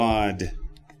God.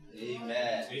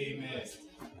 Amen. Amen.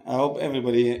 I hope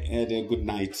everybody had a good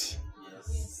night.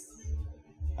 Yes.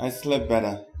 I slept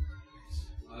better.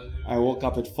 I woke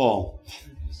up at 4.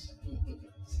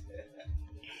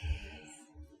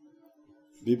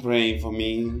 Be praying for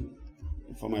me,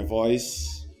 for my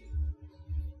voice.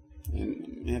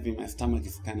 And maybe my stomach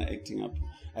is kind of acting up.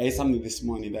 I ate something this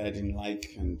morning that I didn't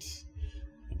like,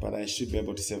 but I should be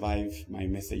able to survive my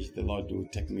message. The Lord will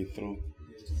take me through.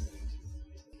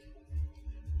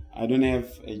 I don't have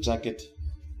a jacket.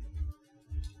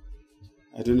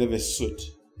 I don't have a suit.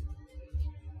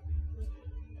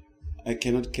 I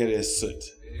cannot carry a suit.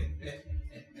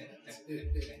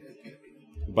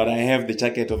 But I have the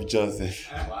jacket of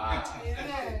Joseph. Wow.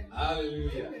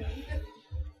 Hallelujah.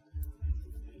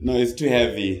 No, it's too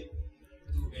heavy.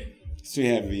 It's too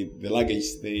heavy. The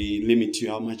luggage, they limit you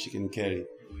how much you can carry.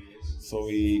 So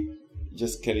we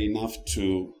just carry enough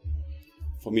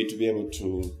for me to be able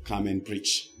to come and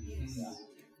preach.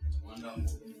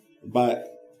 But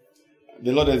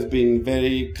the Lord has been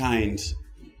very kind.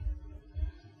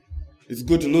 It's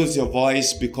good to lose your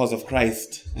voice because of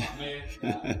Christ.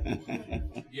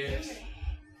 Amen. Yes.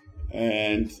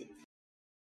 And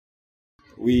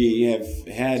we have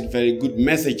had very good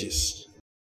messages.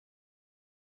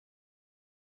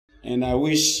 And I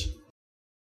wish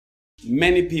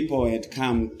many people had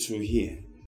come to hear.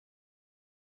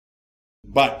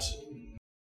 But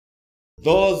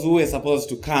those who were supposed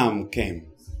to come came.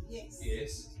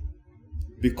 Yes.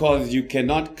 Because you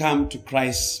cannot come to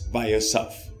Christ by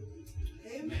yourself.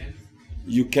 Amen.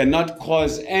 You cannot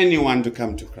cause anyone to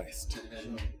come to Christ.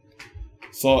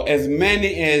 So as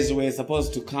many as were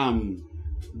supposed to come,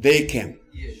 they came.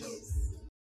 Yes.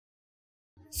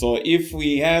 So if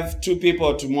we have 2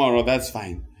 people tomorrow, that's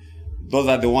fine. Those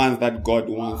are the ones that God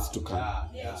wants to come.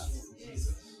 Yes.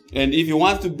 And if He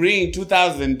wants to bring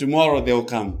 2,000 tomorrow, they will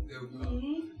come.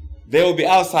 They will be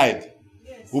outside.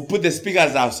 We'll put the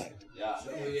speakers outside.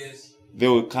 Yes. They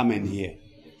will come and hear.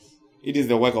 It is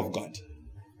the work of God.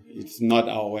 It's not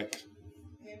our work.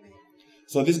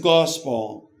 So this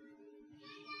gospel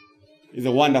is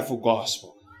a wonderful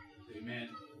gospel. Amen.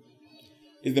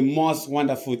 It's the most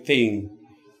wonderful thing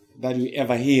that we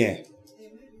ever hear.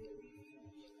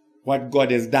 What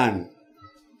God has done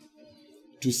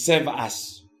to save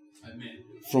us Amen.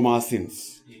 from our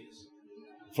sins. Yes.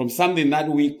 From something that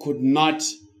we could not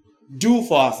do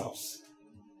for ourselves.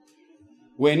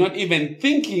 We're not even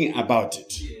thinking about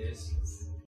it. Yes.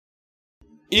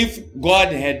 If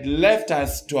God had left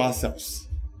us to ourselves,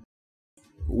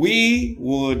 we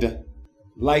would,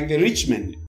 like the rich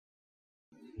man,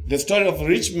 the story of the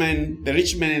rich man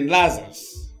and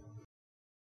Lazarus.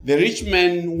 The rich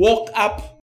man woke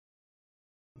up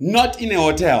not in a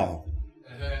hotel.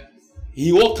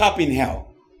 He woke up in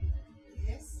hell.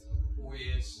 Yes. Oh,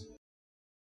 yes.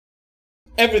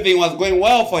 Everything was going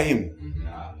well for him.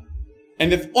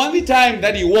 And the only time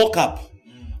that he woke up,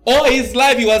 all his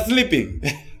life he was sleeping.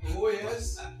 Oh,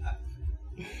 yes.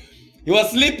 He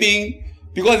was sleeping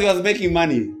because he was making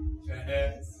money.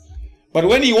 But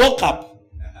when he woke up,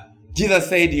 Jesus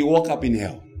said he woke up in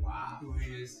hell. Wow. Oh,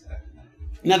 yes.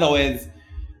 In other words,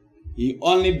 he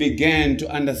only began to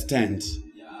understand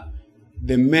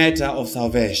the matter of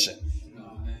salvation,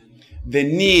 the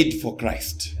need for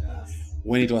Christ,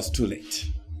 when it was too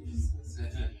late,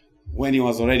 when he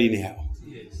was already in hell.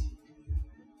 Yes.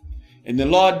 And the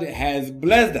Lord has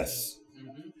blessed us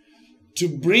to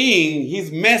bring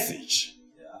His message.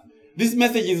 This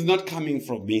message is not coming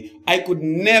from me. I could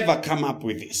never come up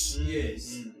with this.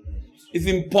 Yes. It's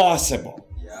impossible.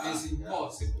 It's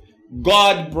impossible.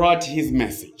 God brought His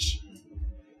message.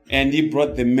 And He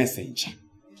brought the messenger.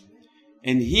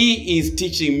 And He is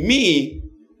teaching me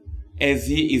as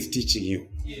He is teaching you.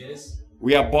 Yes.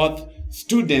 We are both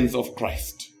students of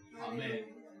Christ. Amen.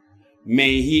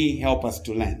 May He help us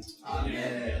to learn.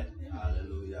 Amen.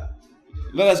 Hallelujah.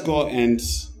 Let us go and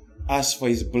ask for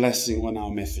His blessing on our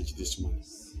message this morning.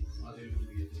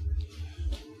 Hallelujah.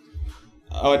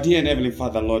 Our dear and Heavenly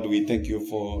Father, Lord, we thank You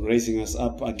for raising us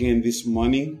up again this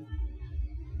morning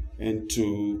and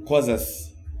to cause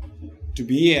us to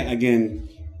be here again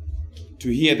to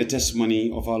hear the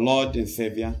testimony of our Lord and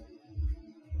Savior,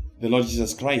 the Lord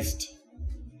Jesus Christ,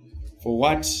 for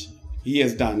what He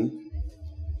has done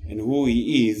and who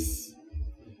He is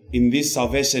in this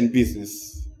salvation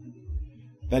business,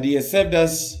 that He has saved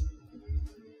us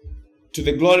to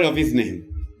the glory of His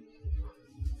name.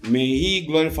 May He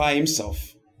glorify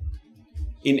Himself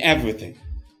in everything,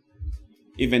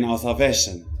 even our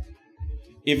salvation,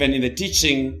 even in the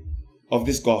teaching of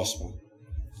this gospel.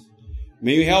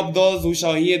 May You help those who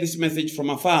shall hear this message from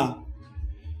afar,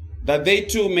 that they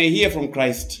too may hear from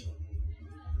Christ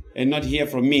and not hear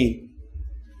from me.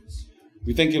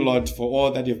 We thank you, Lord, for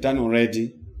all that you've done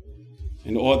already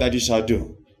and all that you shall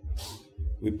do.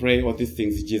 We pray all these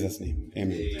things in Jesus' name.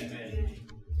 Amen. Amen.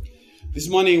 This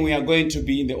morning we are going to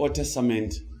be in the Old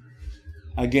Testament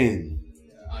again.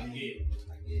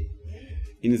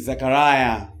 In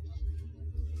Zechariah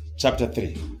chapter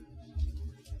 3.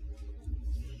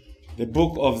 The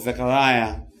book of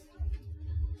Zechariah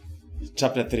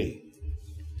chapter 3.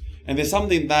 And there's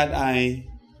something that I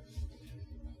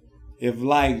have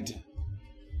liked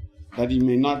that you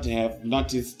may not have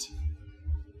noticed.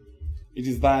 It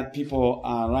is that people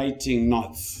are writing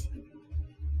notes.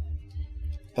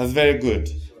 That's very good.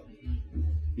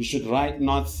 You should write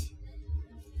notes,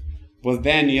 but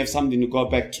then you have something to go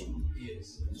back to.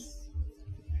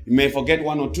 You may forget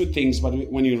one or two things, but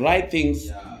when you write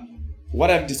things, what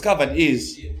I've discovered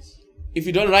is, if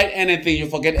you don't write anything, you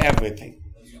forget everything.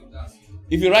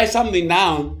 If you write something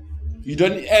down, you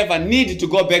don't ever need to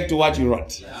go back to what you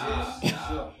wrote.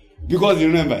 Because you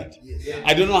remember it.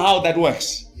 I don't know how that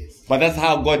works, but that's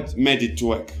how God made it to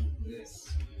work.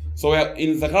 So we are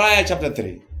in Zechariah chapter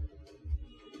 3.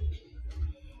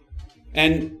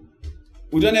 And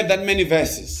we don't have that many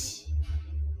verses.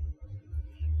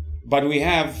 But we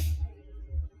have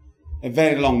a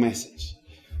very long message.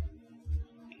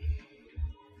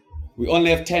 We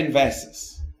only have 10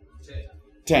 verses.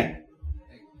 10.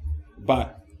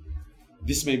 But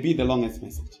this may be the longest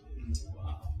message.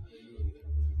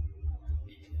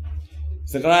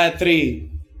 Zechariah 3,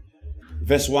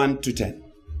 verse 1 to 10.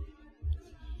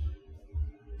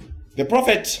 The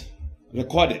prophet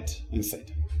recorded and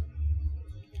said,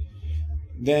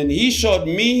 "Then he showed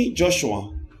me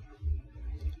Joshua,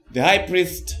 the high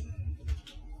priest,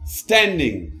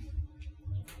 standing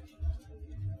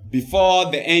before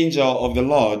the angel of the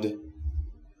Lord,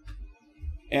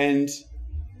 and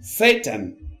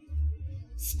Satan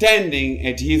standing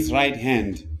at his right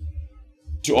hand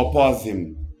to oppose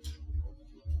him.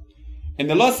 And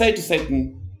the Lord said to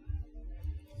Satan,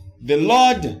 'The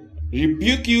Lord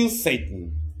rebuke you,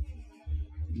 Satan.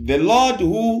 The Lord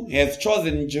who has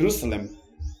chosen Jerusalem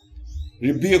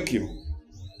rebuke you.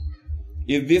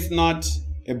 Is this not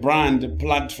a brand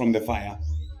plucked from the fire?'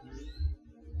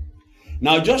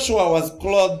 Now Joshua was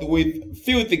clothed with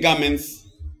filthy garments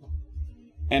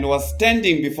and was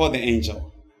standing before the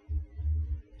angel.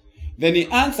 Then he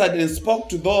answered and spoke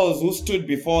to those who stood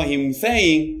before him,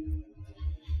 saying,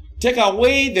 'Take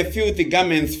away the filthy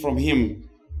garments from him.'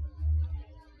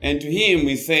 And to him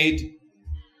he said,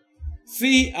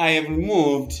 'See, I have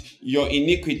removed your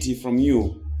iniquity from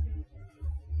you,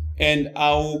 and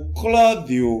I will clothe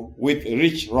you with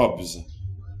rich robes.'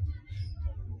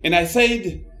 And I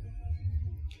said,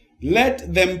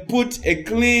 'Let them put a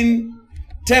clean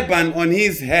turban on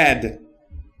his head.'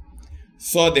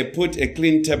 So they put a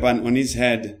clean turban on his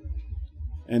head,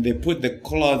 and they put the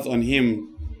clothes on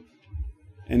him,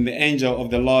 and the angel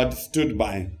of the Lord stood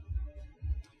by.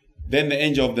 Then the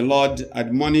angel of the Lord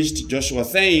admonished Joshua,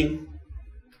 saying,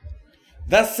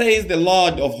 'Thus says the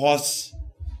Lord of hosts,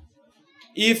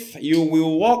 if you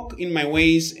will walk in my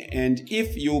ways, and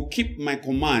if you keep my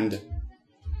command,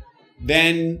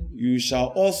 then you shall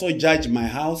also judge my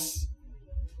house,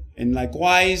 and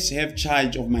likewise have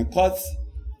charge of my courts.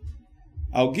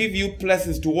 I'll give you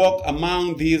places to walk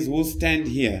among these who stand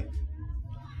here.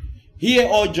 Hear,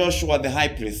 O Joshua the high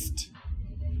priest,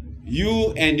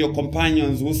 you and your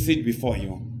companions who sit before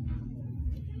you.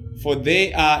 For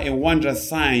they are a wondrous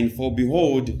sign, for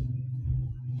behold,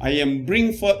 I am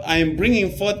bringing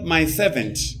forth my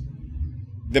servant,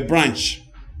 the branch.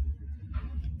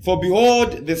 For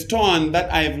behold, the stone that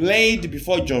I have laid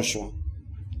before Joshua.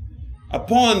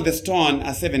 Upon the stone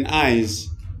are 7 eyes.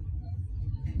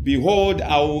 Behold,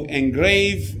 I will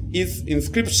engrave its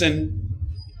inscription,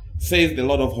 says the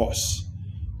Lord of hosts.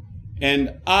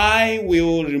 And I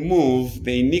will remove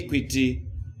the iniquity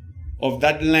of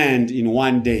that land in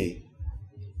one day.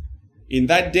 In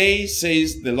that day,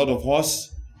 says the Lord of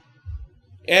hosts,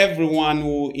 everyone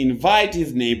will invite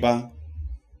his neighbor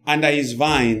under his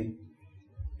vine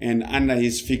and under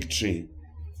his fig tree.'"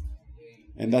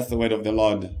 And that's the word of the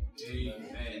Lord. Amen.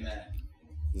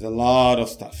 There's a lot of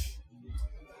stuff.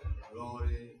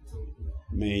 Glory to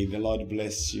God. May the Lord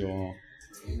bless Amen.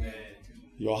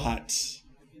 your heart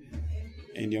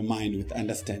and your mind with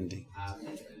understanding.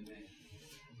 Amen.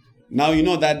 Now you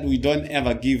know that we don't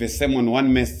ever give a sermon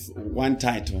one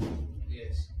title.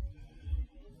 Yes.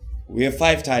 We have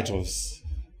 5 titles.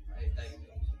 I thank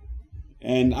you.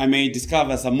 And I may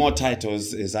discover some more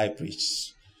titles as I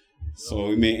preach. So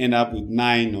we may end up with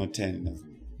 9 or 10.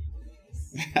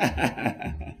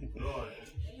 Glory.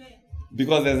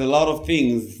 Because there's a lot of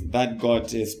things that God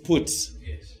has put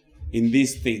Yes. in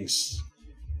these things.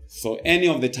 So any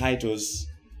of the titles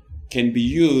can be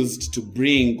used to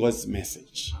bring God's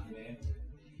message. Amen.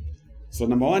 So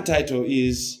number one title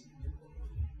is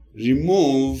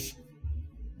remove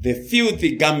the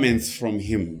filthy garments from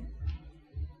him.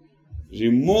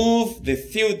 Remove the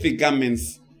filthy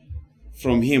garments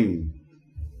from him.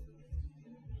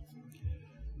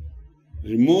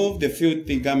 Remove the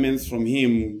filthy garments from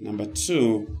him. Number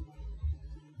two,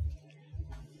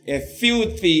 a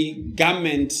filthy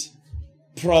garment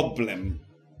problem.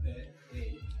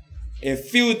 A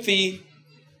filthy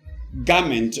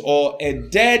garment or a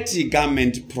dirty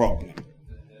garment problem.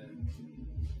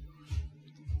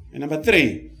 And number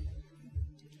three,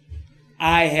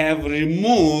 I have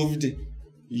removed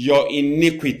your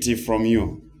iniquity from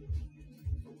you.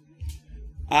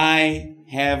 I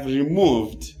have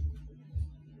removed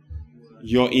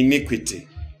your iniquity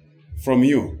from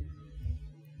you.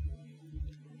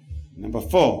 Number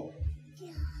four,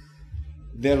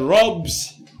 the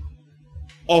robes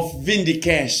of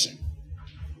vindication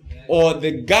or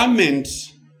the garment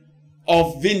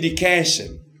of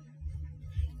vindication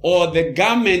or the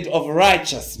garment of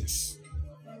righteousness.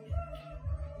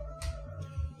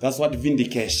 That's what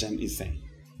vindication is saying.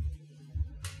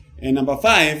 And number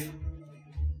five,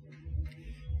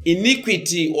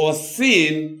 iniquity or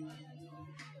sin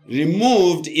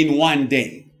removed in one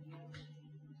day.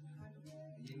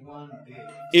 In one day.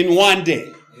 In one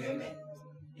day. Amen.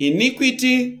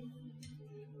 Iniquity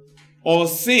or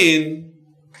sin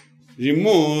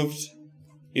removed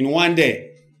in one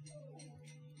day.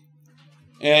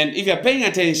 And if you're paying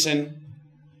attention,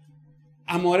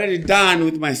 I'm already done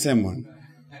with my sermon.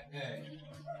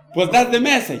 Because that's the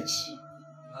message.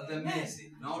 Not the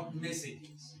message, not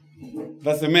messages.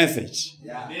 That's the message.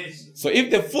 Yeah. Yes. So if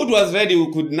the food was ready,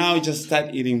 we could now just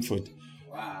start eating food.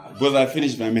 Wow. Because I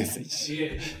finished my message.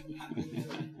 Yes.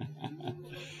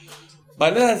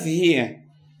 But let us hear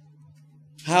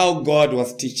how God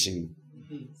was teaching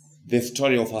the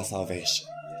story of our salvation.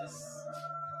 Yes.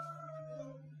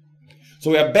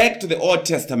 So we are back to the Old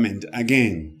Testament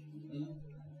again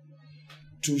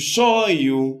to show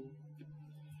you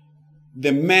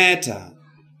the matter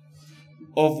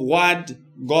of what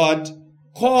God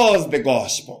calls the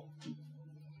gospel.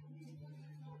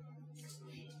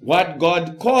 What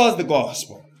God calls the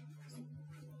gospel.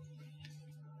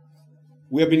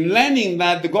 We have been learning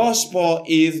that the gospel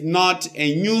is not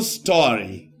a new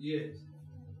story Yes.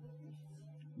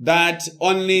 that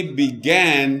only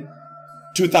began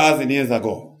 2,000 years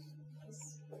ago.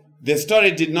 The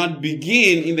story did not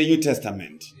begin in the New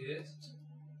Testament. Yes.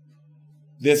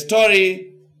 The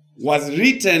story was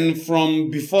written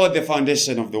from before the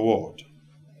foundation of the world.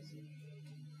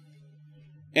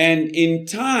 And in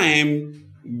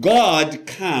time, God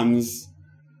comes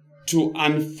to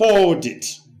unfold it.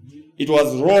 It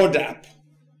was rolled up.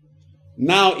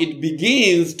 Now it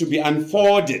begins to be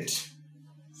unfolded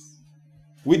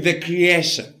with the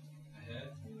creation.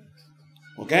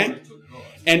 Okay?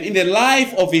 And in the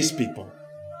life of his people.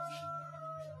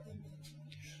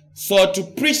 So to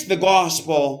preach the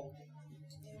gospel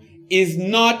is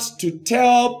not to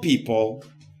tell people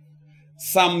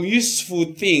some useful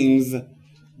things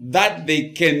that they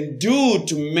can do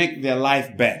to make their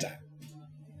life better.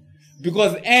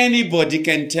 Because anybody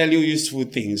can tell you useful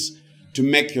things to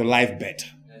make your life better.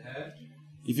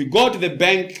 If you go to the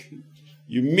bank,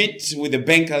 you meet with the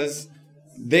bankers,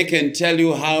 they can tell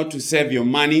you how to save your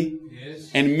money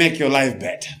and make your life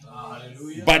better.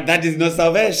 Hallelujah. But that is not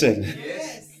salvation.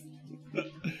 Yes.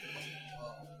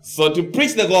 So to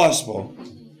preach the gospel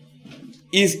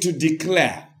is to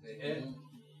declare,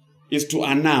 is to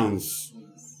announce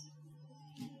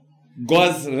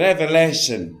God's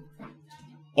revelation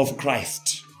of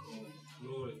Christ.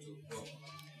 Glory to God.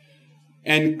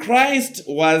 And Christ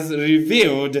was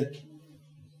revealed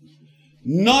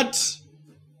not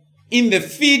in the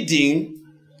feeding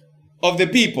of the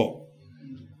people,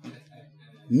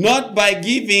 not by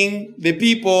giving the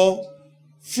people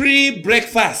free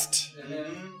breakfast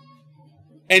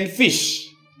and fish.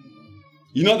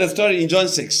 You know the story in John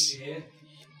 6.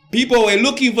 People were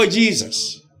looking for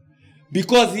Jesus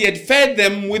because he had fed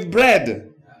them with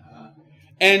bread.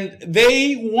 And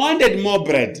they wanted more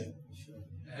bread.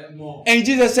 More. And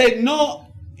Jesus said, no,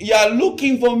 you are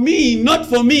looking for me, not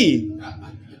for me.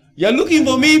 You are looking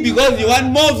for me because you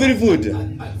want more free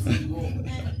food.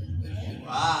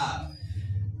 Wow.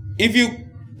 If you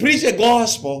preach a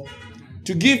gospel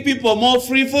to give people more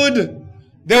free food,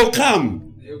 they'll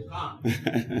come. They'll come.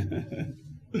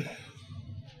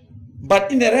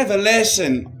 But in the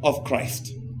revelation of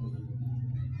Christ,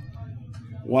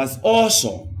 was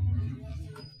also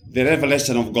the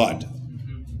revelation of God.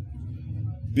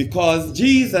 Because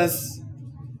Jesus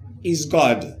is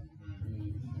God.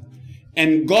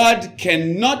 And God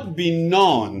cannot be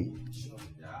known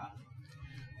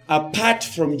apart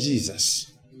from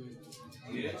Jesus.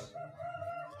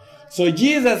 So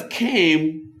Jesus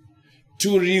came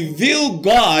to reveal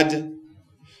God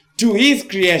to his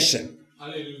creation.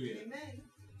 Hallelujah.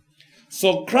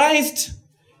 So Christ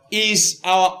is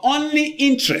our only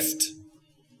interest.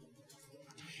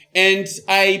 And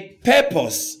I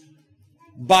purpose,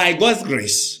 by God's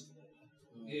grace,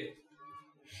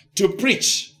 to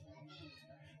preach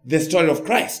the story of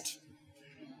Christ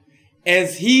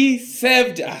as he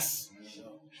saved us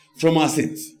from our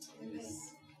sins.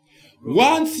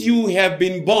 Once you have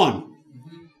been born,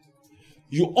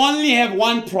 you only have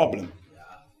one problem.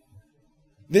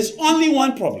 There's only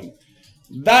one problem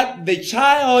that the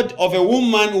child of a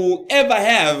woman will ever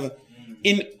have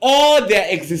in all their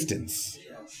existence.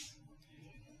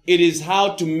 It is how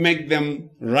to make them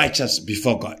righteous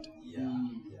before God.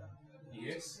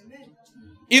 Yes.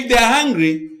 If they are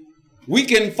hungry, we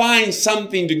can find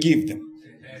something to give them.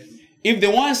 If they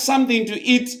want something to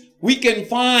eat, we can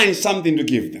find something to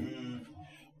give them.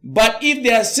 But if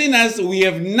they are sinners, we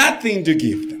have nothing to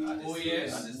give them. Oh,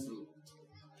 yes.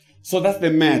 So that's the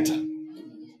matter.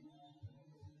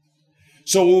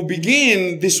 So we'll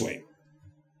begin this way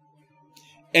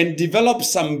and develop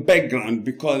some background,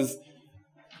 because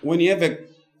when you have a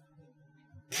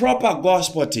proper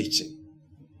gospel teaching,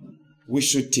 we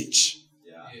should teach.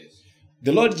 Yes.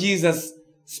 The Lord Jesus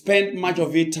spent much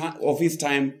of his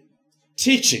time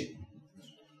teaching,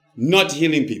 not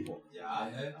healing people.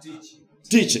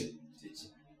 Teaching.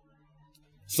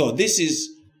 So this is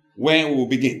where we'll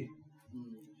begin.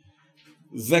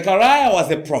 Zechariah was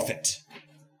a prophet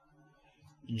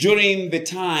during the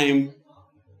time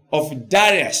of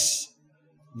Darius,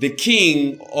 the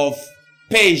king of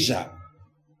Persia.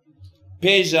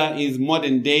 Persia is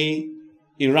modern day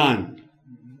Iran.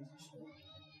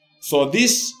 So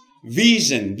this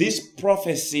vision, this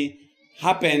prophecy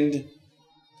happened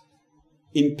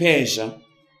in Persia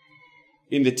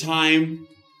in the time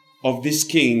of this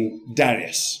king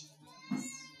Darius,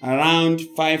 around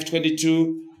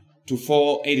 522 to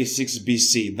 486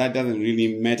 BC. That doesn't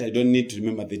really matter. I don't need to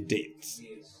remember the dates.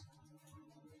 Yes.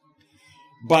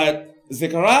 But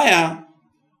Zechariah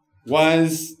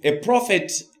was a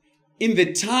prophet in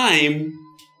the time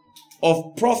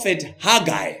of Prophet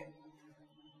Haggai.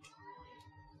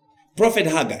 Prophet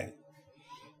Haggai,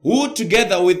 who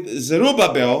together with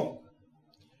Zerubbabel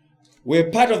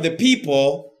were part of the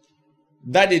people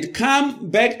that had come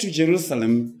back to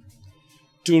Jerusalem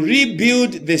to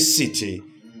rebuild the city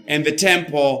and the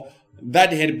temple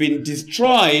that had been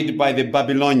destroyed by the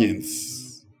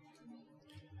Babylonians.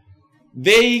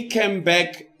 They came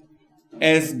back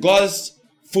as God's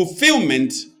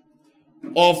fulfillment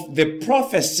of the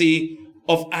prophecy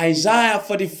of Isaiah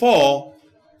 44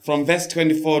 from verse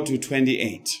 24 to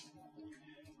 28.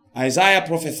 Isaiah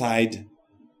prophesied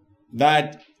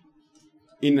that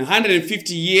in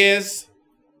 150 years,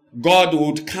 God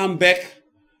would come back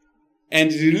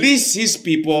and release his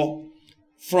people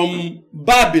from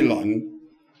Babylon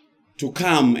to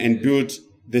come and build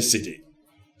the city.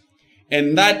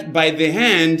 And that by the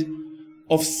hand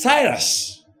of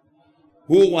Cyrus,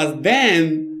 who was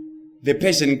then the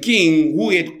Persian king,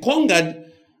 who had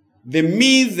conquered the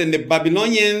Medes and the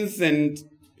Babylonians, and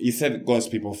he set God's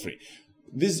people free.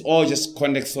 This is all just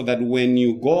context so that when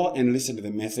you go and listen to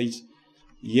the message,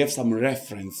 you have some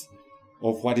reference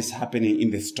of what is happening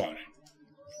in the story.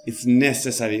 It's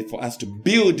necessary for us to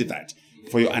build that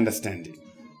for your understanding.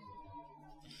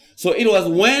 So it was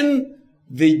when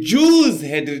the Jews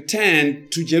had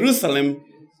returned to Jerusalem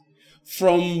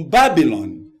from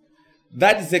Babylon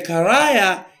that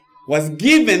Zechariah was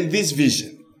given this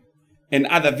vision and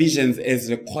other visions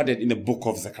as recorded in the book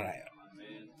of Zechariah.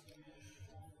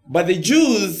 But the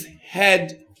Jews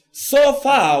had, so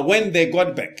far when they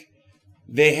got back,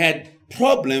 they had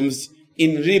problems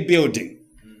in rebuilding.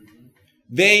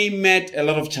 They met a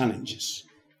lot of challenges.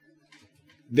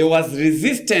 There was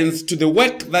resistance to the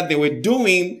work that they were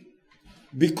doing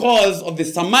because of the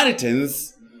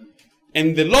Samaritans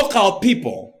and the local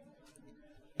people.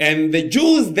 And the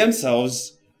Jews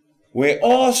themselves were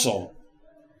also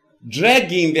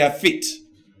dragging their feet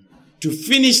to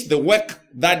finish the work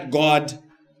that God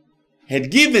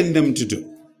had given them to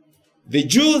do. The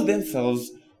Jews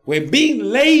themselves were being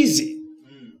lazy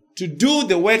to do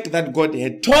the work that God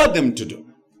had told them to do.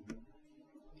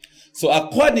 So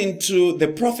according to the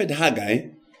prophet Haggai,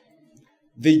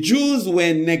 the Jews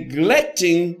were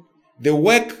neglecting the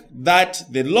work that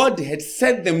the Lord had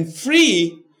set them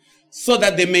free so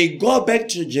that they may go back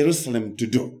to Jerusalem to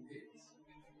do.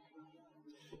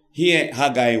 Here,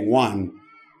 Haggai 1,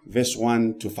 verse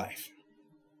 1 to 5.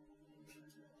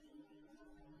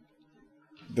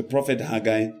 The prophet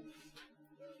Haggai,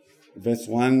 verse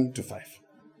 1 to 5.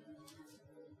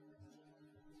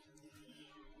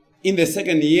 In the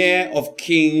second year of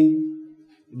King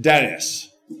Darius,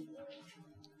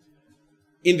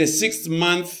 in the 6th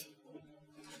month,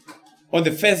 on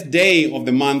the first day of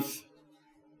the month,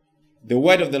 the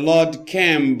word of the Lord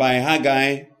came by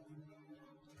Haggai,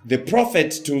 the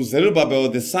prophet, to Zerubbabel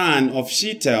the son of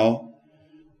Shealtiel,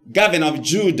 governor of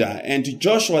Judah, and to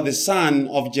Joshua the son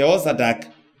of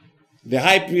Jehozadak, the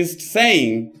high priest,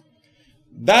 saying,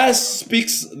 Thus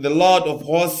speaks the Lord of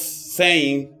hosts,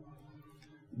 saying,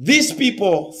 This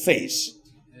people says,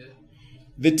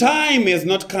 the time has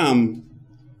not come,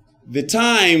 the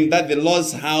time that the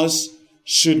Lord's house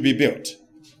should be built.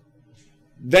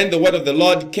 Then the word of the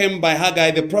Lord came by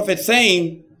Haggai the prophet,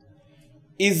 saying,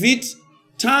 Is it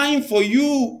time for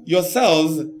you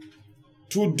yourselves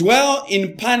to dwell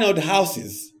in paneled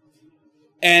houses,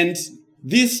 and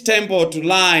this temple to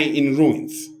lie in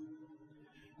ruins?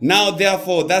 Now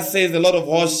therefore, thus says the Lord of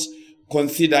hosts,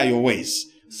 consider your ways.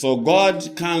 So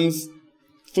God comes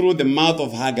through the mouth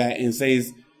of Haggai and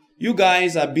says, you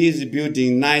guys are busy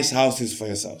building nice houses for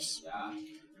yourselves,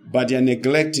 but you're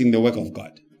neglecting the work of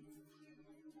God.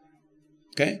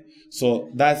 Okay? So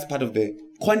that's part of the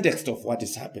context of what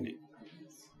is happening.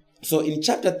 So in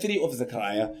chapter 3 of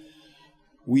Zechariah,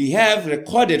 we have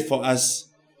recorded for us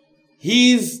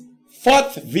his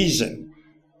 4th vision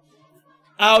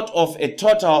out of a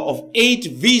total of 8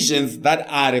 visions that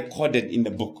are recorded in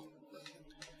the book.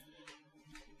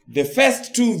 The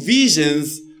first 2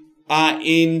 visions are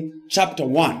in chapter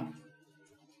 1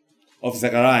 of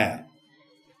Zechariah.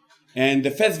 And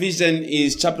the first vision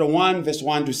is chapter 1, verse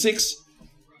 1 to 6.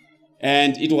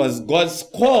 And it was God's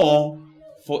call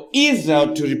for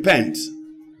Israel to repent.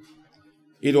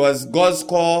 It was God's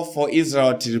call for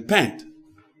Israel to repent.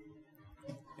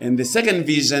 And the second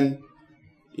vision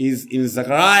is in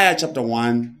Zechariah chapter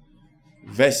 1,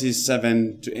 verses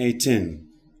 7 to 18.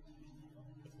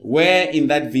 Where in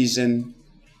that vision,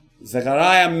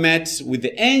 Zechariah met with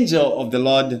the angel of the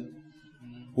Lord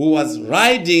who was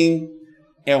riding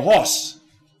a horse,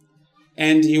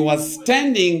 and he was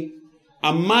standing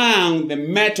among the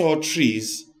myrtle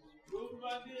trees.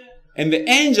 And the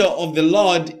angel of the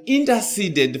Lord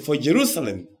interceded for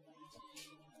Jerusalem,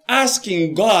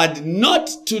 asking God not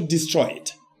to destroy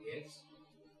it,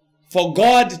 for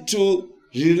God to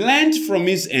relent from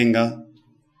his anger,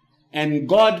 and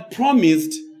God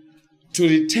promised to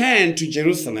return to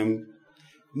Jerusalem,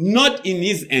 not in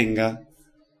his anger,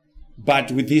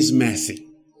 but with his mercy.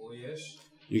 Oh, yes.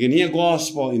 You can hear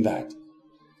gospel in that.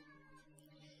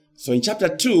 So in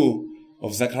chapter 2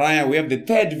 of Zechariah, we have the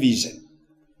third vision.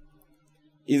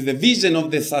 Is the vision of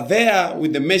the surveyor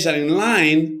with the measuring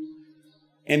line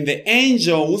and the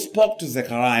angel who spoke to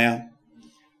Zechariah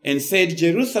and said,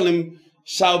 Jerusalem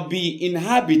shall be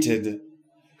inhabited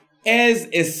as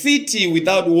a city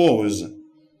without walls.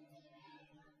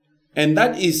 And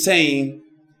that is saying,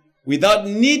 without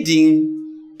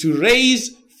needing to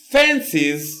raise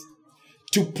fences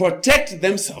to protect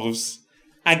themselves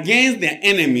against their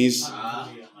enemies.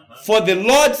 For the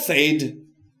Lord said,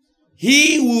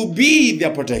 he will be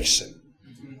their protection.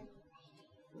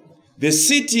 The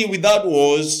city without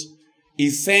walls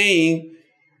is saying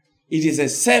it is a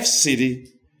safe city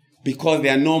because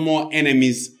there are no more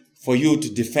enemies for you to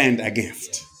defend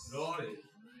against.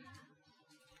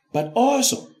 But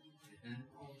also,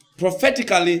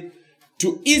 prophetically,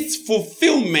 to its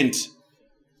fulfillment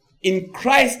in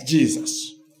Christ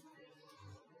Jesus.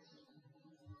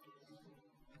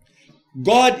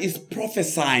 God is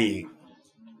prophesying.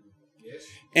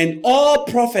 And all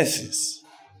prophecies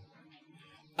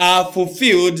are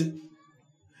fulfilled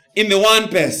in the one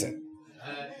person.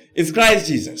 It's Christ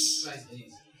Jesus.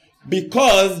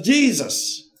 Because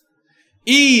Jesus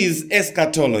is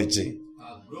eschatology.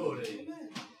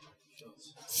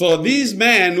 So these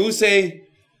men who say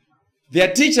they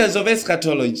are teachers of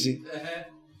eschatology,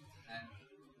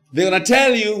 they're going to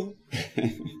tell you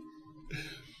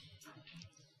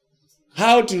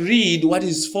how to read what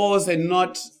is false and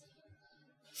not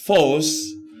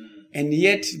false, and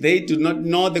yet they do not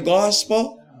know the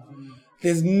gospel.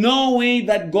 There's no way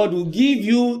that God will give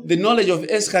you the knowledge of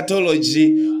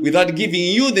eschatology without giving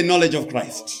you the knowledge of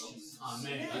Christ.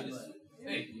 Amen.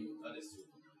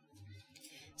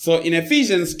 So in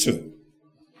Ephesians 2,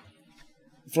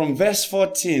 from verse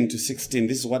 14 to 16,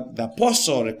 this is what the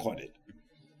apostle recorded.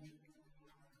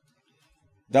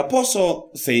 The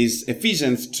apostle says,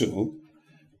 Ephesians 2,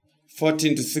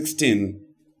 14 to 16,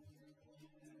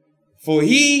 for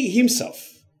he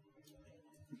himself,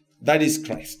 that is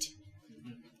Christ,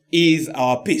 is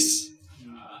our peace,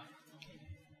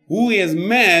 who has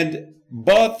made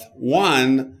both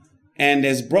one and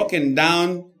has broken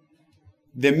down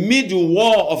the middle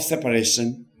wall of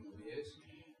separation,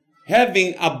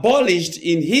 having abolished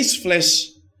in his flesh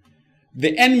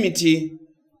the enmity,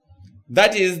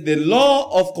 that is the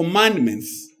law of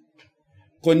commandments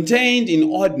contained in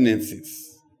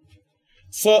ordinances,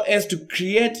 so as to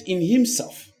create in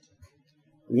himself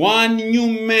one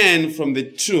new man from the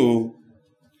two,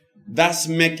 thus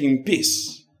making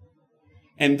peace,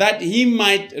 and that he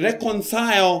might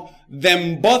reconcile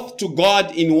them both to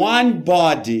God in one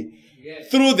body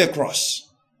through the cross,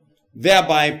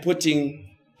 thereby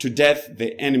putting to death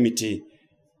the enmity.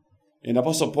 And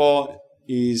Apostle Paul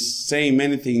is saying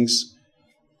many things,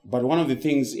 but one of the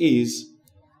things is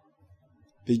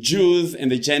the Jews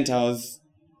and the Gentiles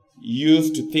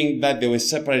used to think that they were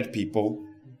separate people,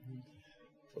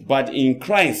 but in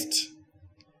Christ,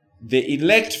 the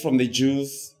elect from the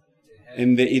Jews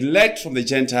and the elect from the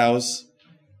Gentiles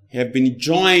have been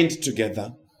joined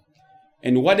together,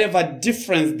 and whatever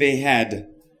difference they had,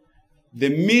 the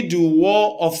middle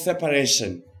wall of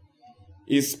separation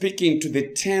is speaking to the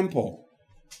temple.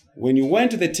 When you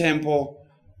went to the temple,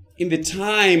 in the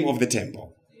time of the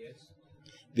temple,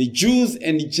 the Jews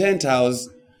and Gentiles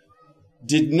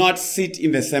did not sit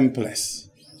in the same place.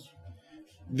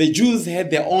 The Jews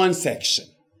had their own section.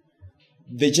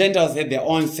 The Gentiles had their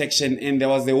own section, and there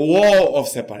was a wall of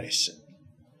separation.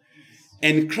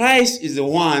 And Christ is the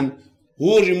one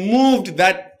who removed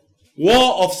that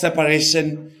wall of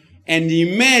separation, and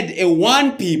he made a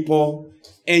one people,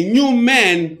 a new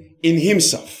man in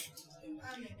himself.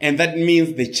 And that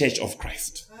means the church of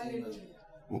Christ.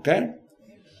 Okay?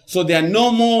 So there are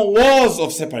no more walls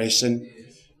of separation,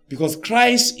 because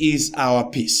Christ is our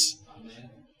peace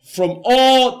from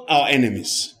all our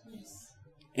enemies.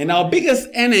 And our biggest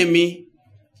enemy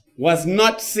was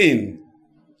not sin,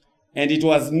 and it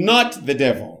was not the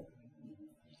devil.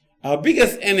 Our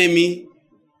biggest enemy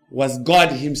was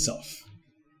God himself.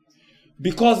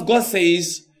 Because God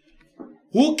says,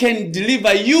 who can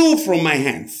deliver you from my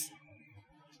hands?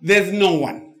 There's no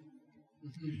one.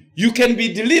 You can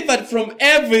be delivered from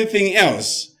everything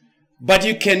else, but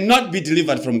you cannot be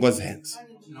delivered from God's hands.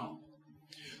 No.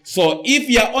 So if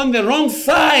you're on the wrong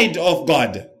side of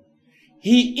God,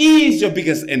 he is your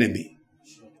biggest enemy.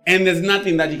 And there's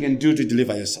nothing that you can do to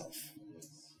deliver yourself.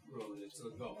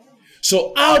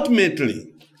 So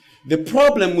ultimately, the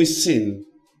problem with sin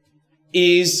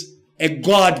is a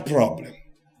God problem.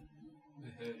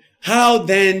 How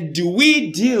then do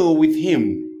we deal with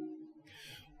him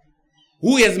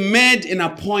who has made an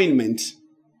appointment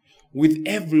with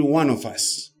every one of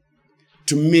us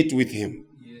to meet with him?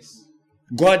 Yes.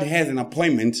 God has an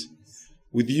appointment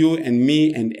with you and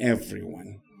me and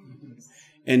everyone.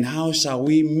 And how shall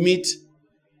we meet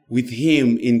with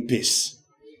him in peace?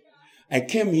 I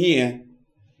came here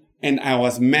and I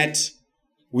was met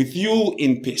with you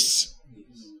in peace.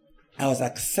 I was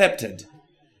accepted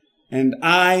and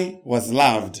I was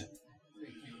loved.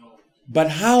 But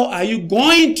how are you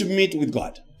going to meet with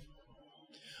God?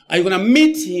 Are you going to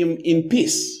meet him in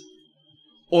peace?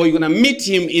 Or are you going to meet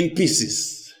him in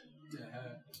pieces?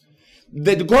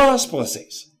 The gospel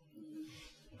says,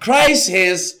 Christ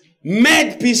has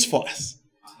made peace for us.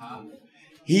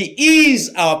 He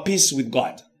is our peace with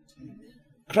God.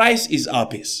 Christ is our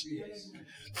peace.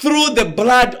 Through the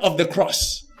blood of the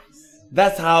cross.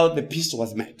 That's how the peace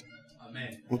was made.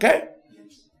 Amen. Okay?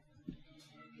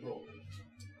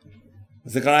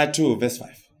 Zechariah 2, verse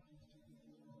 5.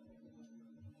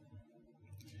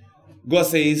 God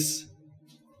says,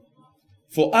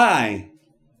 for I,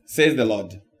 says the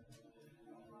Lord,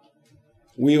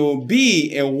 will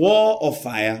be a wall of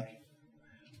fire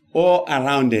all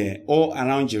around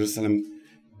Jerusalem.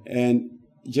 And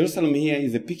Jerusalem here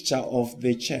is a picture of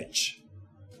the church.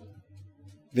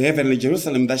 The heavenly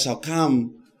Jerusalem that shall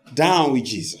come down with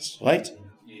Jesus, right?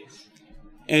 Yes.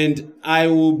 And I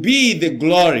will be the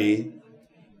glory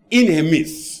in her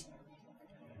midst.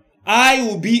 I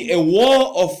will be a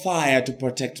wall of fire to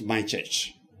protect my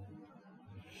church.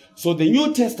 So the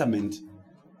New Testament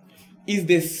is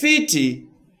the city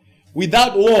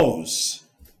without walls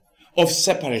of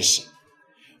separation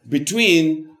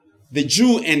between the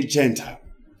Jew and Gentile.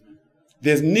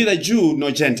 There's neither Jew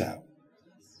nor Gentile,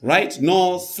 right?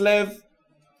 Nor slave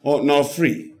or nor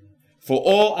free, for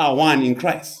all are one in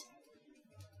Christ.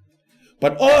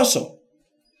 But also,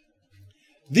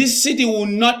 This city will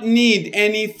not need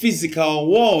any physical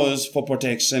walls for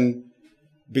protection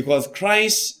because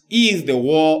Christ is the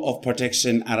wall of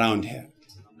protection around her.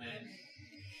 Amen.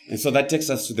 And so that takes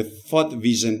us to the fourth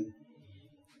vision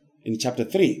in chapter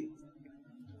 3.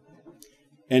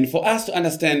 And for us to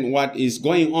understand what is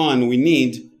going on, we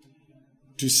need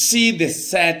to see the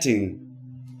setting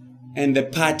and the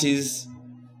parties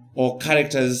or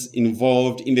characters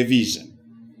involved in the vision.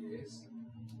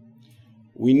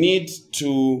 We need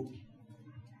to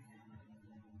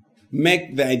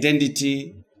make the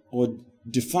identity or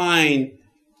define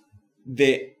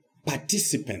the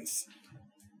participants,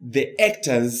 the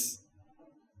actors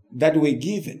that were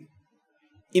given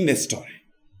in the story.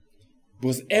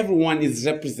 Because everyone is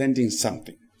representing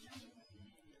something.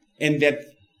 And their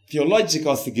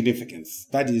theological significance,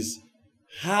 that is,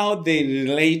 how they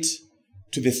relate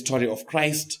to the story of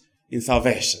Christ in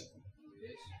salvation.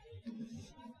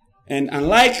 And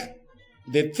unlike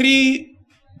the 3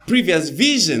 previous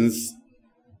visions,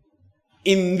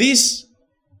 in this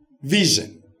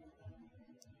vision,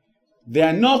 there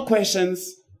are no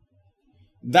questions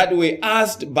that were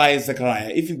asked by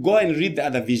Zechariah. If you go and read the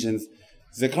other visions,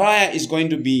 Zechariah is going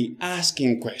to be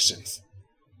asking questions.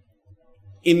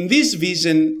 In this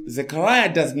vision,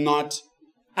 Zechariah does not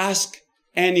ask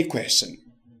any question.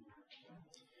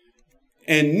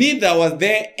 And neither was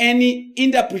there any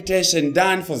interpretation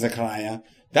done for Zechariah.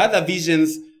 The other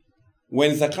visions,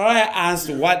 when Zechariah asked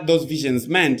what those visions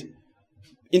meant,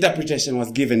 interpretation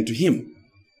was given to him.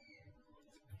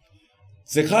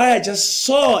 Zechariah just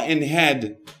saw and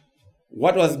heard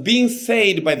what was being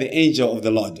said by the angel of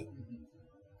the Lord.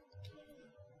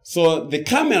 So the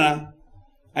camera,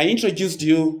 I introduced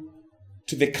you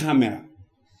to the camera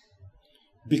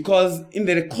because in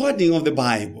the recording of the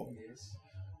Bible,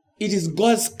 it is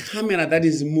God's camera that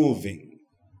is moving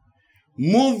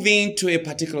to a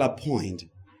particular point,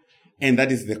 and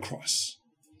that is the cross.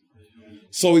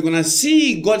 So we're going to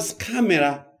see God's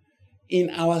camera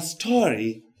in our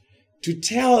story to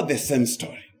tell the same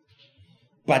story,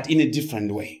 but in a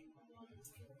different way.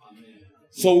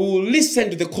 So we'll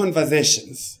listen to the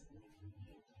conversations,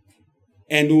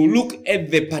 and we'll look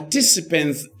at the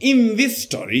participants in this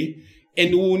story,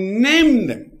 and we'll name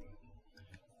them.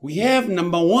 We have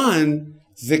number 1,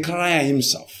 Zechariah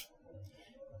himself,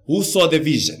 who saw the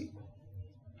vision.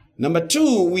 Number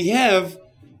 2, we have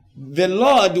the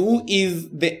Lord, who is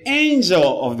the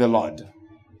angel of the Lord.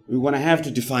 We're going to have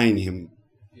to define him.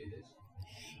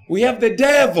 We have the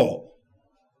devil.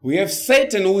 We have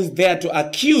Satan, who is there to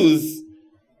accuse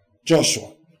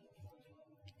Joshua.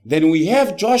 Then we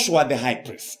have Joshua the high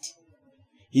priest.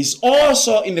 He's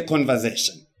also in the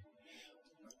conversation.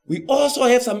 We also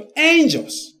have some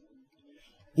angels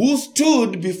who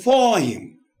stood before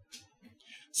him.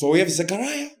 So we have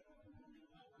Zechariah,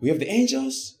 we have the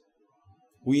angels,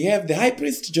 we have the high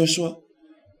priest Joshua,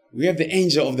 we have the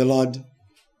angel of the Lord,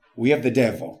 we have the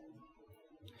devil.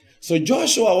 So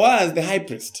Joshua was the high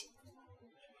priest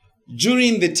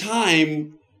during the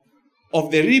time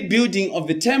of the rebuilding of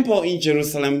the temple in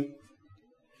Jerusalem,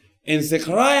 and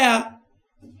Zechariah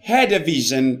had a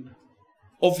vision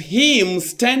of him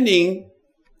standing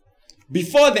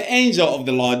before the angel of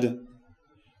the Lord,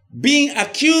 being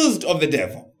accused of the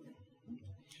devil.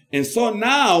 And so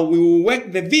now we will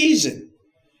work the vision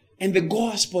and the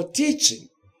gospel teaching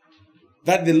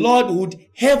that the Lord would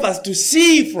have us to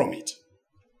see from it.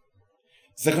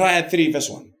 Zechariah 3 verse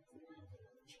 1.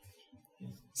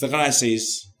 Zechariah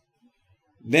says,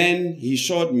 "Then he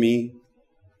showed me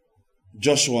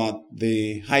Joshua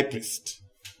the high priest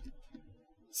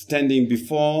standing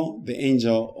before the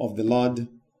angel of the Lord,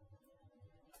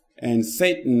 and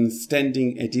Satan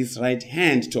standing at his right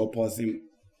hand to oppose him."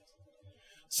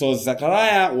 So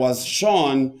Zechariah was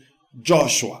shown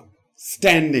Joshua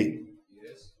standing.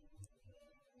 Yes.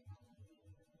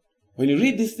 When you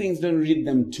read these things, don't read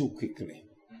them too quickly.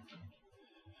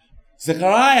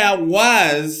 Zechariah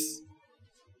was,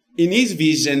 in his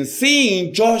vision,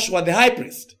 seeing Joshua the high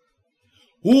priest,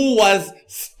 who was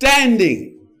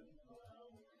standing.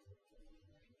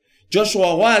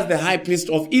 Joshua was the high priest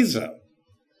of Israel.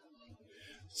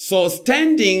 So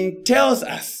standing tells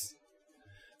us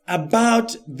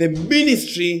about the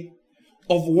ministry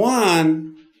of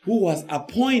one who was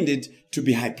appointed to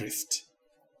be high priest.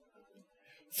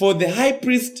 For the high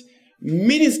priest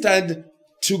ministered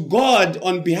to God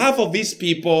on behalf of his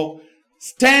people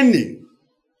standing.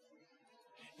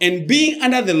 And being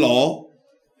under the law,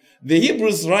 the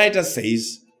Hebrews writer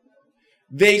says,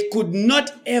 they could not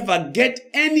ever get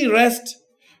any rest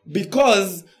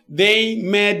because they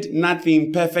made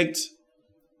nothing perfect.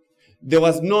 There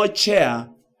was no chair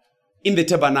in the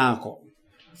tabernacle.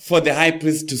 for the high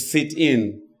priest to sit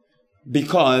in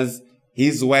because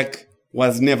his work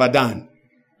was never done.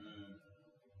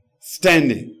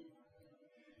 Standing.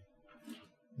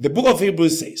 The book of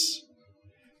Hebrews says,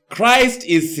 Christ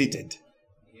is seated.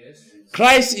 Yes.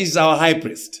 Christ is our high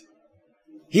priest.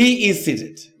 He is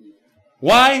seated.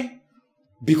 Why?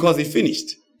 Because he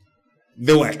finished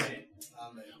the work.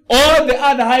 Amen. All the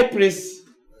other high priests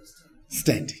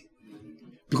standing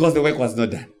because the work was not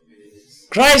done.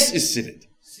 Christ is seated.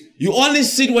 You only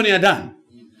sit when you are done.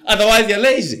 Otherwise, you're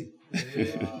lazy.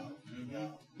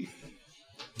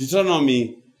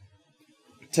 Deuteronomy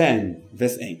 10,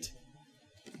 verse 8.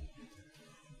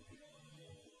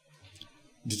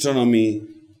 Deuteronomy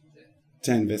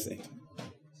 10, verse 8.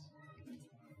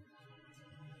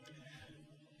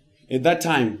 At that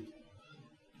time,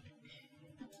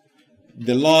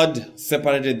 the Lord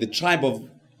separated the tribe of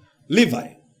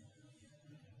Levi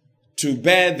to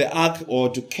bear the ark or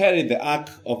to carry the ark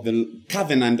of the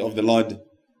covenant of the Lord,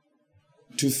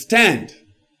 to stand.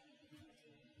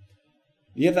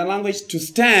 You have the language, to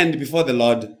stand before the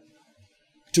Lord,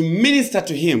 to minister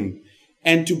to him,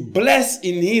 and to bless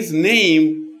in his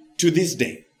name to this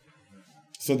day.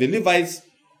 So the Levites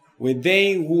were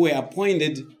they who were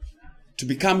appointed to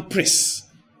become priests,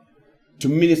 to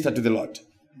minister to the Lord.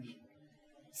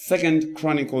 2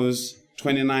 Chronicles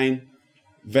 29,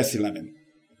 verse 11.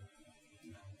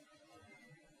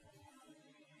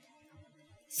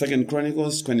 2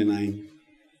 Chronicles 29,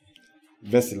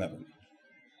 verse 11.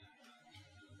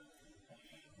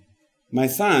 My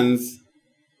sons,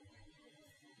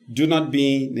 do not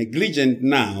be negligent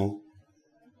now,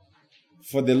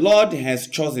 for the Lord has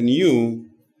chosen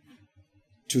you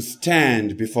to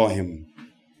stand before him,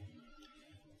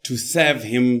 to serve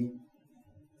him,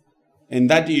 and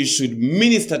that you should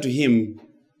minister to him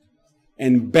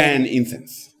and burn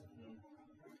incense.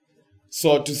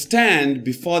 So to stand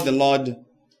before the Lord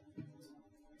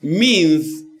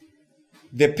means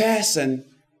the person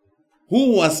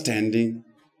who was standing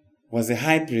was a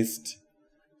high priest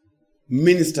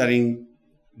ministering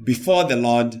before the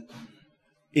Lord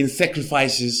in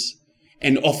sacrifices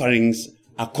and offerings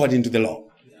according to the law.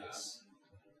 Yes.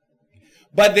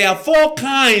 But there are 4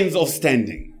 kinds of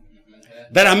standing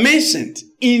that are mentioned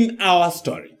in our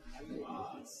story.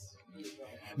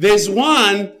 There's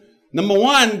number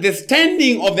one, the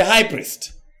standing of the high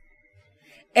priest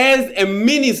as a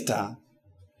minister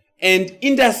and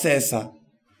intercessor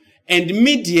and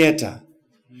mediator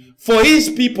for his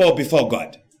people before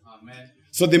God. Amen.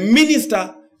 So the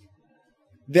minister,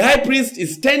 the high priest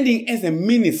is standing as a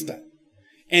minister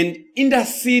and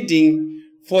interceding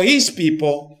for his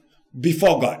people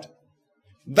before God.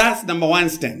 That's number 1,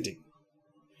 standing.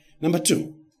 Number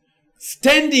 2,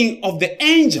 standing of the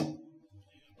angel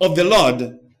of the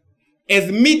Lord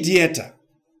as mediator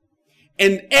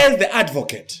and as the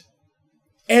advocate,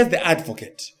 as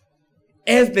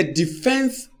the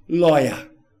defense lawyer.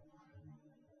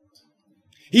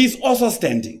 He is also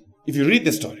standing, if you read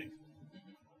the story.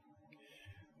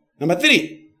 Number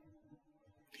 3,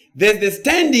 there's the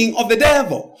standing of the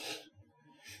devil.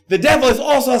 The devil is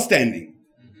also standing.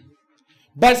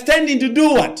 But standing to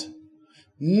do what?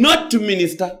 Not to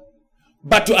minister,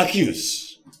 but to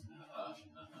accuse.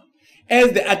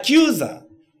 As the accuser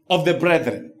of the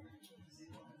brethren.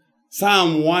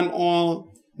 Psalm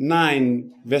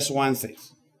 109, verse 1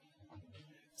 says,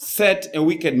 set a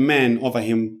wicked man over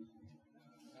him,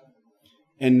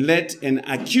 and let an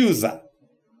accuser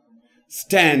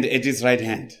stand at his right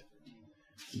hand.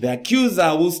 The accuser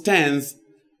who stands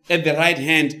at the right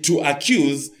hand to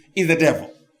accuse is the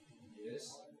devil.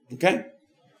 Yes. Okay?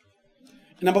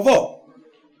 Number 4,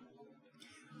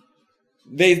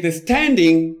 there is the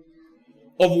standing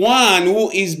of one who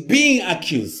is being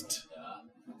accused.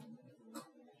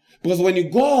 Because when you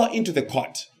go into the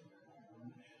court,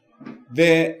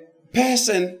 the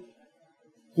person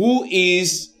who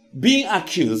is being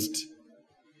accused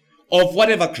of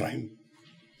whatever crime,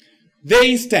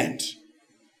 they stand.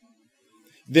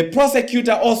 The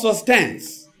prosecutor also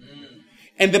stands.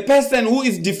 And the person who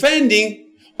is defending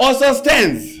also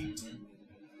stands.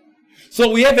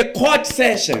 So we have a court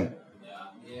session.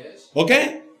 Yes.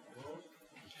 Okay?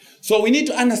 So we need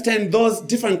to understand those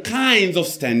different kinds of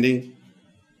standing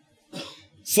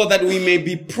so that we may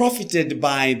be profited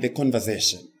by the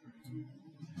conversation.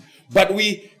 But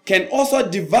we can also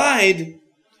divide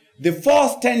the 4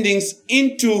 standings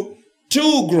into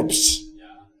 2 groups.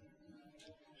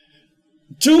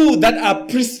 2 that are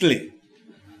priestly.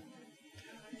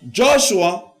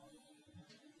 Joshua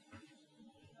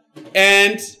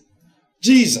and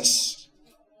Jesus.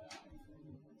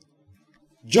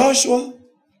 Joshua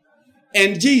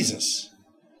and Jesus.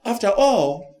 after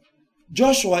all,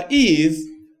 Joshua is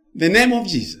the name of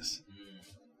Jesus.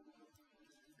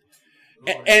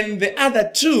 And the other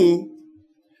two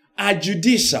are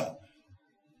judicial.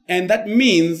 And that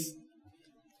means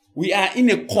we are in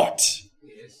a court.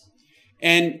 Yes.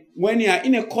 And when you are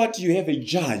in a court, you have a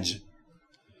judge.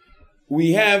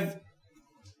 We have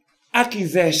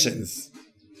accusations.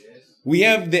 Yes. We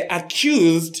have the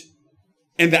accused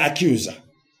and the accuser.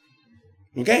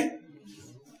 Okay?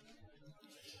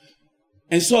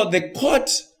 And so the court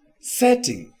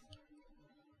setting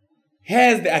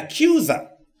has the accuser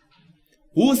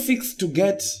who seeks to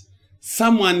get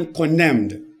someone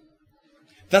condemned.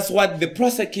 That's what the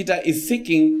prosecutor is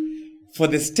seeking for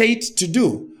the state to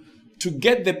do, to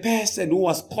get the person who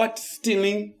was caught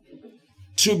stealing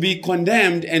to be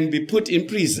condemned and be put in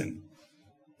prison.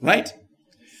 Right?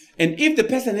 And if the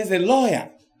person has a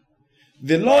lawyer,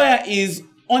 the lawyer is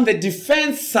on the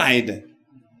defense side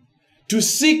to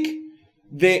seek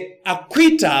the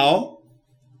acquittal,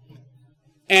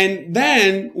 and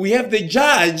then we have the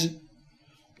judge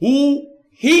who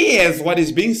hears what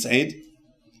is being said,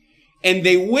 and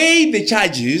they weigh the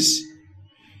charges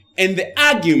and the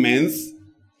arguments,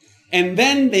 and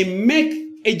then they make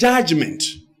a judgment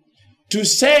to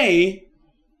say,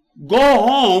 go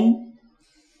home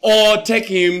or take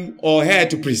him or her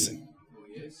to prison.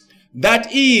 Yes.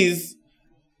 That is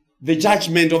the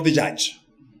judgment of the judge.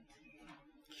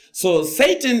 So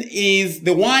Satan is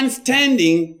the one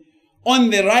standing on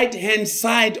the right-hand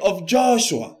side of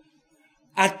Joshua,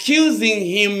 accusing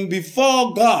him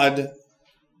before God.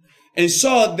 And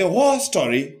so the whole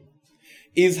story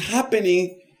is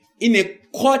happening in a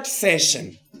court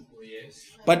session. Yes.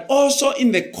 But also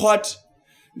in the court,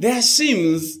 there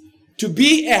seems to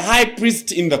be a high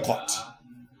priest in the court.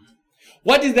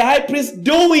 What is the high priest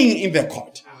doing in the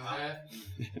court?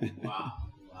 Wow.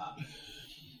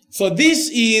 So this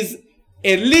is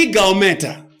a legal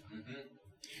matter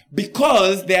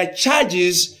because there are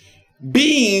charges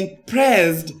being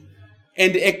pressed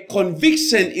and a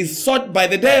conviction is sought by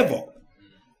the devil.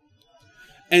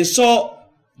 And so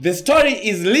the story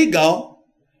is legal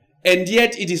and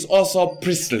yet it is also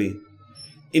priestly,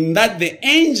 in that the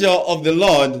angel of the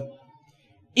Lord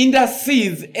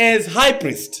intercedes as high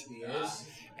priest, Yes.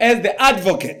 as the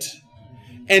advocate,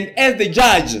 and as the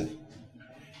judge,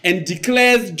 and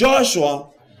declares Joshua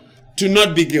to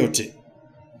not be guilty.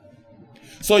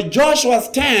 So Joshua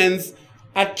stands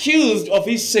accused of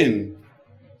his sin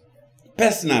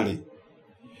personally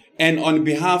and on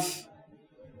behalf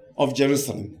of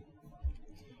Jerusalem,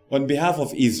 on behalf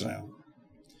of Israel,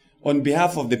 on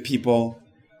behalf of the people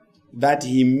that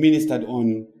he ministered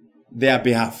on their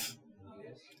behalf.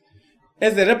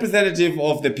 As a representative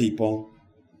of the people,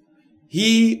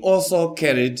 he also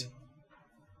carried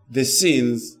the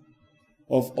sins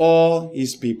of all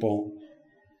his people,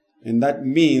 and that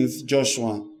means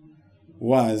Joshua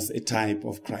was a type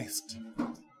of Christ.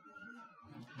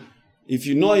 If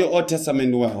you know your Old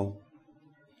Testament well,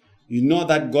 you know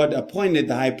that God appointed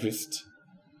the high priest,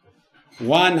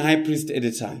 one high priest at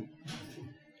a time,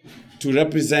 to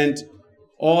represent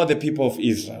all the people of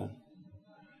Israel.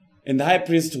 And the high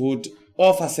priest would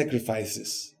offer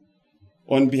sacrifices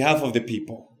on behalf of the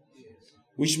people,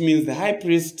 which means the high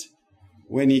priest,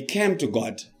 when he came to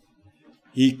God,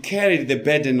 he carried the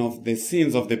burden of the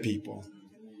sins of the people,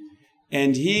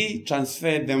 and he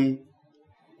transferred them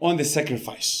on the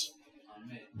sacrifice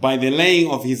by the laying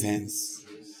of his hands.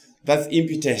 That's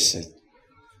imputation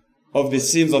of the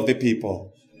sins of the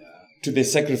people to the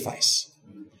sacrifice.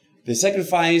 The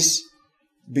sacrifice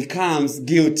becomes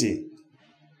guilty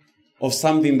of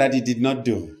something that he did not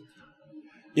do.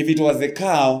 If it was a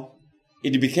cow,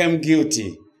 it became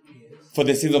guilty for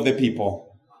the sins of the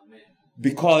people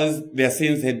because their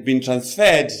sins had been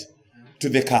transferred to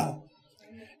the cow.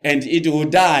 And it will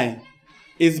die,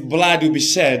 its blood will be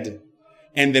shed,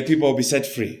 and the people will be set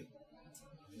free.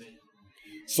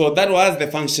 So that was the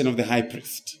function of the high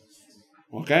priest.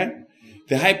 Okay?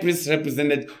 The high priest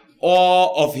represented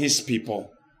all of his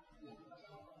people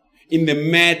in the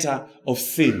matter of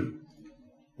sin.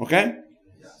 Okay?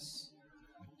 Yes.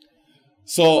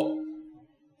 So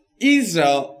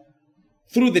Israel,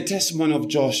 through the testimony of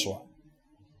Joshua,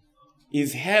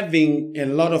 is having a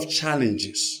lot of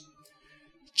challenges.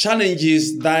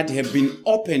 Challenges that have been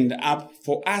opened up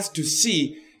for us to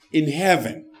see in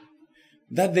heaven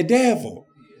that the devil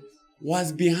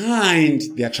was behind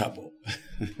their trouble.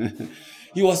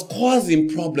 He was causing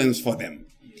problems for them.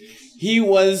 He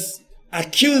was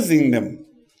accusing them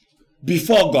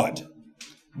before God,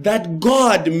 that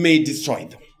God may destroy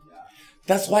them.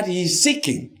 That's what he is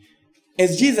seeking.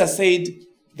 As Jesus said,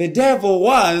 the devil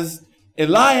was a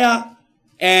liar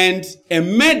and a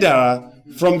murderer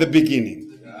from the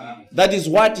beginning. That is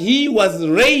what he was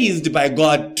raised by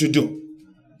God to do.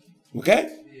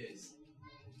 Okay? Yes.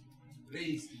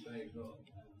 Raised by God.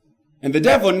 And the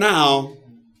devil now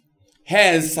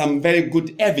has some very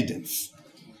good evidence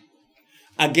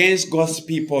against God's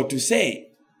people to say,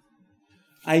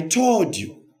 I told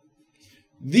you,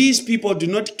 these people do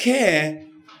not care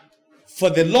for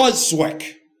the Lord's work.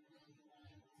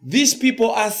 These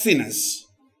people are sinners.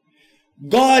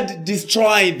 God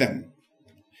destroyed them.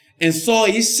 And so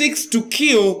he seeks to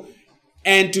kill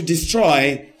and to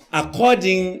destroy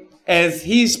according as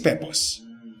his purpose.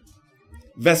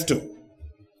 Verse 2.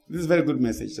 This is a very good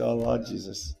message. Oh, Lord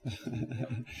Jesus.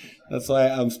 That's why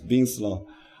I'm being slow.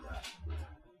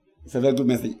 It's a very good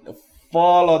message.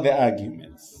 Follow the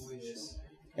arguments. Yes.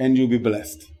 And you'll be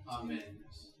blessed. Amen.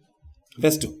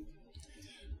 Verse 2.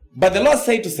 But the Lord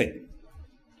said to Satan,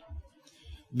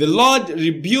 the Lord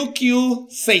rebuke you,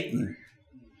 Satan.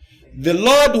 The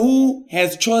Lord who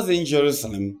has chosen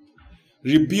Jerusalem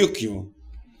rebuke you.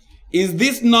 Is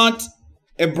this not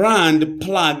a brand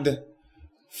plucked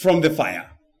from the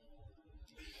fire?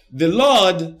 The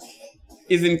Lord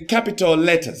is in capital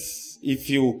letters if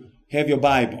you have your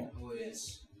Bible. Oh,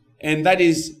 yes. And that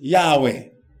is Yahweh.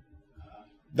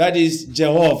 That is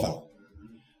Jehovah.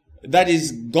 That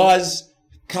is God's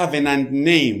covenant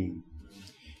name.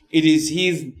 It is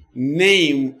his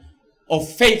name of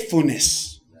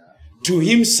faithfulness to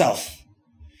himself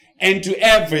and to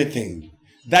everything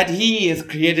that he has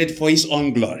created for his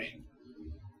own glory.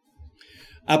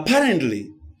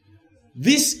 Apparently,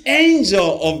 this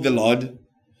angel of the Lord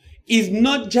is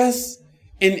not just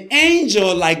an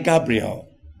angel like Gabriel.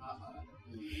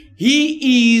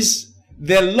 He is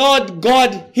the Lord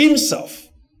God himself.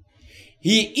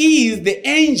 He is the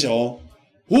angel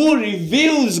who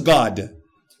reveals God.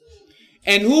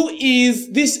 And who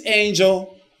is this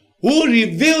angel who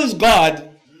reveals God,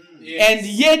 and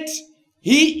yet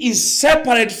he is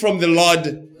separate from the Lord,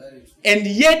 and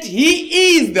yet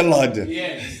he is the Lord?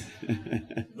 Yes.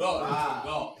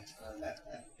 God.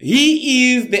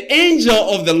 He is the angel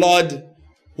of the Lord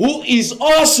who is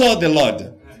also the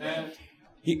Lord.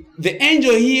 The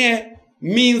angel here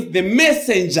means the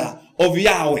messenger of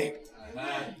Yahweh,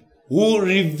 who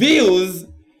reveals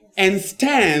and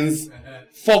stands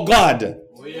for God,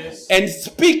 Oh, yes. and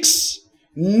speaks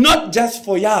not just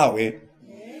for Yahweh,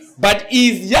 but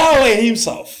is Yahweh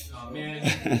himself.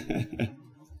 Amen.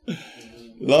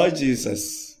 Lord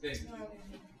Jesus.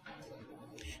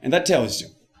 And that tells you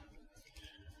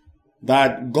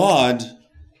that God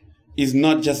is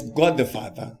not just God the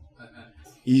Father,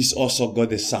 he is also God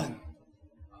the Son.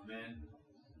 Amen.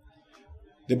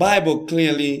 The Bible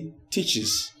clearly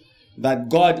teaches that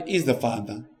God is the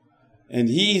Father, and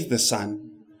he is the Son,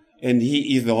 and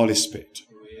he is the Holy Spirit.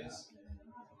 Oh, yes.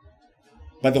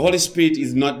 But the Holy Spirit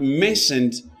is not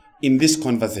mentioned in this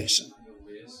conversation.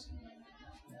 Oh, yes.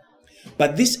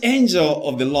 But this angel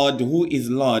of the Lord, who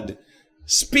is Lord,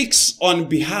 speaks on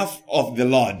behalf of the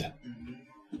Lord.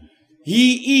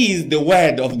 He is the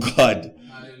Word of God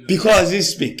because he's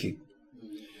speaking.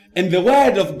 And the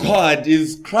Word of God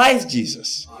is Christ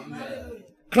Jesus. Amen.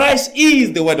 Christ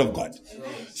is the Word of God.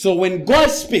 So when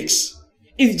God speaks,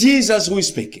 it's Jesus who is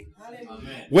speaking.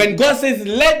 Amen. When God says,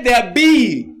 let there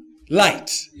be light,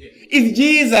 it's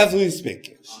Jesus who is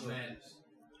speaking. Amen.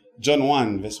 John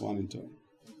 1, verse 1 and 2.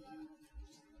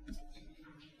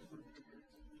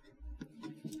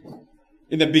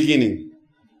 In the beginning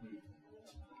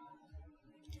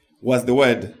was the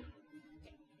Word,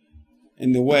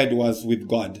 and the Word was with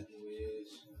God.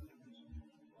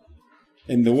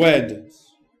 And the Word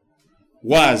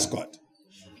was God.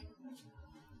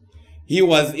 He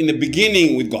was in the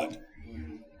beginning with God.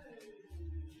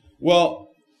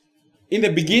 Well, in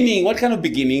the beginning, what kind of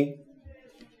beginning?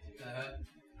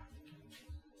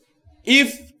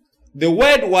 If the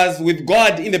Word was with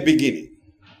God in the beginning,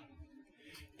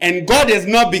 and God has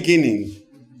no beginning,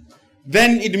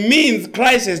 then it means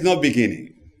Christ has no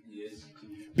beginning. Yes.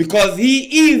 Because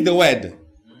he is the Word.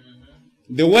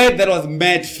 The Word that was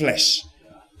made flesh.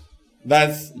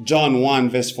 That's John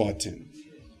 1 verse 14.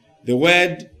 The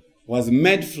Word was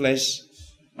made flesh,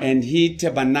 and he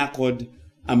tabernacled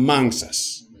amongst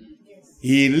us.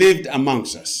 He lived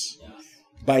amongst us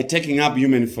by taking up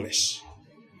human flesh.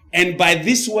 And by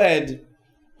this Word,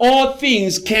 all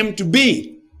things came to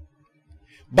be.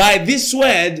 By this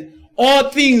Word, all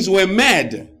things were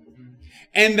made.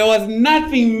 And there was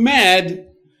nothing made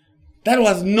that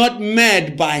was not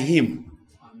made by him.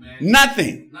 Amen.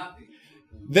 Nothing. Nothing.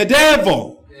 The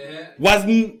devil Yeah. was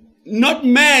not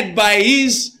made by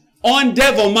his own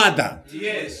devil mother.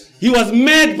 Yes. He was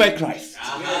made by Christ.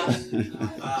 Yes.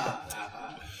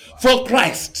 For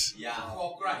Christ. Yeah.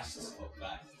 For Christ.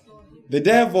 The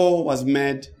devil was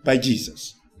made by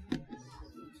Jesus.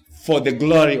 For the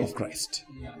glory of Christ.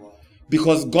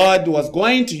 Because God was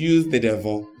going to use the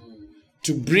devil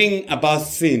to bring about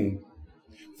sin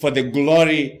for the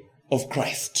glory of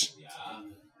Christ.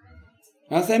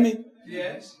 Understand me?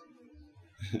 Yes.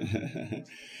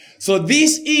 So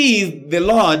this is the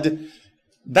Lord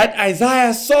that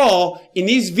Isaiah saw in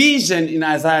his vision in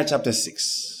Isaiah chapter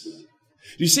 6.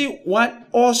 You see, what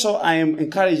also I am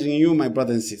encouraging you, my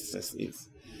brothers and sisters, is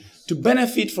to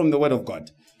benefit from the Word of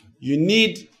God. You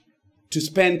need to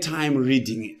spend time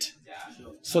reading it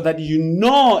so that you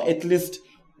know at least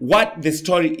what the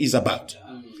story is about.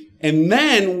 And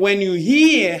then when you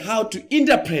hear how to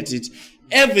interpret it,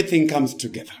 everything comes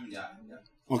together.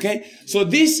 Okay? So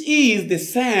this is the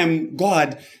same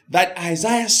God that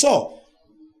Isaiah saw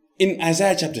in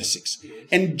Isaiah chapter 6.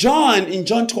 And John in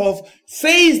John 12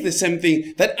 says the same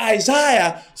thing, that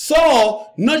Isaiah saw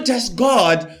not just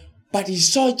God, but he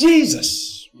saw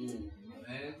Jesus.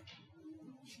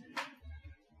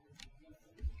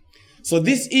 So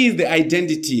this is the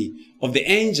identity of the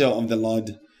angel of the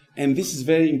Lord. And this is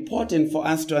very important for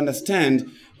us to understand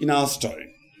in our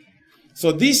story.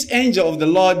 So this angel of the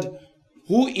Lord,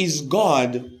 who is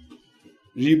God,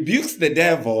 rebukes the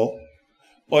devil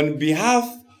on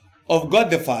behalf of God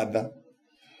the Father,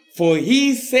 for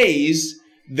he says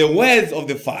the words of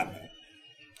the Father.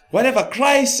 Whatever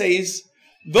Christ says,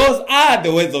 those are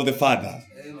the words of the Father,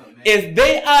 as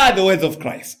they are the words of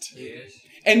Christ.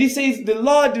 And he says, the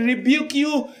Lord rebuke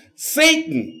you,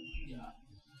 Satan.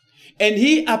 And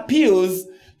he appeals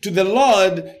to the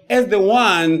Lord as the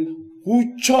one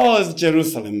who chose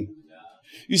Jerusalem.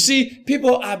 You see,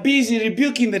 people are busy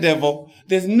rebuking the devil.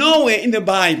 There's nowhere in the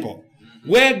Bible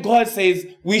where God says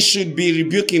we should be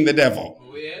rebuking the devil.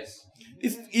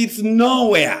 It's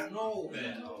nowhere.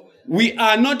 We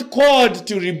are not called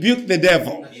to rebuke the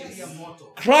devil.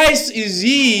 Christ is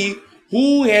he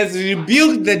who has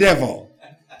rebuked the devil.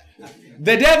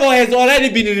 The devil has already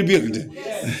been rebuked.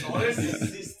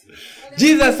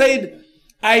 Jesus said,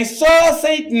 I saw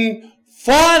Satan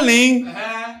falling.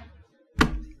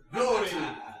 Glory.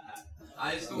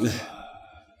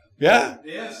 Yeah?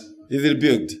 Yes. He's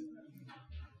rebuked.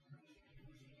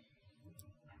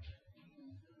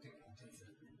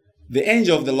 The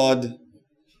angel of the Lord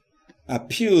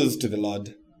appeals to the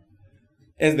Lord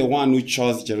as the one who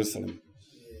chose Jerusalem.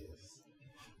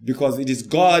 Because it is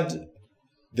God,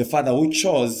 the Father, who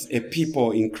chose a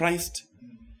people in Christ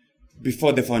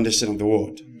before the foundation of the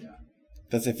world.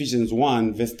 That's Ephesians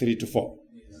 1, verse 3 to 4.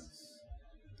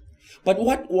 But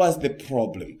what was the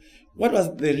problem? What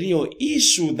was the real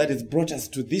issue that has brought us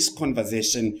to this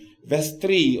conversation? Verse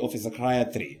 3 of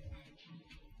Zechariah 3.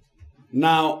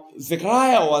 Now,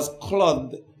 Zechariah was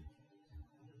clothed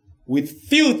with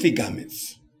filthy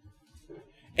garments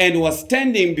and was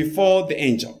standing before the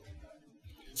angel.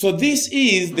 So this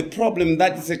is the problem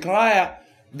that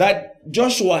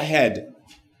Joshua had.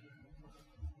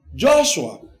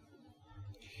 Joshua,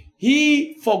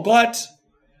 he forgot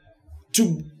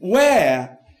to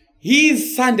wear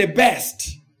his Sunday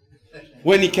best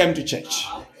when he came to church.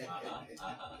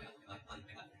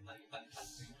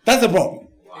 That's the problem.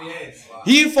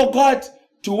 He forgot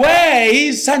to wear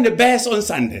his Sunday best on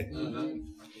Sunday.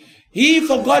 He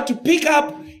forgot to pick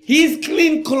up his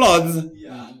clean clothes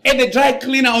at the dry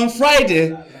cleaner on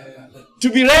Friday to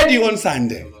be ready on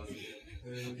Sunday.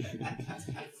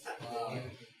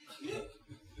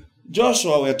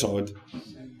 Joshua, we're told,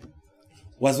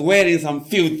 was wearing some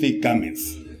filthy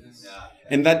garments.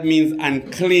 And that means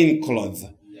unclean clothes,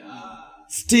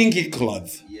 stinky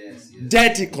clothes,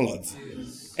 dirty clothes.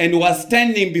 And was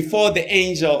standing before the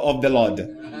angel of the Lord.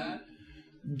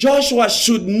 Joshua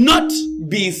should not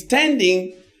be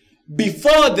standing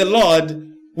before the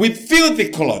Lord with filthy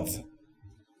clothes.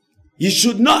 He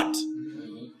should not.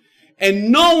 And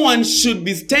no one should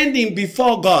be standing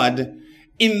before God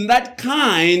in that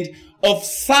kind of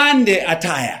Sunday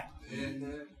attire.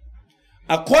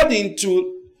 According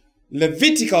to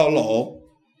Levitical law,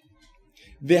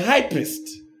 the high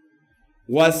priest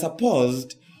was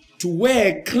supposed to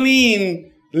wear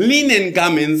clean linen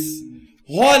garments,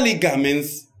 holy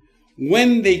garments,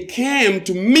 when they came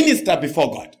to minister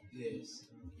before God.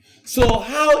 So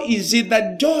how is it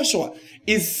that Joshua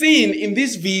is seen in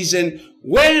this vision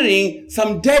wearing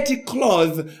some dirty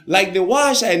clothes like the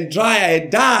washer and dryer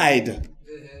had died?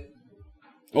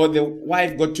 Or the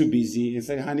wife got too busy and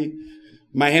said, honey,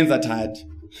 my hands are tired.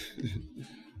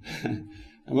 I'm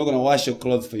not going to wash your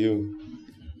clothes for you.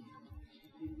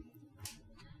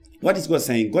 What is God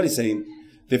saying? God is saying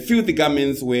the filthy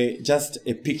garments were just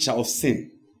a picture of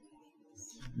sin.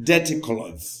 Dirty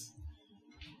clothes,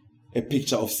 a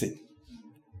picture of sin.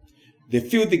 The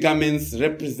filthy garments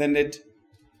represented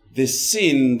the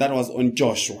sin that was on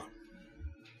Joshua.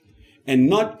 And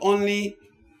not only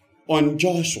on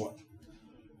Joshua,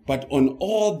 but on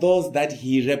all those that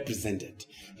he represented.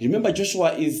 Remember,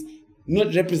 Joshua is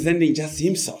not representing just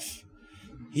himself.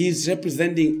 He is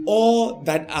representing all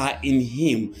that are in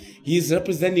him. He is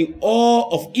representing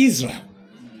all of Israel.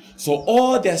 So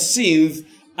all their sins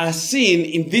are seen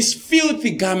in this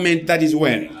filthy garment that he's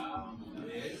wearing.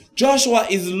 Joshua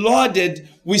is loaded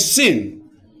with sin.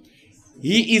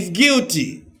 He is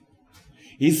guilty.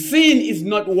 His sin is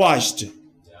not washed.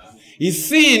 His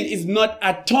sin is not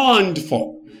atoned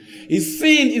for. His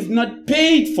sin is not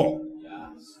paid for.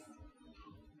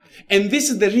 And this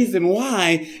is the reason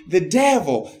why the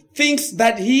devil thinks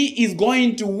that he is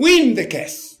going to win the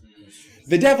case.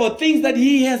 The devil thinks that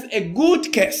he has a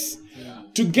good case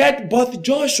to get both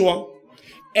Joshua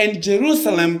and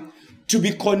Jerusalem to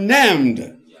be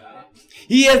condemned.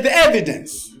 He has the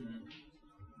evidence.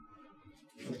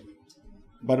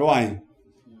 But why?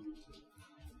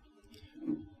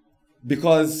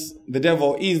 Because the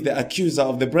devil is the accuser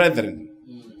of the brethren.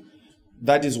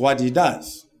 That is what he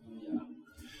does.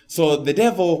 So the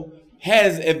devil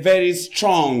has a very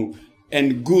strong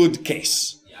and good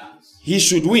case. He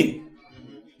should win.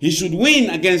 He should win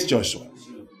against Joshua.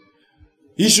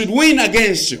 He should win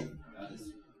against you.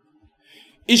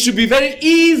 It should be very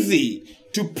easy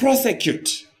to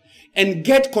prosecute and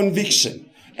get conviction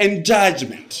and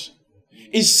judgment.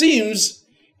 It seems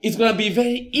it's going to be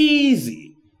very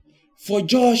easy for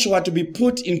Joshua to be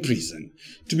put in prison,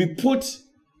 to be put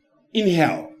in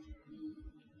hell.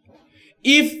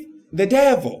 If the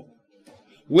devil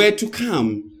were to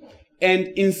come and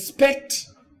inspect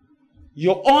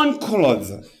your own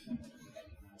clothes,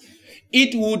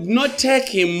 it would not take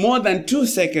him more than 2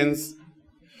 seconds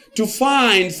to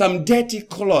find some dirty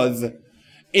clothes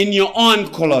in your own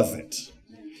closet.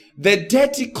 The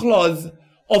dirty clothes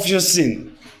of your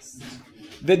sin.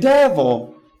 The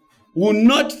devil will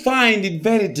not find it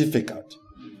very difficult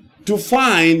to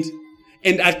find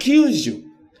and accuse you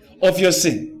of your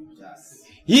sin.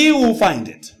 He will find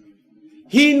it.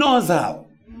 He knows how.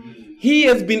 He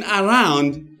has been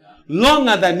around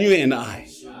longer than you and I.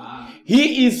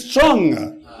 He is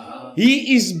stronger.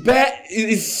 He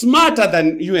is smarter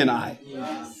than you and I.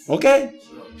 Okay?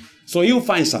 So he'll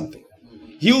find something.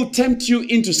 He'll tempt you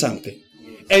into something.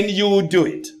 And you will do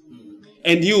it.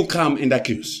 And you'll come and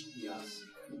accuse.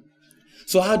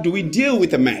 So how do we deal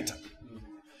with the matter?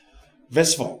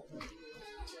 Verse 4.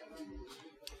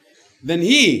 Then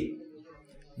he,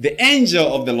 the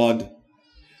angel of the Lord,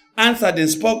 answered and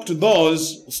spoke to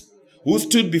those who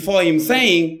stood before him,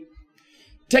 saying,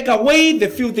 take away the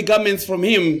filthy garments from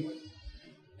him.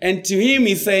 And to him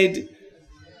he said,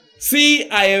 see,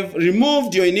 I have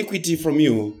removed your iniquity from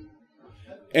you,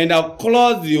 and I'll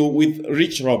clothe you with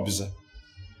rich robes.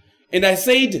 And I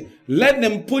said, let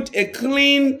them put a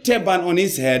clean turban on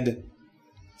his head.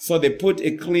 So they put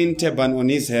a clean turban on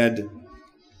his head,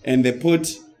 and they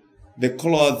put the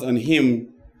clothes on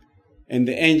him, and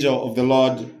the angel of the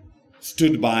Lord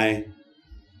stood by.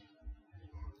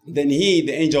 Then he,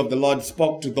 the angel of the Lord,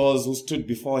 spoke to those who stood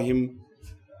before him.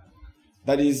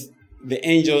 That is, the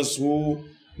angels who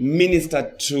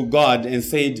ministered to God, and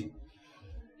said,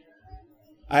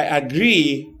 I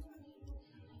agree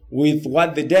with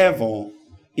what the devil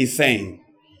is saying.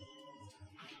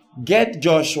 Get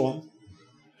Joshua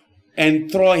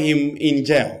and throw him in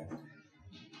jail.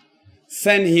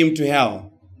 Send him to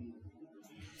hell.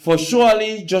 For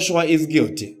surely Joshua is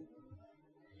guilty.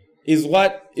 Is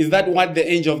that what the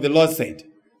angel of the Lord said?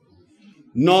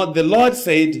 No, the Lord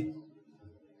said,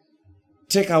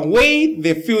 take away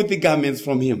the filthy garments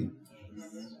from him.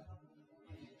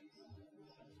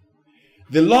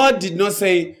 The Lord did not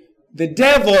say, the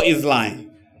devil is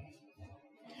lying.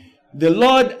 The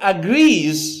Lord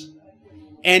agrees,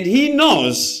 and he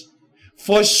knows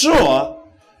for sure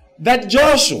that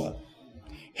Joshua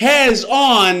has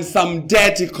on some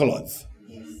dirty clothes.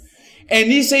 And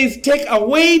he says, take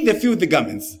away the filthy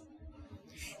garments.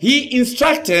 He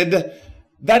instructed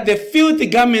that the filthy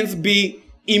garments be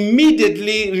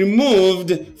immediately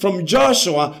removed from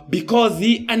Joshua because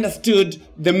he understood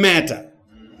the matter.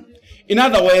 In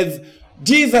other words,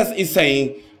 Jesus is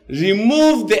saying,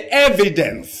 remove the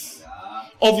evidence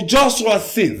of Joshua's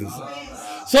sins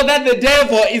so that the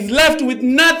devil is left with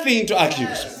nothing to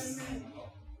accuse.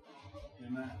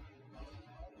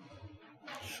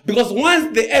 Because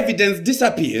once the evidence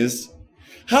disappears,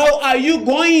 how are you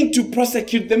going to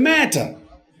prosecute the matter?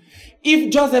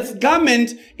 if Joseph's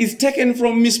garment is taken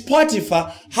from Miss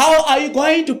Potiphar, how are you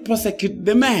going to prosecute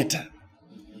the matter?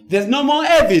 There's no more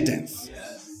evidence.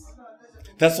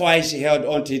 That's why she held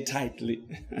on to it tightly.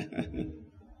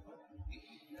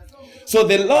 So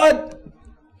the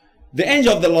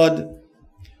angel of the Lord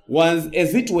was,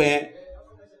 as it were,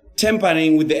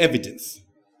 tampering with the evidence.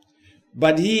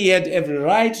 But he had every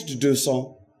right to do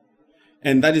so.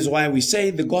 And that is why we say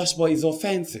the gospel is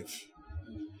offensive.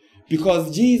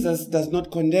 Because Jesus does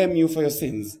not condemn you for your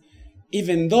sins,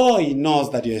 even though he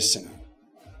knows that you're a sinner.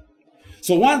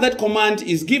 So once that command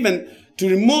is given to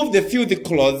remove the filthy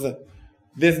clothes,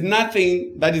 there's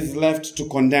nothing that is left to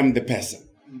condemn the person.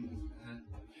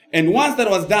 And once that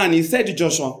was done, he said to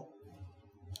Joshua,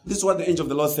 this is what the angel of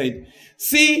the Lord said,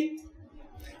 see,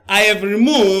 I have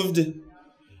removed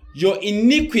your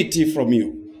iniquity from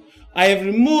you. I have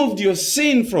removed your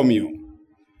sin from you.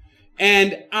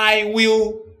 And I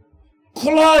will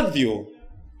clothe you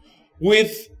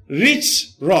with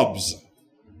rich robes.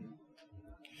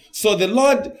 So the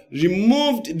Lord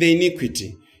removed the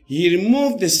iniquity. He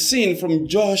removed the sin from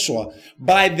Joshua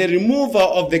by the removal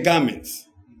of the garments.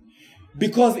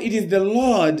 Because it is the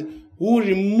Lord who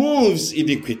removes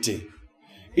iniquity.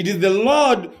 It is the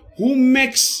Lord who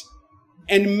makes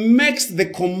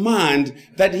the command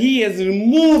that he has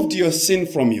removed your sin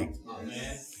from you.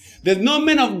 Amen. There's no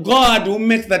man of God who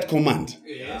makes that command.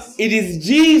 Yes. It is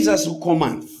Jesus who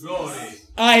commands. Glory.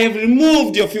 I have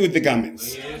removed your filthy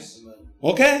garments. Yes.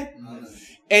 Okay?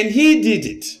 Yes. And he did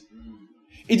it.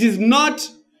 It is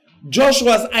not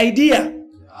Joshua's idea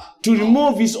to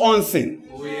remove his own sin.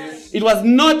 It was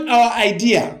not our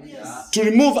idea to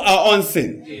remove our own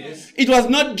sin. It was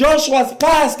not Joshua's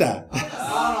pastor.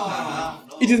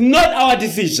 It is not our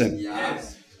decision.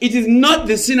 It is not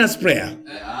the sinner's prayer.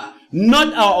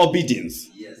 Not our obedience.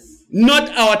 Not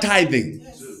our tithing.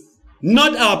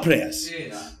 Not our prayers.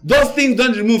 Those things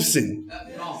don't remove sin.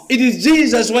 It is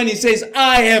Jesus when he says,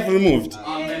 I have removed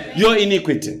your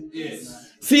iniquity.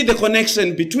 See the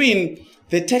connection between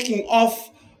the taking off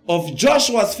of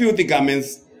Joshua's filthy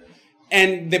garments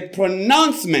and the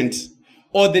pronouncement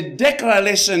or the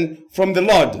declaration from the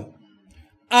Lord.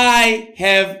 I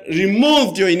have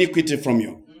removed your iniquity from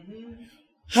you.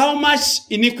 How much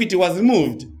iniquity was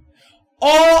removed?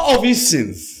 All of his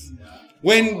sins.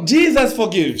 When Jesus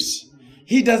forgives,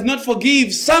 he does not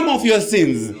forgive some of your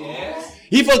sins.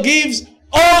 He forgives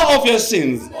all of your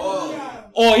sins.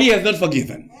 Or he has not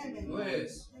forgiven.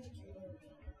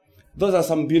 Those are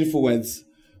some beautiful words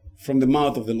from the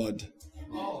mouth of the Lord.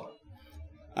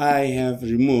 I have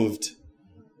removed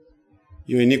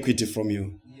your iniquity from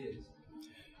you.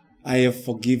 I have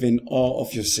forgiven all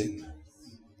of your sin.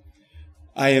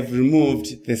 I have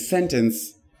removed the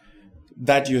sentence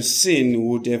that your sin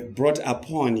would have brought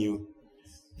upon you,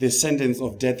 the sentence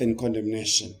of death and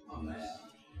condemnation. Amen.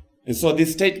 And so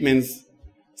these statements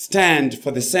stand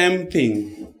for the same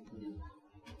thing.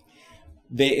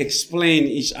 They explain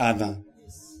each other.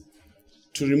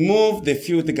 To remove the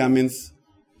filthy garments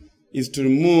is to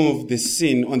remove the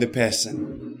sin on the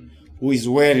person who is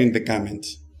wearing the garment.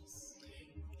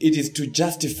 It is to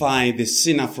justify the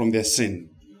sinner from their sin.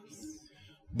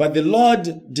 But the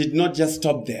Lord did not just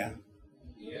stop there.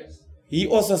 He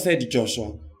also said to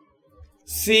Joshua,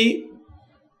 see,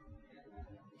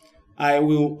 I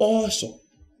will also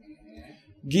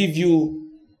give you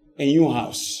a new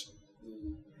house.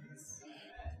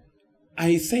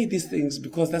 I say these things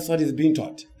because that's what is being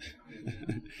taught.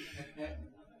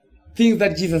 Things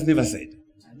that Jesus never said.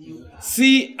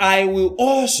 See, I will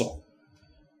also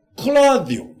clothe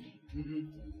you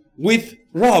with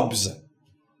robes.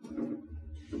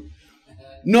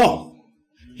 No,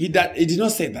 he did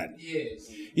not say that.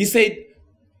 He said,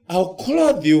 I'll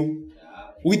clothe you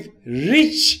with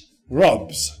rich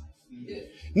robes.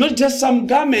 Not just some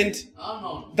garment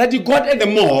that you got at the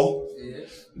mall.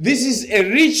 This is a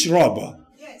rich robe.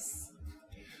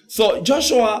 So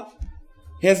Joshua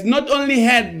has not only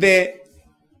had the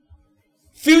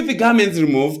filthy garments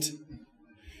removed,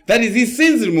 that is his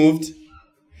sins removed,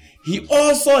 he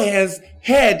also has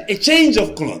had a change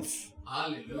of clothes.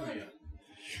 Hallelujah.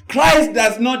 Christ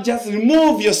does not just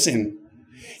remove your sin.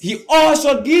 He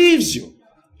also gives you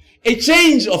a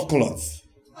change of clothes.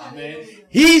 Amen.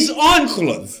 His own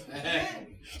clothes.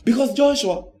 Because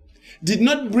Joshua did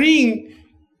not bring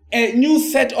a new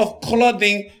set of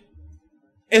clothing,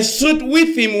 a suit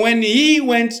with him when he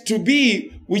went to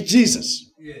be with Jesus.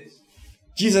 Yes.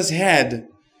 Jesus had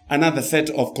another set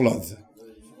of clothes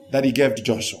that he gave to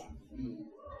Joshua.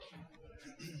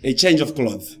 A change of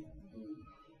clothes.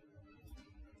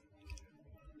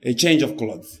 A change of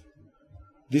clothes.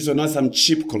 These were not some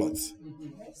cheap clothes.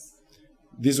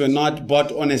 These were not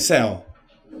bought on a sale.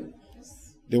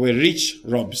 They were rich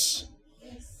robes.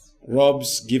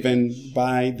 Robes given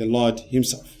by the Lord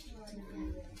himself.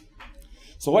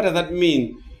 So what does that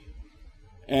mean?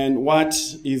 And what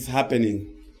is happening?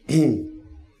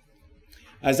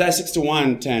 Isaiah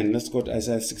 61:10. Let's go to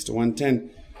Isaiah 61:10.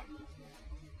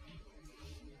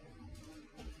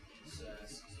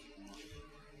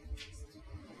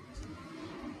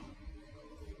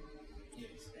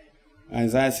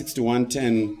 Isaiah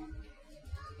 61:10.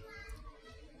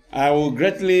 I will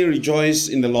greatly rejoice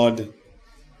in the Lord.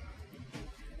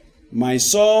 My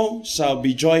soul shall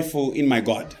be joyful in my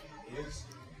God.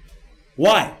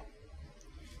 Why?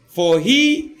 For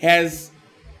he has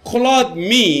clothed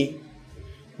me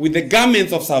with the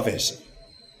garments of salvation.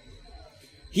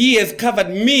 He has covered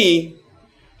me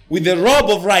with the robe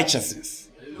of righteousness.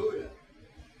 Hallelujah.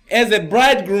 As a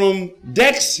bridegroom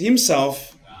decks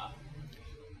himself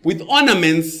with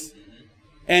ornaments,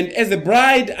 and as a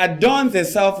bride adorns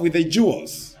herself with the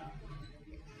jewels.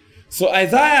 So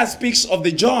Isaiah speaks of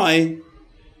the joy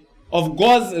of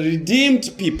God's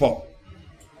redeemed people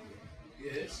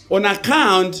on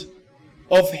account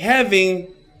of having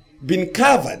been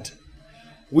covered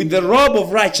with the robe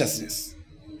of righteousness.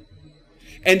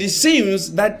 And it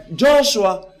seems that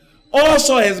Joshua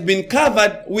also has been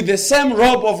covered with the same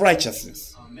robe of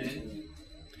righteousness. Amen.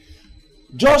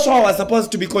 Joshua was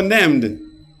supposed to be condemned,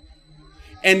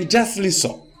 and justly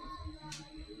so.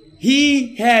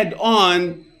 He had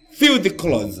on filthy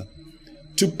clothes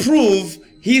to prove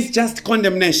his just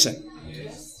condemnation.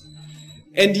 Yes.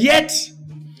 And yet,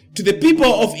 to the people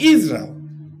of Israel,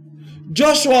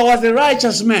 Joshua was a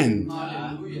righteous man.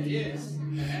 Hallelujah. Yes.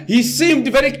 He seemed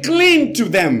very clean to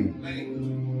them.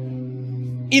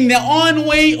 In their own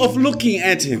way of looking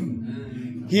at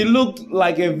him, he looked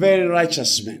like a very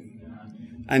righteous man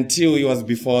until he was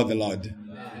before the Lord.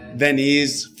 Then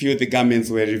his filthy garments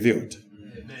were revealed.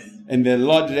 And the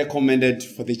Lord recommended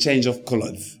for the change of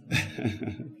clothes.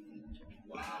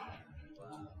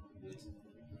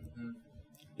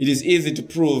 It is easy to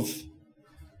prove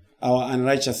our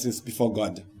unrighteousness before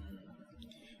God.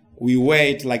 We wear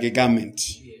it like a garment.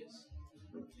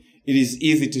 It is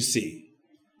easy to see.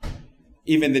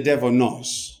 Even the devil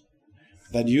knows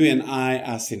that you and I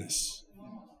are sinners.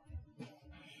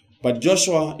 But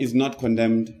Joshua is not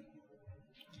condemned.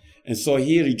 And so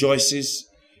he rejoices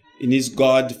in his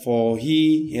God, for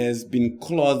he has been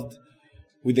clothed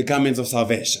with the garments of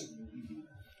salvation,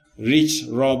 rich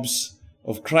robes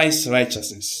of Christ's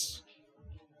righteousness.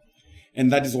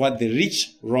 And that is what the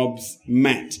rich robes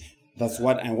meant. That's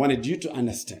what I wanted you to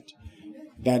understand.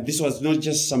 That this was not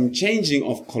just some changing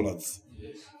of clothes.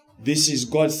 This is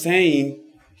God saying,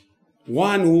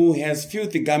 one who has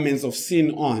filthy garments of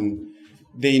sin on,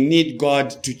 they need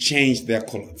God to change their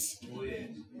clothes.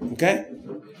 Okay?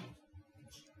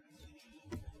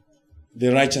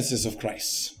 The righteousness of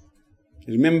Christ.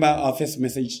 Remember our first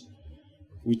message,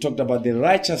 we talked about the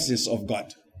righteousness of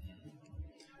God.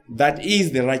 That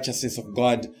is the righteousness of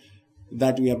God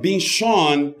that we are being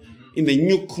shown in the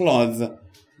new clothes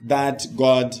that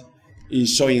God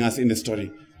is showing us in the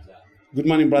story. Good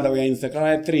morning, brother. We are in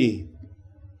Zechariah 3.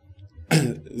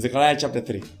 Zechariah chapter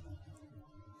 3.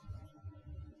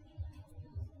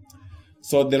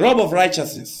 So the robe of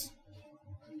righteousness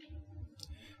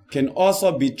can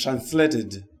also be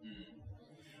translated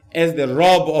as the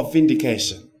robe of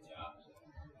vindication.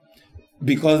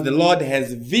 Because the Lord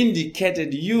has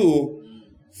vindicated you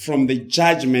from the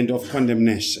judgment of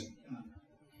condemnation.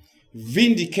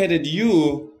 Vindicated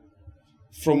you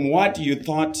from what you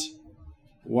thought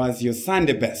was your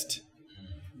Sunday best,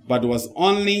 but was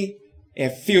only a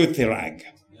filthy rag.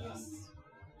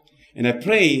 And I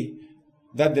pray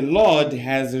that the Lord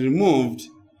has removed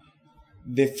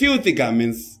the filthy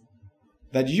garments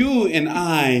that you and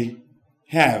I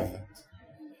have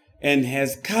and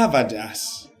has covered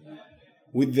us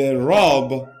with the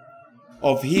robe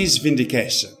of his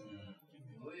vindication.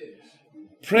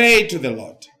 Pray to the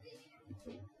Lord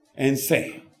and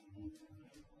say,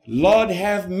 Lord,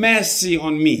 have mercy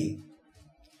on me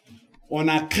on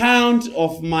account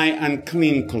of my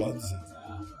unclean clothes.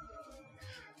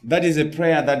 That is a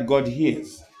prayer that God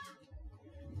hears.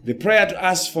 The prayer to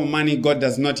ask for money, God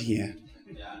does not hear.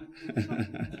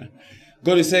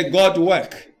 God will say, God,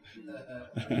 work.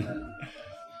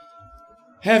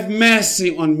 Have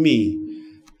mercy on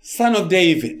me, Son of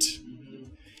David.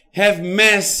 Have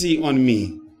mercy on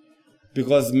me,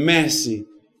 because mercy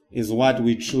is what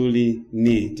we truly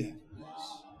need.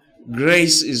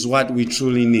 Grace is what we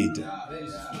truly need.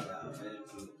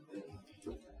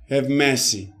 Have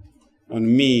mercy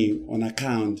on me on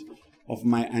account of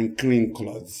my unclean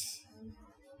clothes.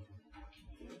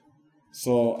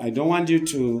 So I don't want you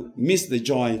to miss the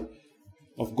joy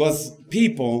of God's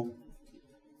people.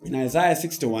 In Isaiah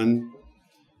 61,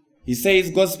 he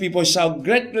says, God's people shall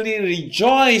greatly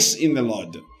rejoice in the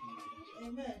Lord.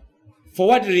 Amen. For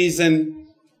what reason?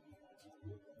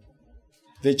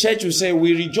 The church will say,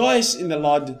 we rejoice in the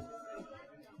Lord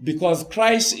because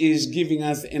Christ is giving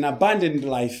us an abundant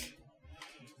life.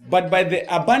 But by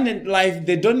the abundant life,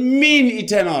 they don't mean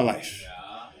eternal life.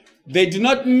 They do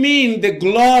not mean the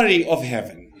glory of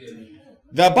heaven.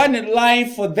 The abundant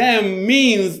life for them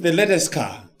means the latest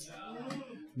car.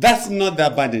 That's not the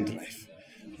abundant life.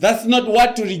 That's not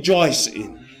what to rejoice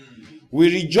in.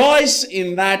 We rejoice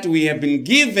in that we have been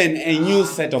given a new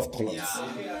set of clothes.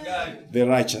 The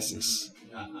righteousness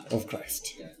of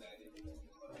Christ.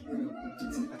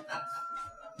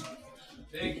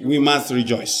 We must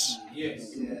rejoice.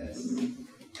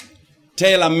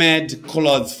 Tailor-made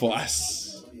clothes for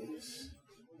us.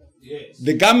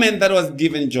 The garment that was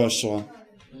given Joshua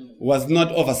was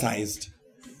not oversized.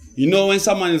 You know when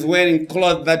someone is wearing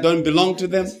clothes that don't belong to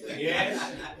them?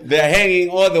 They're hanging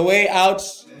all the way out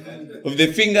of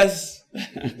the fingers.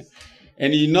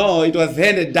 And you know it was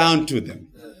handed down to them.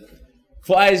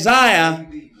 For Isaiah,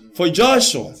 for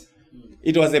Joshua,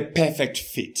 it was a perfect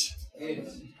fit.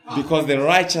 Because the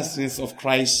righteousness of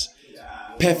Christ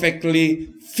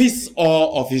perfectly fits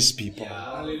all of his people.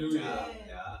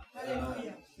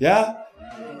 Yeah?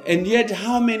 And yet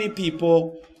how many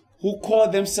people who call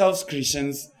themselves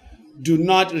Christians do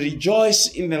not rejoice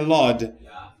in the Lord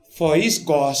for his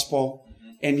gospel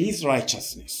and his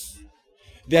righteousness?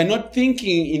 They are not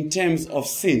thinking in terms of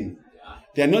sin.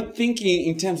 They are not thinking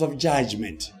in terms of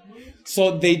judgment.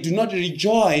 So they do not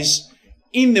rejoice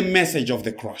in the message of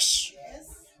the cross.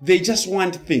 They just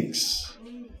want things.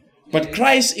 But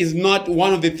Christ is not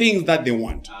one of the things that they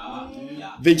want.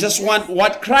 They just want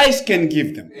what Christ can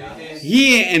give them,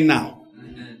 here and now.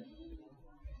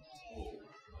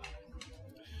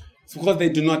 It's because they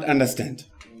do not understand.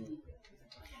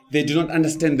 They do not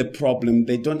understand the problem.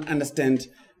 They don't understand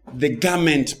the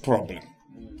garment problem.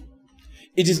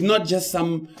 It is not just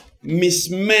some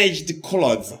mismatched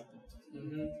clothes.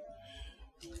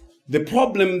 The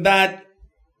problem that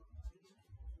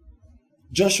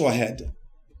Joshua had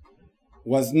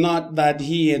was not that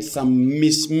he had some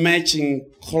mismatching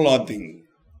clothing.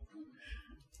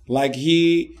 Like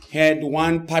he had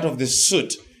one part of the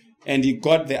suit and he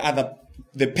got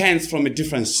the pants from a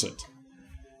different suit.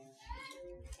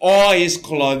 All his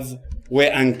clothes were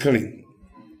unclean.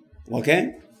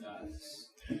 Okay?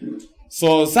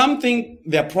 So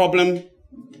their problem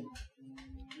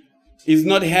is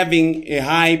not having a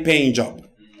high-paying job.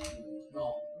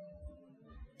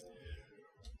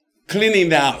 Cleaning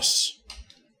the house.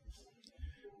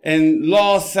 And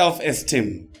low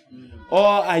self-esteem. Or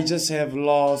I just have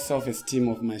low self-esteem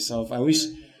of myself. I wish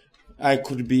I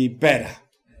could be better.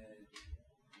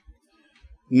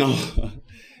 No,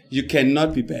 you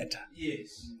cannot be better.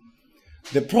 Yes.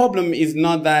 The problem is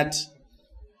not that,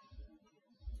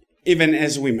 even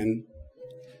as women,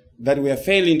 that we are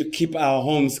failing to keep our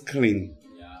homes clean.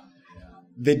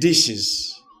 The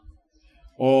dishes.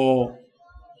 Or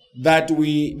that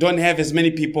we don't have as many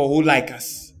people who like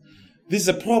us. This is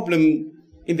a problem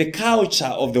in the culture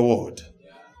of the world.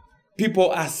 People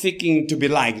are seeking to be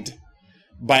liked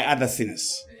by other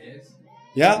sinners.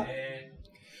 Yeah?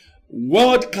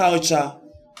 World culture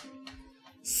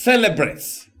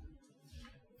celebrates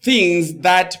things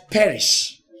that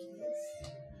perish.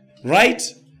 Right?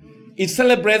 It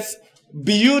celebrates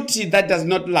beauty that does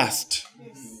not last.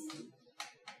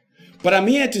 But I'm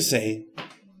here to say,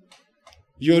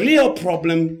 your real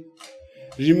problem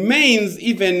remains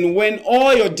even when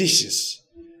all your dishes,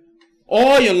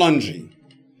 all your laundry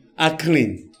are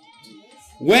clean.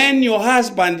 When your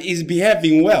husband is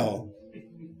behaving well,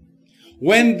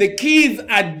 when the kids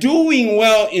are doing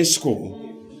well in school,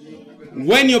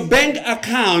 when your bank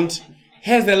account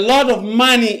has a lot of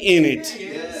money in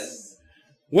it,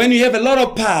 when you have a lot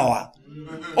of power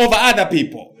over other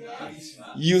people,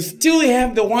 you still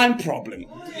have the one problem.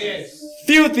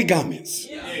 Filthy garments.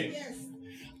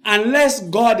 Unless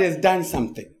God has done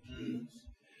something.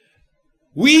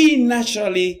 We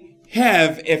naturally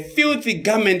have a filthy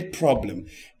garment problem.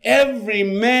 Every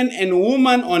man and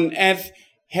woman on earth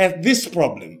has this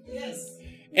problem.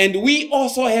 And we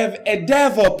also have a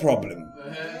devil problem.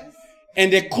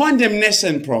 And a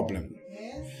condemnation problem.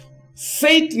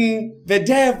 Satan, the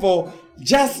devil,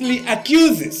 justly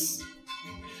accuses.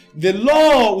 The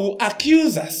law will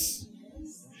accuse us.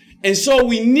 And so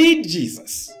we need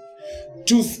Jesus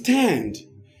to stand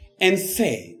and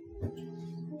say,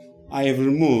 I have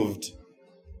removed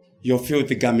your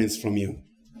filthy garments from you.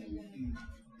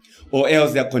 or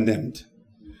else they are condemned.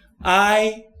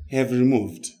 I have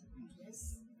removed.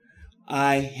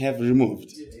 I have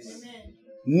removed.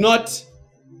 Not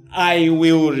I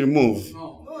will remove.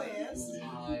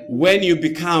 When you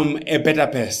become a better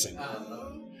person.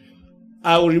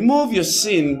 I will remove your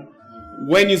sin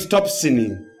when you stop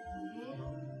sinning.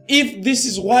 If this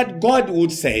is what God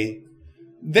would say,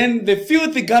 then the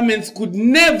filthy garments could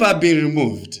never be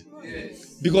removed.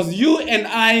 Because you and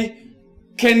I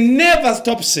can never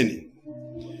stop sinning.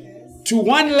 To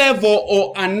one level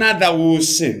or another we will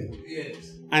sin.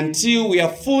 Until we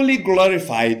are fully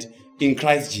glorified in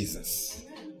Christ Jesus.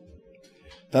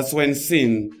 That's when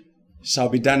sin shall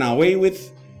be done away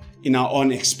with in our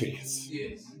own experience.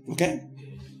 Okay?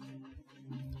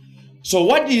 So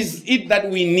what is it that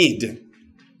we need?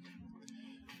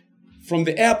 From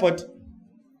the airport,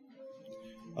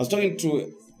 I was talking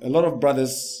to a lot of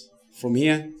brothers from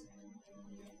here.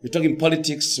 We're talking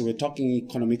politics, we're talking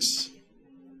economics.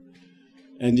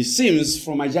 And it seems,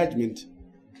 from my judgment,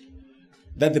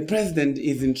 that the president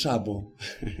is in trouble.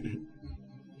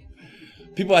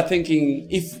 People are thinking,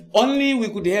 if only we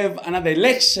could have another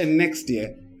election next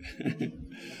year,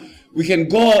 we can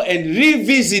go and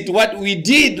revisit what we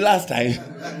did last time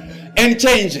and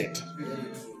change it.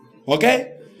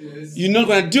 Okay? You're not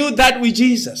going to do that with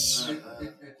Jesus.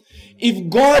 If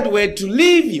God were to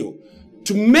leave you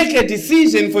to make a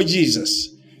decision for Jesus,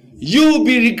 you will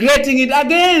be regretting it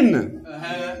again.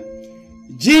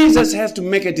 Jesus has to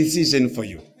make a decision for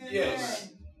you.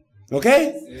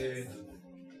 Okay?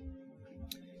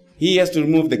 He has to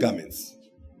remove the garments.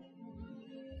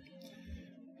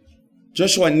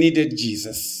 Joshua needed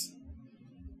Jesus.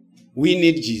 We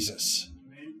need Jesus.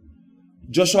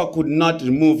 Joshua could not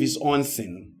remove his own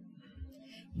sin.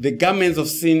 The garments of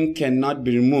sin cannot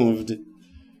be removed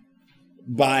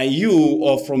by you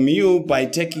or from you by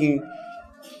taking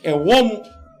a warm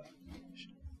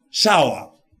shower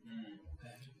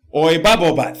or a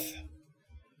bubble bath.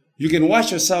 You can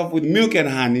wash yourself with milk and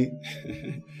honey.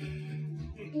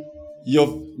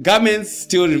 Your garments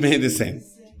still remain the same.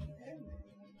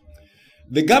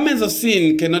 The garments of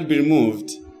sin cannot be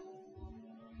removed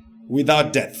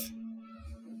without death,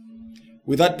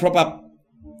 without proper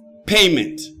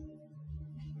payment.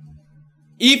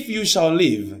 If you shall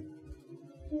live,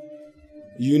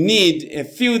 you need a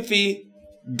filthy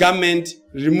garment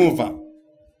remover.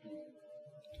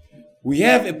 We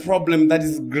have a problem that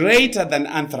is greater than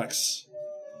anthrax.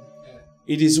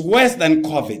 It is worse than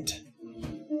COVID.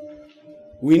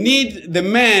 We need the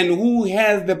man who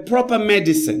has the proper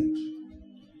medicine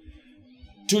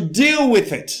to deal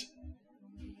with it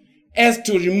as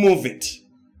to remove it,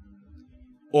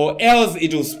 or else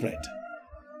it will spread.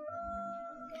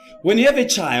 When you have a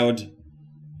child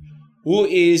who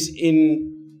is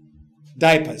in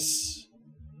diapers,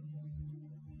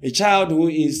 a child who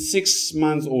is 6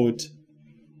 months old,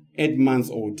 8 months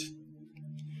old,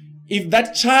 if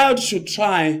that child should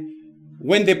try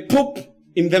when they poop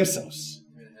in themselves,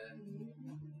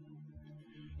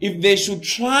 if they should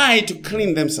try to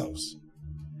clean themselves,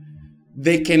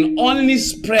 they can only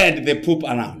spread the poop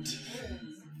around.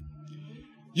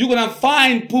 You're going to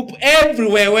find poop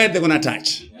everywhere where they're going to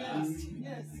touch.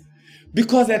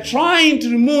 Because they're trying to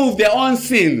remove their own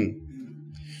sin.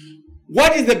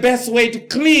 What is the best way to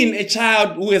clean a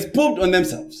child who has pooped on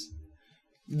themselves?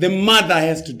 The mother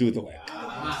has to do the work.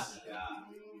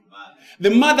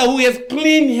 The mother who has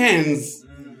clean hands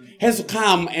has to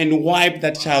come and wipe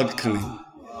that child clean.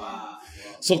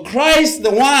 So Christ, the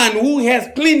one who has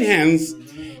clean hands,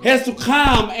 has to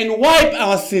come and wipe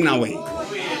our sin away.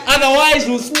 Otherwise,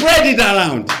 we'll spread it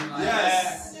around.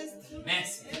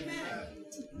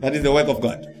 That is the work of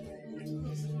God.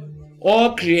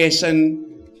 All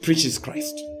creation preaches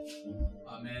Christ.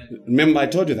 Remember, I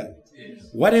told you that.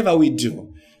 Whatever we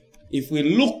do, if we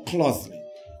look closely,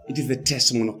 it is the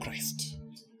testimony of Christ.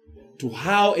 To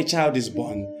how a child is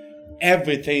born,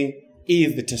 everything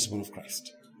is the testimony of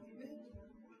Christ.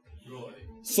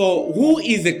 So, who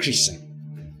is a Christian?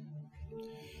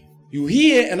 You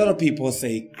hear a lot of people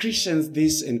say Christians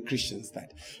this and Christians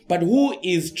that. But who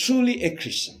is truly a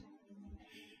Christian?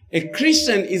 A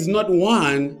Christian is not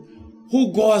one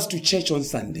who goes to church on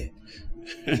Sunday.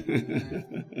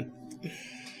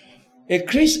 A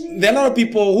Christian, there are a lot of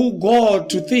people who go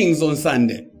to things on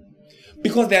Sunday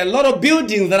because there are a lot of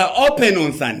buildings that are open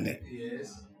on Sunday.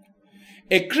 Yes.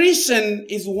 A Christian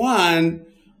is one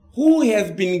who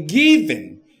has been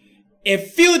given a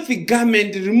filthy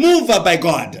garment remover by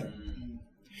God.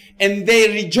 And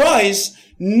they rejoice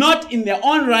not in their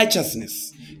own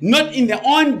righteousness, not in their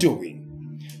own doing.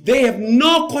 They have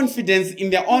no confidence in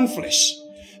their own flesh.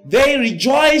 They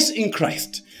rejoice in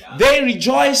Christ. They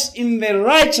rejoice in the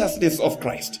righteousness of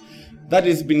Christ that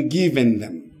has been given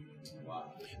them.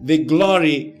 They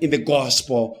glory in the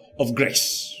gospel of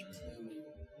grace.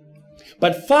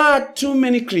 But far too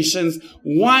many Christians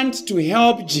want to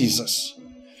help Jesus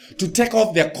to take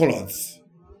off their clothes.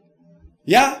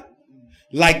 Yeah?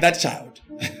 Like that child.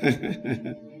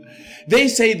 They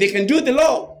say they can do the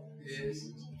law. Yes.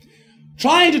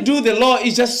 Trying to do the law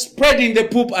is just spreading the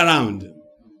poop around.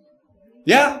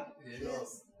 Yeah?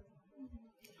 Yes.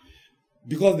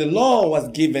 Because the law was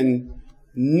given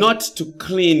not to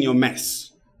clean your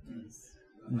mess,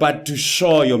 but to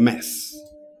show your mess.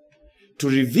 To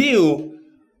reveal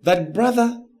that,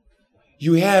 brother,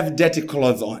 you have dirty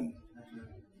clothes on.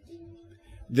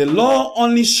 The law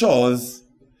only shows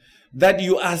that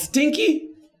you are stinky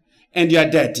and you are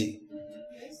dirty.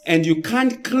 And you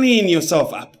can't clean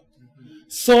yourself up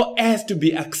so as to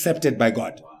be accepted by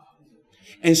God.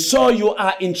 And so you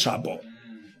are in trouble.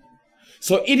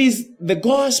 So it is the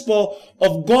gospel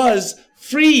of God's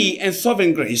free and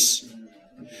sovereign grace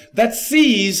that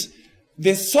sees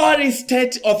the sorry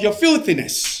state of your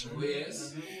filthiness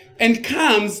Yes. and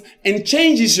comes and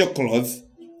changes your clothes.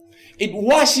 It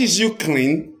washes you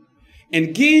clean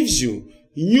and gives you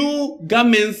new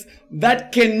garments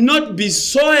that cannot be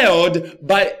soiled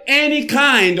by any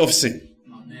kind of sin.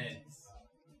 Amen.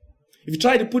 If you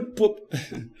try to put poop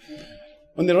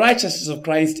on the righteousness of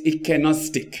Christ, it cannot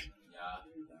stick.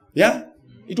 Yeah?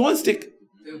 It won't stick.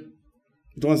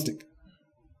 It won't stick.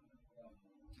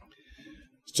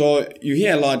 So you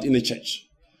hear a lot in the church.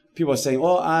 People saying,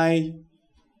 oh, I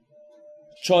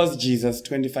chose Jesus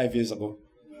 25 years ago.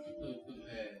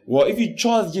 Well, if you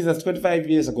chose Jesus 25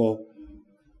 years ago,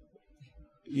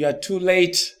 you are too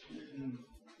late.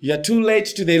 You are too late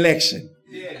to the election.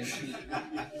 Yes.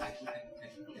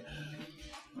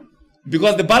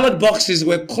 Because the ballot boxes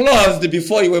were closed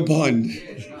before you were born.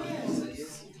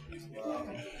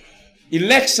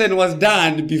 Election was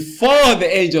done before the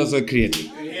angels were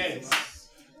created. Yes.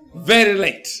 Very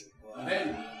late.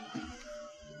 Amen.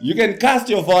 You can cast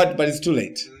your vote, but it's too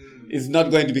late. It's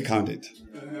not going to be counted.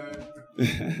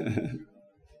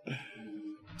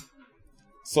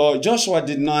 So Joshua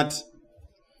did not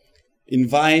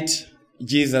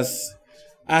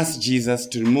ask Jesus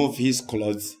to remove his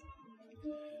clothes.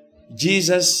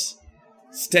 Jesus,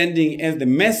 standing as the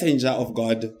messenger of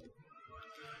God,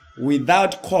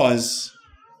 without cause,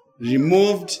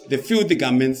 removed the filthy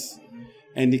garments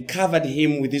and he covered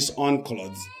him with his own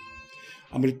clothes.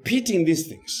 I'm repeating these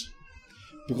things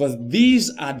because these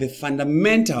are the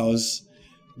fundamentals.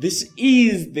 This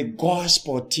is the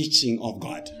gospel teaching of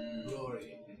God.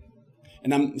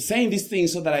 And I'm saying these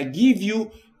things so that I give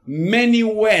you many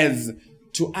ways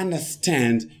to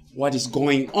understand what is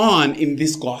going on in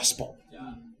this gospel.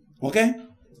 Okay?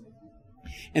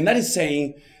 And that is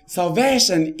saying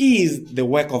salvation is the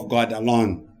work of God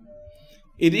alone.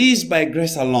 It is by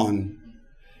grace alone.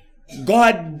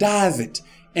 God does it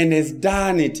and has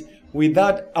done it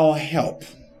without our help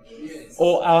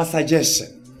or our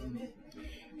suggestion.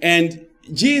 And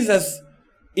Jesus,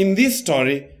 in this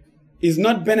story, is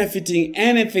not benefiting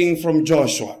anything from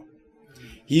Joshua.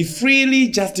 He freely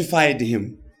justified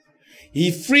him.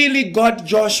 He freely got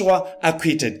Joshua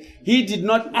acquitted. He did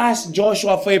not ask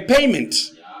Joshua for a payment.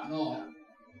 No.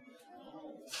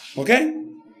 Okay?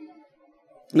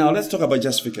 Now let's talk about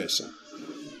justification.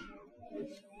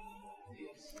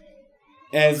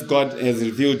 As God has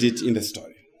revealed it in the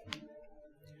story.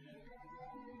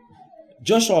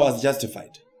 Joshua was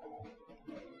justified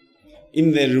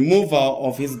in the removal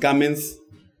of his garments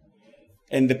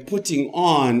and the putting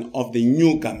on of the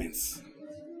new garments.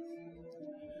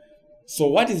 So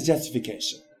what is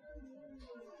justification?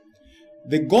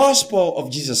 The gospel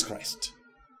of Jesus Christ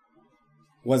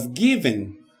was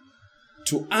given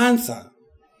to answer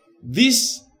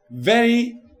this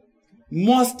very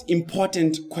most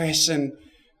important question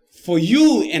for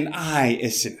you and I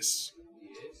as sinners.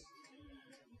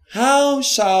 How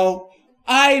shall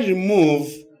I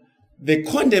remove the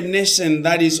condemnation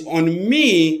that is on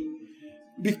me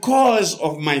because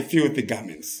of my filthy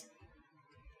garments?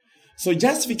 So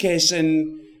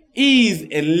justification is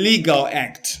a legal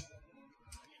act,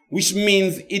 which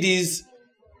means it is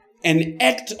an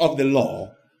act of the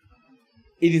law.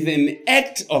 It is an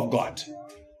act of God.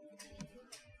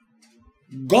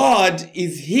 God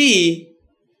is He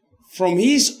from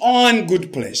His own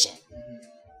good pleasure.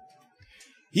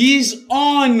 His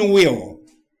own will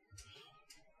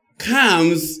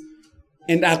comes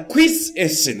and acquits a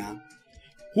sinner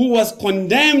who was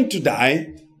condemned to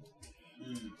die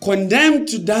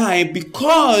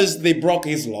because they broke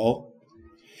His law.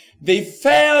 They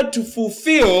failed to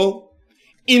fulfill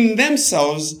in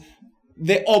themselves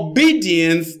the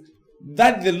obedience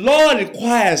that the law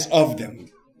requires of them.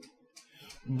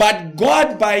 But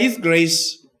God, by his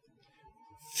grace,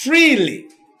 freely,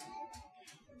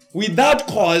 without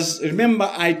cause. Remember,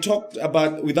 I talked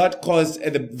about without cause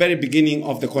at the very beginning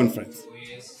of the conference.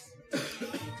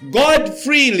 God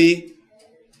freely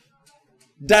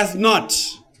does not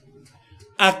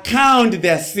account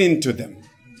their sin to them.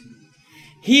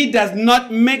 He does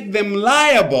not make them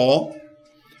liable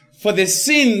for the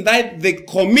sin that they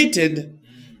committed,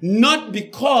 not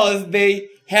because they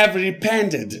have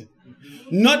repented,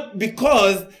 not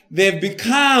because they've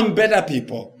become better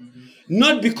people,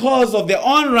 not because of their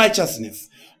own righteousness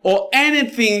or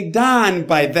anything done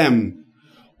by them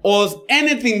or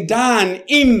anything done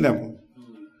in them,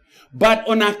 but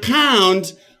on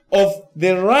account of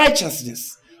the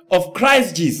righteousness of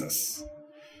Christ Jesus,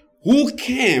 who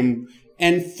came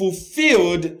and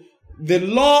fulfilled the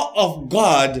law of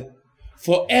God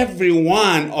for every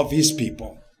one of his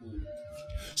people.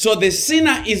 So the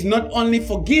sinner is not only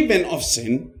forgiven of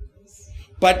sin,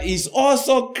 but is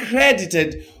also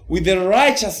credited with the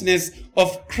righteousness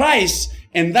of Christ,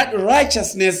 and that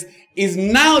righteousness is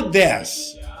now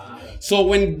theirs. So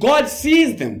when God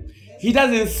sees them, he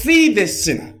doesn't see the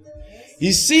sinner.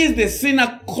 He sees the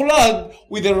sinner clothed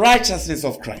with the righteousness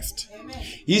of Christ.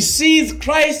 He sees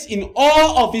Christ in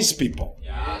all of his people.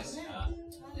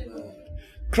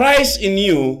 Christ in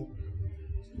you,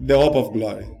 the hope of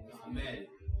glory.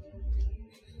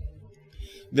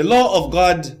 The law of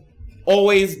God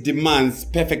always demands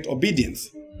perfect obedience.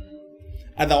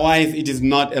 Otherwise, it is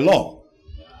not a law.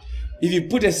 If you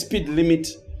put a speed limit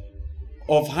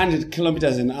of 100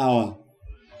 kilometers an hour,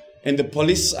 and the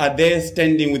police are there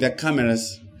standing with their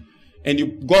cameras, and you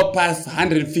go past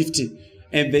 150,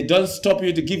 and they don't stop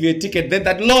you to give you a ticket, then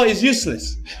that law is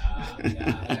useless.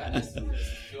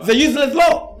 It's a useless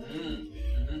law.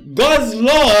 God's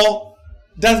law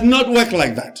does not work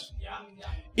like that.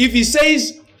 If he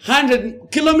says 100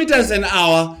 kilometers an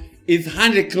hour, it's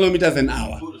 100 kilometers an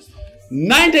hour.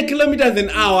 90 kilometers an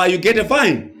hour, you get a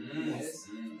fine.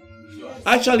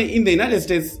 Actually, in the United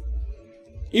States,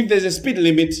 if there's a speed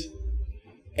limit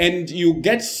and you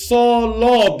get so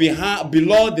low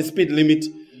below the speed limit,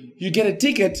 you get a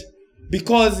ticket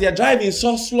because you're driving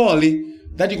so slowly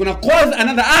that you're going to cause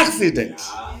another accident.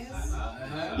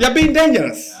 You're being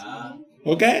dangerous.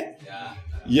 Okay?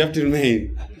 You have to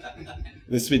remain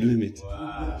the speed limit.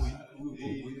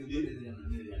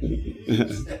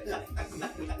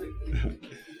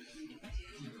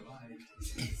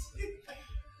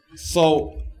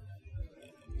 So,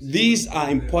 these are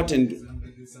important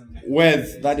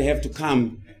words that have to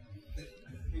come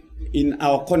in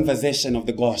our conversation of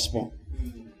the gospel.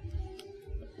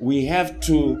 We have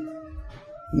to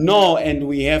know and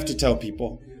we have to tell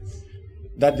people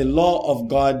that the law of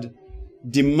God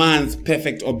demands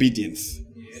perfect obedience.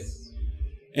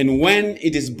 And when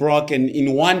it is broken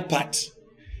in one part,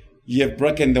 you have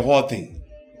broken the whole thing.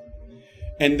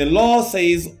 And the law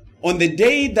says, on the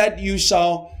day that you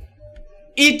shall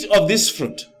eat of this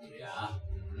fruit,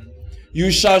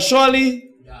 you shall surely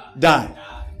die.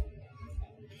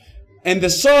 And the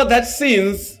soul that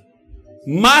sins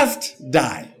must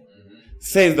die,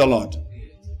 says the Lord.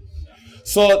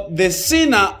 So the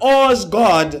sinner owes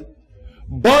God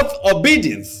both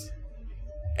obedience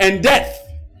and death.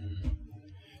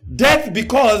 Death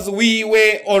because we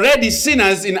were already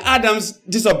sinners in Adam's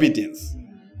disobedience.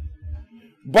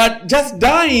 But just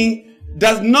dying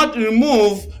does not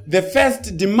remove the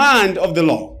first demand of the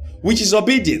law, which is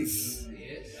obedience.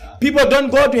 People don't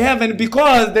go to heaven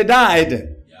because they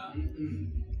died.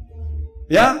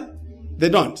 Yeah? They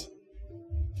don't.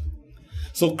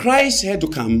 So Christ had to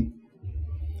come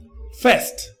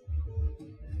first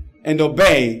and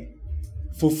obey,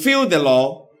 fulfill the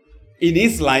law in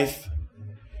his life,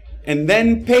 and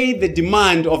then pay the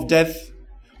demand of death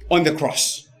on the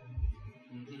cross.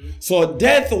 So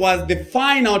death was the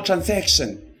final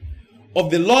transaction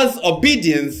of the Lord's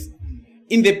obedience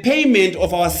in the payment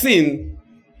of our sin.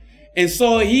 And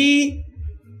so he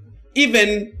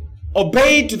even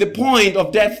obeyed to the point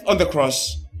of death on the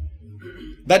cross.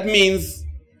 That means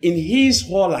in his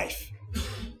whole life.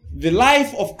 The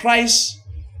life of Christ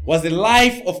was a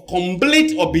life of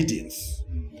complete obedience,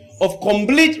 of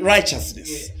complete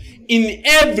righteousness. In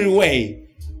every way,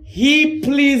 he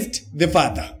pleased the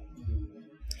Father.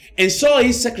 And so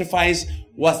his sacrifice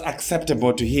was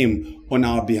acceptable to him on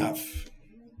our behalf.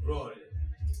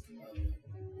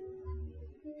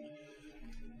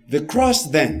 The cross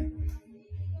then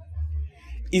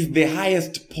is the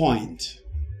highest point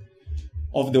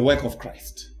of the work of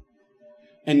Christ.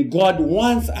 And God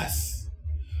wants us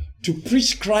to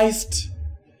preach Christ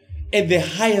at the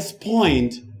highest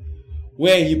point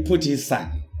where he put his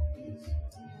son.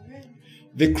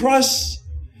 The cross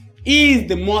is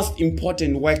the most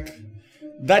important work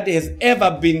that has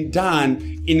ever been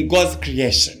done in God's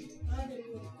creation.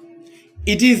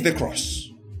 It is the cross.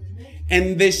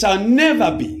 And there shall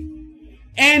never be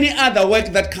any other work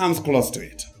that comes close to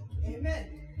it.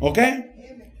 Okay?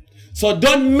 So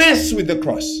don't mess with the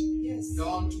cross.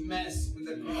 Don't mess with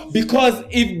the cross. Because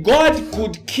if God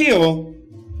could kill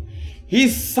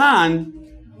his son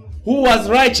who was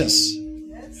righteous,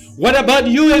 what about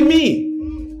you and me?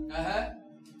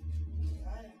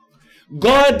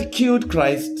 God killed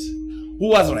Christ who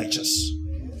was righteous.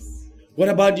 What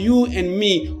about you and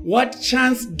me? What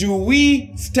chance do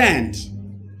we stand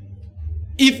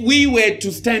if we were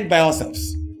to stand by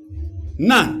ourselves?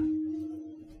 None.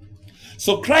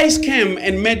 So Christ came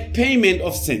and made payment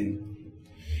of sin,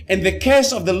 and the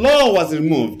curse of the law was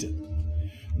removed.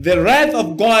 The wrath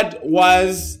of God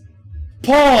was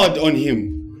poured on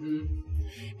him,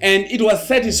 and it was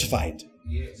satisfied.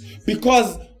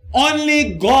 Because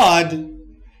only God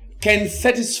can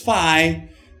satisfy,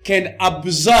 can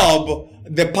absorb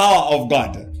the power of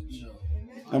God.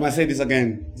 I must say this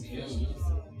again.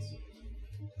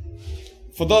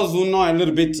 For those who know a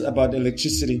little bit about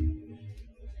electricity,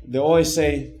 they always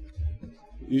say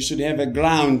you should have a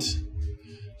ground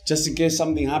just in case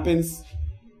something happens.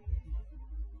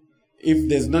 If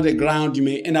there's not a ground, you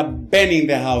may end up burning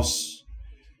the house.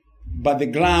 But the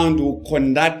ground will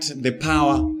conduct the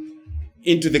power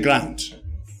into the ground.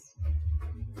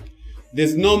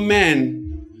 There's no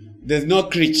man, there's no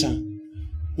creature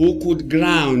who could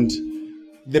ground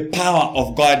the power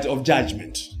of God of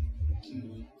judgment.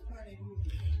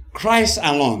 Christ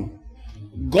alone,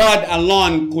 God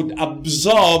alone could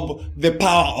absorb the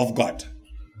power of God.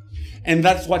 And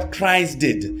that's what Christ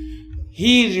did.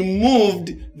 He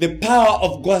removed the power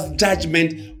of God's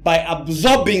judgment by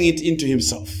absorbing it into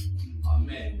himself.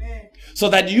 Amen. So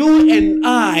that you and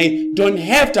I don't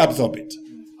have to absorb it.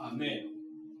 Amen.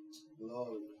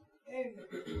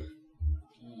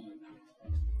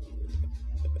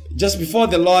 Just before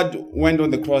the Lord went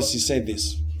on the cross, he said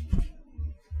this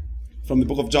from the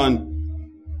book of John.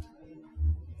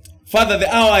 Father,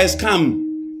 the hour has come.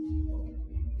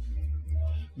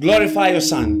 Glorify your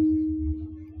Son,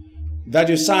 that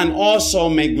your Son also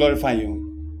may glorify you.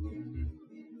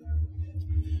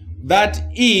 That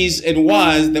is and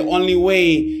was the only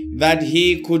way that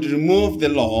he could remove the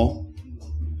law,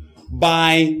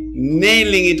 by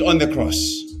nailing it on the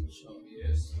cross.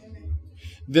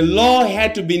 The law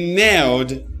had to be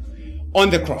nailed on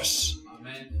the cross.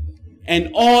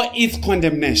 And all its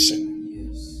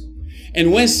condemnation.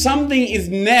 And when something is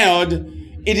nailed,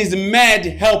 it is made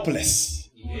helpless.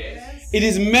 It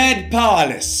is made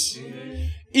powerless.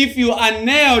 If you are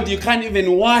nailed, you can't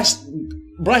even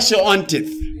brush your own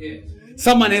teeth.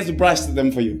 Someone has to brush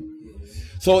them for you.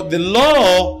 So the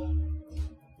law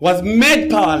was made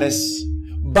powerless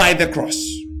by the cross.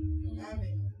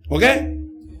 Okay?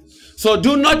 So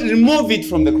do not remove it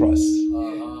from the cross.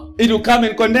 It will come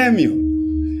and condemn you.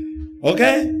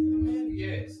 Okay?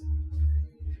 Yes.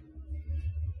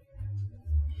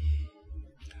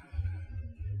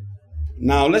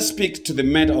 Now let's speak to the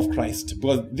matter of Christ,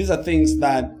 because these are things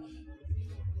that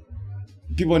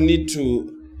people need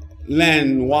to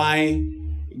learn why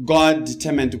God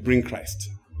determined to bring Christ.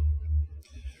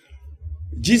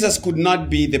 Jesus could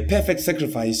not be the perfect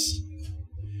sacrifice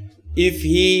if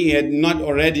he had not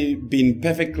already been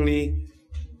perfectly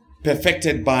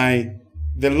perfected by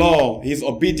the law, his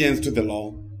obedience to the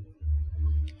law.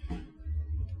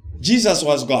 Jesus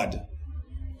was God.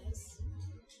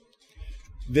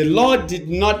 The law did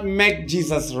not make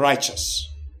Jesus righteous.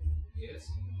 Yes.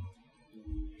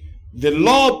 The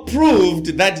law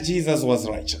proved that Jesus was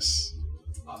righteous.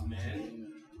 Amen.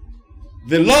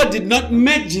 The law did not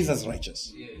make Jesus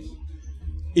righteous. Yes.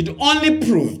 It only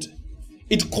proved,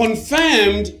 it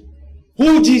confirmed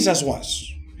who Jesus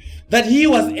was. That he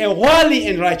was a holy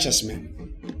and righteous man.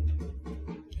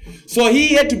 So he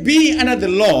had to be under the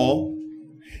law,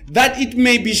 that it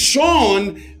may be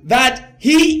shown that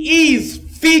he is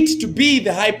fit to be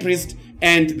the high priest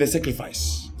and the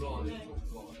sacrifice.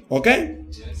 Okay?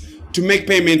 To make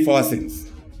payment for our sins.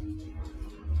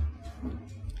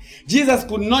 Jesus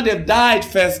could not have died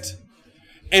first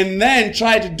and then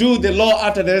try to do the law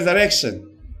after the resurrection.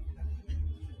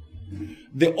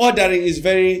 The ordering is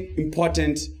very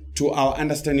important to our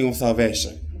understanding of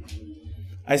salvation.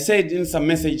 I said in some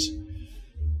message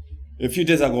a few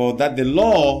days ago that the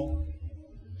law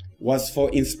was for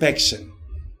inspection.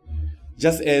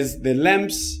 Just as the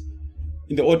lamps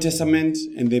in the Old Testament,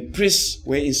 and the priests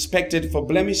were inspected for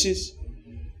blemishes.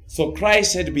 So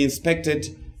Christ had to be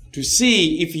inspected to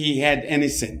see if he had any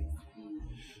sin.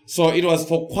 So it was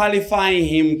for qualifying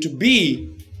him to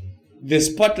be the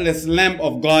spotless Lamb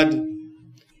of God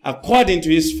according to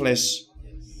his flesh.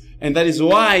 And that is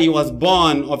why he was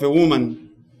born of a woman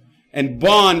and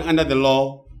born under the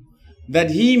law,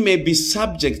 that he may be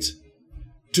subject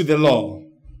to the law.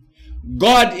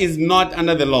 God is not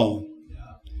under the law.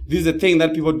 This is the thing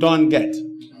that people don't get.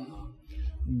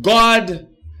 God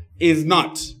is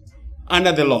not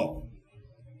under the law.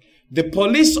 The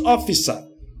police officer,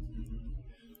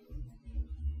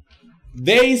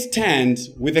 they stand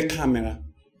with a camera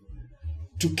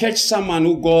to catch someone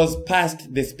who goes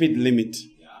past the speed limit.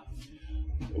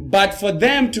 But for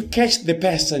them to catch the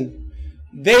person,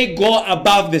 they go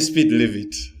above the speed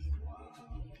limit.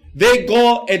 They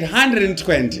go at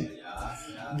 120.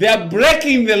 They are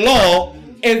breaking the law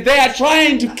and they are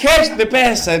trying to catch the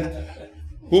person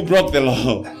who broke the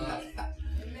law.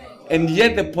 And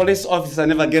yet the police officer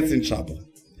never gets in trouble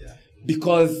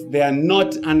because they are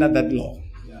not under that law.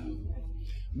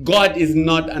 God is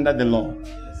not under the law.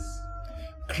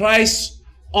 Christ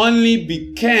only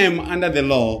became under the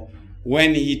law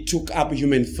when he took up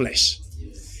human flesh.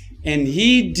 And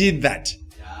he did that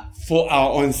for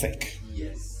our own sake.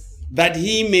 That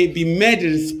he may be made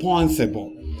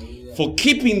responsible for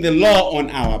keeping the law on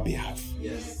our behalf.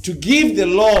 To give the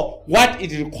law what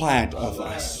it required of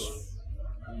us.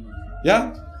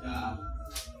 Yeah?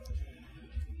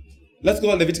 Let's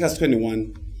go to Leviticus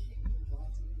 21.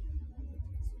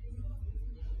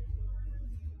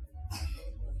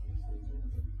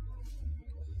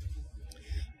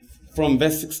 From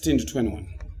verse 16 to 21.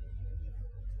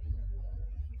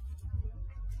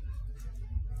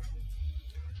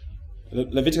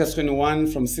 Leviticus 21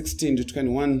 from 16 to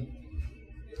 21.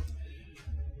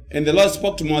 And the Lord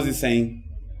spoke to Moses, saying,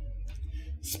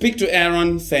 Speak to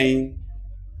Aaron, saying,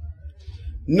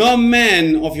 No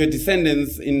man of your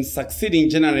descendants in succeeding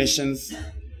generations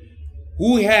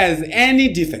who has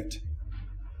any defect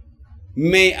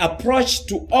may approach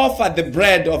to offer the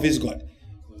bread of his God.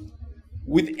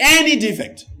 With any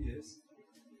defect.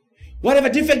 Whatever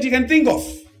defect you can think of.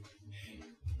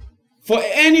 For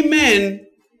any man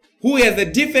who has a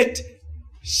defect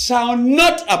shall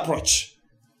not approach.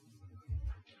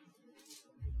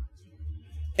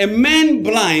 A man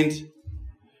blind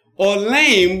or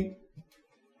lame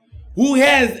who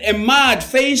has a marred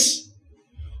face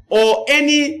or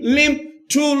any limb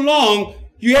too long,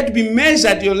 you had to be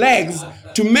measured your legs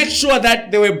to make sure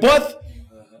that they were both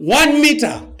 1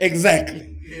 meter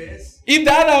exactly. If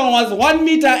the other one was 1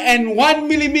 meter and 1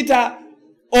 millimeter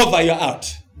over, you're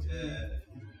out.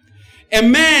 A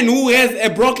man who has a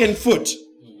broken foot.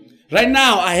 Right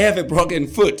now, I have a broken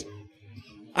foot.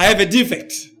 I have a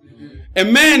defect. A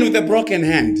man with a broken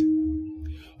hand.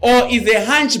 Or is a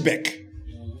hunchback.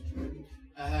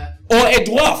 Or a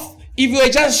dwarf. If you are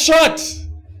just short,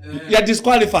 you are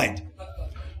disqualified.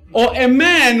 Or a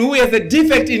man who has a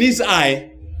defect in his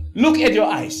eye. Look at your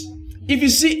eyes. If you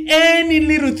see any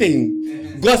little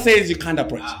thing, God says you can't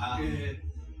approach.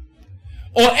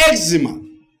 Or eczema.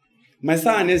 My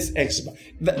son has eczema.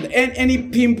 Any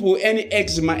pimple, any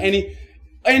eczema,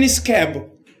 any scab,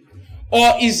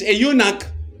 or is a eunuch,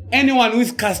 anyone who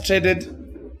is castrated.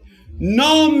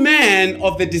 No man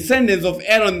of the descendants of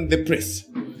Aaron the priest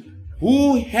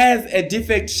who has a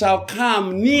defect shall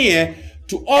come near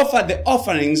to offer the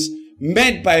offerings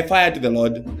made by fire to the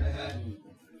Lord.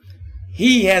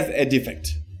 He has a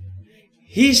defect.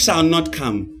 He shall not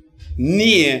come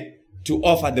near to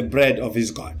offer the bread of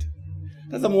his God.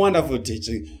 That's a wonderful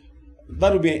teaching.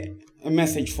 That will be a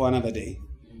message for another day.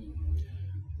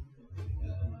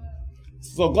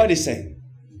 So God is saying,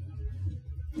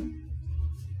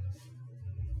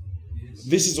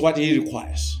 this is what he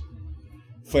requires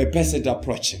for a person to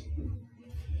approach him.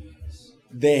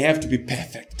 They have to be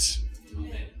perfect.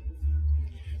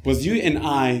 Because you and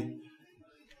I,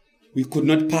 we could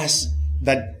not pass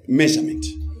that measurement.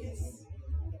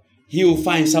 He will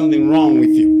find something wrong with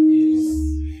you.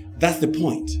 That's the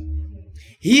point.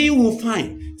 He will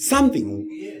find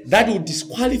something that will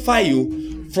disqualify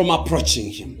you from approaching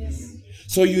him.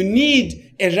 So you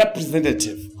need a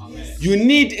representative. You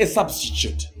need a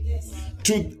substitute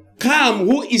to come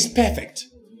who is perfect.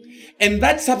 And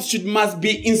that substitute must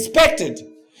be inspected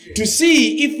to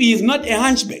see if he is not a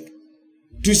hunchback,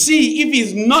 to see if he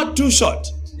is not too short,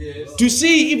 to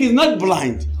see if he's not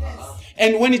blind.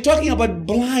 And when he's talking about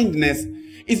blindness,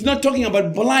 it's not talking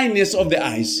about blindness of the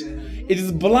eyes. It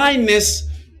is blindness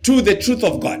to the truth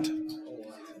of God.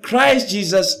 Christ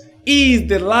Jesus is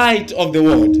the light of the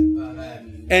world.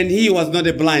 and he was not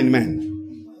a blind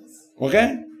man.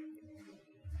 Okay?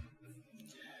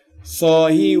 So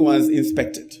he was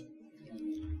inspected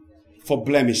for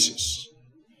blemishes,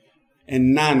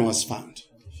 and none was found.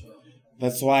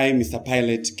 That's why Mr.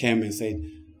 Pilate came and said,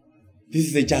 this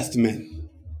is a just man.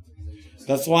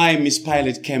 That's why Miss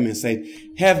Pilate came and said,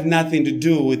 have nothing to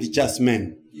do with the just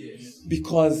man. Yes.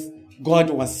 Because God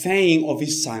was saying of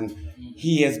his son,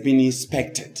 he has been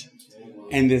inspected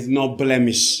and there's no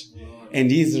blemish. And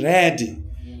he's ready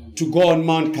to go on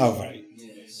Mount Calvary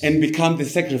and become the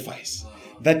sacrifice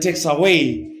that takes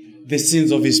away the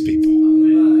sins of his people.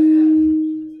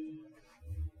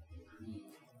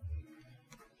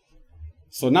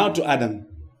 So now to Adam.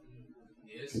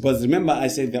 Yes. Because remember I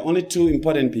said there are only two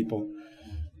important people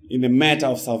in the matter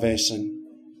of salvation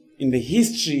in the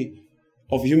history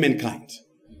of humankind.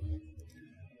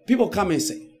 People come and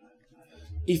say,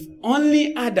 if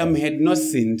only Adam had not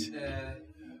sinned,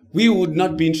 we would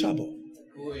not be in trouble.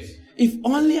 If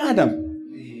only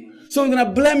Adam. So we're going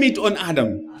to blame it on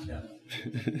Adam.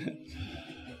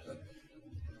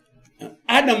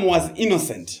 Adam was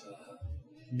innocent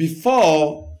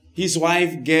before his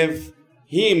wife gave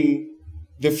him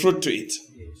the fruit to eat.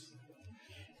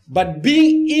 But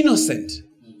being innocent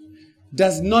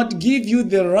does not give you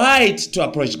the right to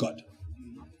approach God.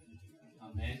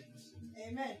 Amen.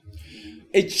 Amen.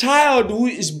 A child who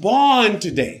is born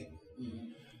today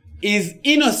is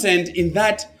innocent in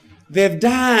that they've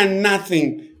done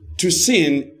nothing to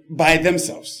sin by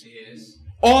themselves. Yes.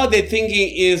 All they're thinking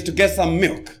is to get some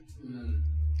milk.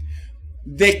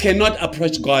 They cannot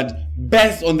approach God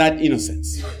based on that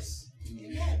innocence. Yes.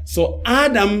 So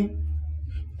Adam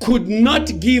could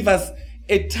not give us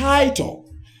a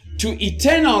title to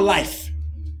eternal life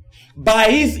by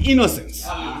his innocence.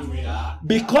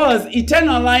 Because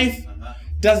eternal life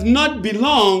does not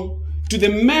belong to the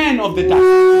man of the dust.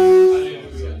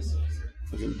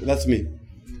 Okay, that's me.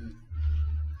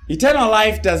 Eternal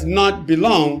life does not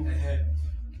belong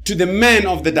to the man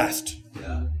of the dust.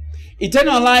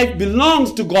 Eternal life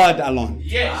belongs to God alone.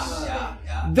 Yes.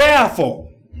 Therefore,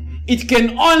 it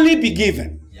can only be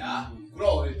given.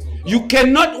 Glory to God. You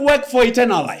cannot work for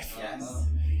eternal life. Yes.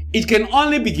 It can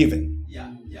only be given.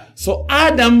 Yeah. So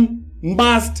Adam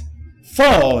must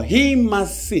fall. He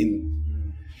must sin.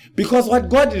 Because what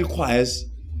God requires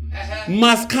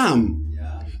must come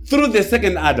through the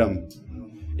second Adam.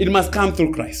 It must come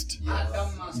through Christ,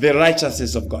 Adam must the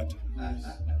righteousness of God.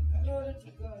 Glory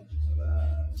to God.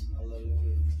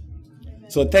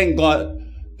 So thank God,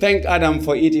 thank Adam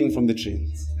for eating from the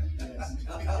tree.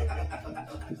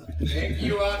 Thank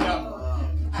you, Adam.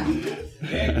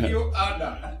 Thank you,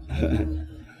 Adam.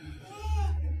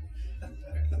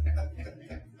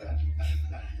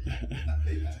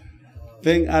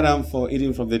 Thank Adam for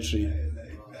eating from the tree.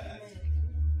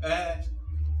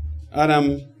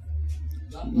 Adam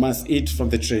must eat from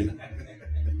the tree.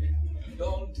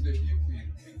 Don't rebuke me.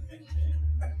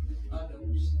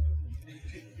 Adam.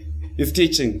 It's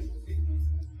teaching.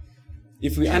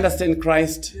 If we understand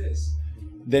Christ, Yes.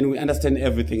 then we understand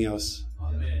everything else.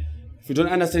 Amen. If we don't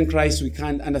understand Christ, we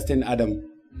can't understand Adam.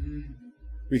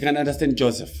 We can't understand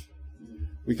Joseph.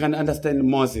 We can't understand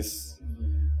Moses.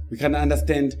 We can't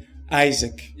understand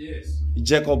Isaac, Yes.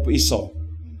 Jacob, Esau,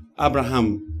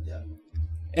 Abraham.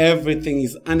 Everything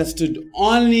is understood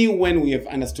only when we have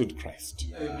understood Christ.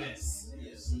 Amen.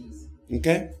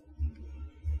 Okay?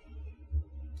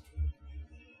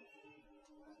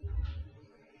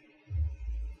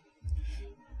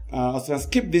 I was going to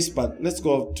skip this, but let's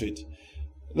go to it.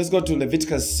 Let's go to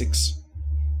Leviticus 6,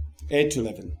 8 to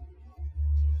 11.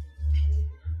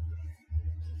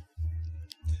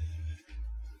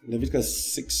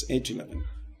 Leviticus 6, 8 to 11.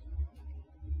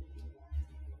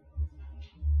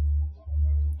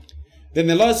 Then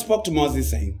the Lord spoke to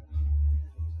Moses, saying,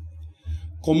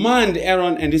 command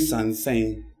Aaron and his sons,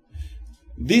 saying,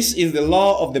 this is the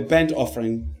law of the burnt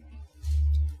offering.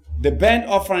 The burnt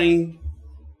offering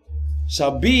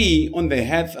shall be on the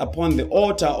hearth upon the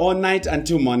altar all night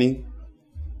until morning,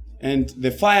 and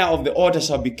the fire of the altar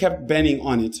shall be kept burning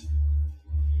on it.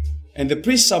 And the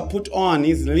priest shall put on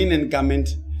his linen garment.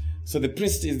 So the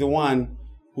priest is the one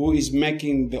who is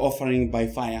making the offering by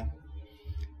fire.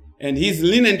 And his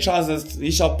linen trousers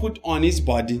he shall put on his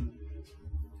body,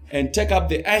 and take up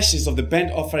the ashes of the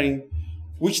burnt offering,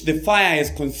 which the fire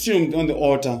has consumed on the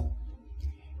altar,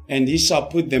 and he shall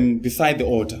put them beside the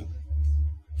altar.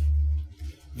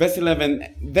 Verse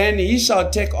 11, then he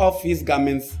shall take off his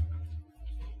garments,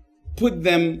 put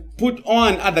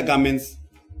on other garments,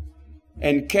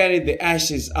 and carry the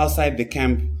ashes outside the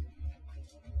camp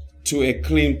to a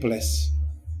clean place.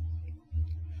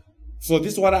 So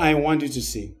this is what I want you to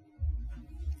see.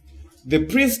 the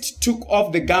priest took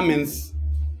off the garments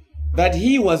that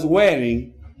he was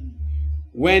wearing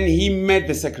when he made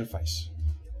the sacrifice,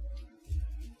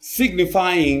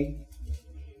 signifying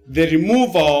the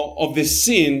removal of the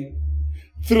sin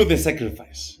through the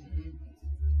sacrifice.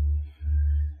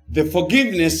 The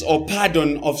forgiveness or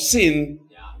pardon of sin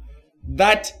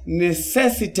that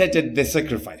necessitated the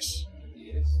sacrifice.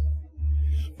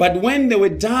 But when they were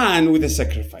done with the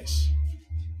sacrifice,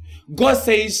 God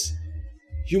says,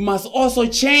 you must also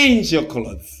change your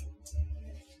clothes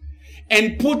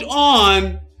and put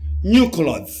on new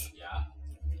clothes,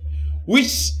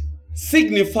 which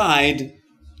signified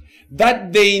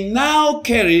that they now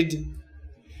carried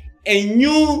a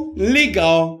new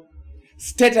legal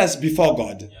status before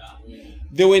God.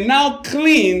 They were now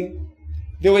clean,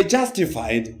 they were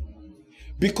justified,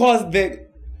 because the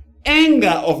anger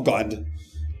of God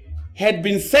had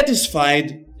been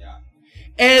satisfied,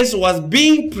 as was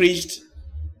being preached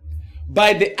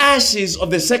by the ashes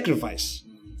of the sacrifice.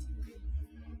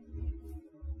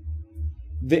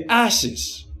 The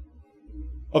ashes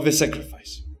of the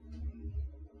sacrifice.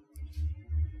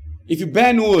 If you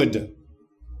burn wood,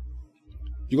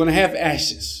 you're going to have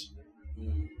ashes.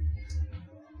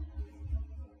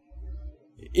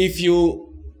 If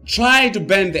you try to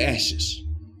burn the ashes,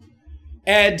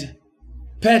 add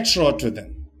petrol to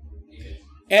them,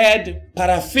 add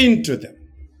paraffin to them,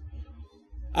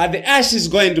 are the ashes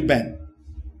going to burn?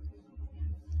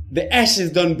 The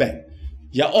ashes don't burn.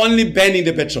 You're only burning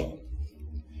the petrol.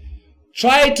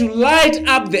 Try to light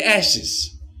up the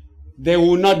ashes. They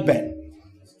will not burn.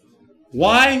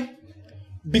 Why?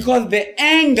 Because the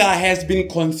anger has been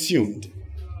consumed.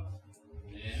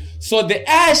 So the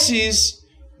ashes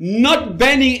not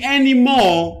burning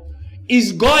anymore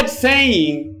is God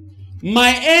saying, my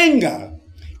anger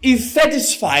is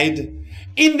satisfied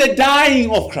in the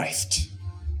dying of Christ.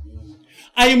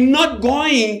 I am not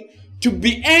going to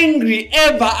be angry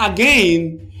ever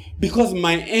again, because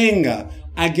my anger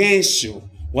against you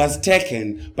was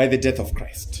taken by the death of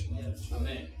Christ.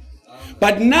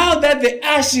 But now that the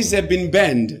ashes have been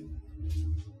burned,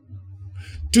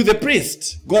 to the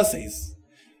priest, God says,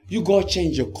 you go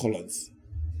change your clothes.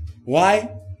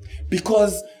 Why?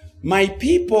 Because my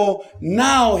people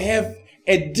now have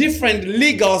a different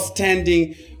legal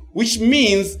standing, which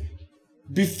means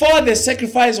before the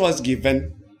sacrifice was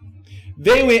given,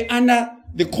 they were under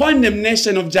the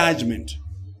condemnation of judgment,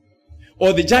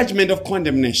 or the judgment of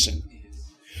condemnation.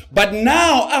 But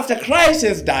now, after Christ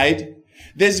has died,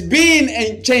 there's been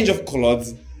a change of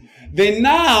clothes. They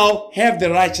now have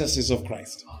the righteousness of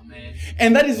Christ. Amen.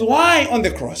 And that is why on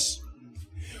the cross,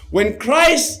 when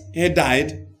Christ had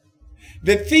died,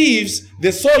 the thieves,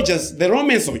 the soldiers, the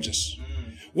Roman soldiers,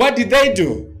 what did they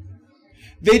do?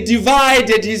 They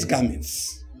divided his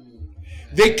garments.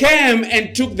 They came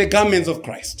and took the garments of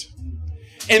Christ,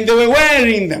 and they were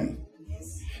wearing them.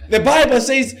 The Bible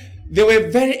says they were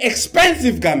very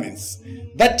expensive garments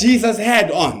that Jesus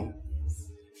had on.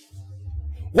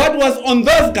 What was on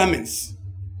those garments?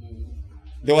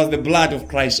 There was the blood of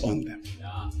Christ on them.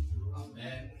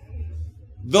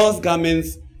 Those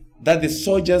garments that the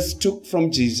soldiers took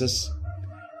from Jesus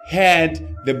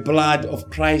had the blood of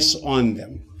Christ on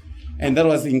them. And that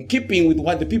was in keeping with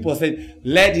what the people said,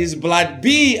 let his blood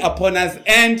be upon us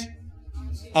and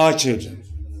our children.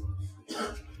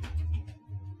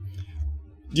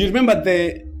 Do you remember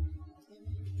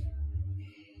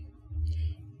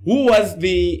who was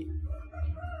the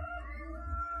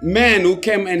man who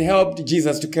came and helped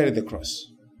Jesus to carry the cross?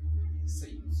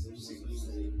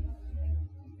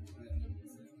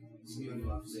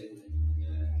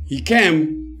 He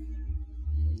came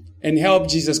and helped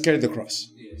Jesus carry the cross.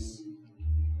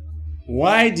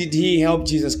 Why did he help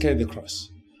Jesus carry the cross?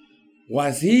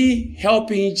 Was he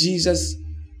helping Jesus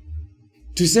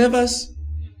to save us?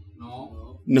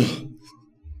 No.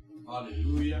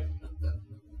 Hallelujah.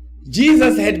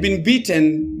 Jesus had been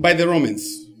beaten by the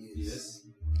Romans. Yes.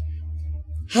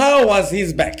 How was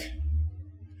his back?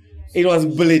 It was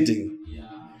bleeding.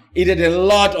 It had a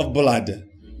lot of blood.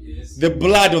 Yes. The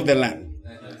blood of the Lamb.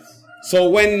 Yes. So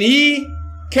when he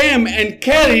came and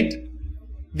carried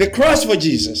the cross for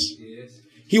Jesus,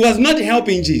 he was not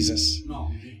helping Jesus. No.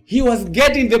 He was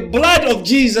getting the blood of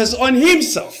Jesus on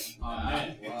himself.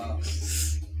 Amen. Wow.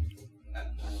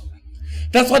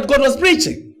 That's what God was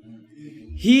preaching.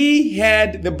 He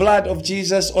had the blood of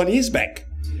Jesus on his back.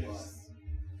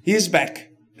 His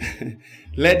back.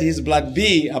 Let his blood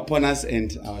be upon us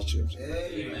and our children.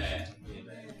 Amen.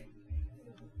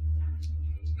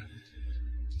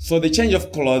 So the change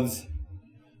of clothes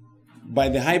by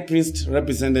the high priest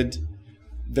represented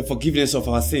the forgiveness of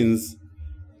our sins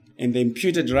and the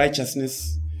imputed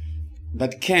righteousness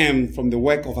that came from the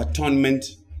work of atonement.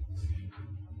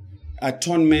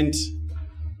 Atonement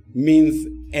means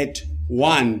at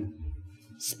one.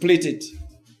 Split it.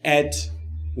 At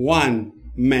one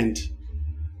meant.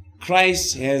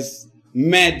 Christ has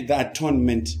made the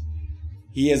atonement.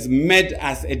 He has made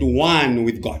us at one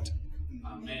with God.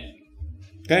 Amen.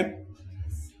 Okay?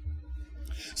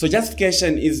 So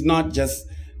justification is not just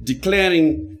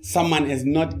declaring someone as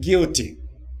not guilty.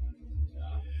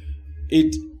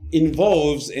 It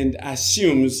involves and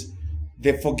assumes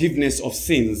the forgiveness of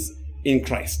sins in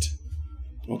Christ.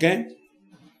 Okay?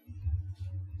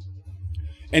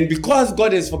 And because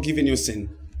God has forgiven your sin,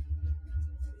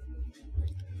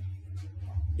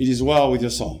 it is well with your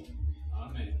soul.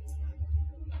 Amen.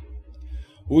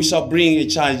 Who shall bring a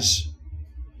charge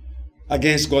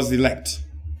against God's elect?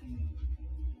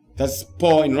 That's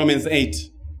Paul in Romans 8.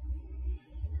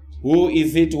 Who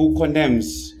is it who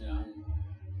condemns? Yeah.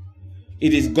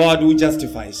 It is God who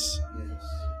justifies. Yes.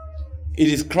 It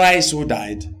is Christ who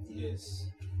died, Yes.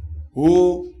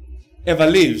 who ever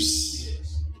lives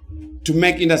Yes. to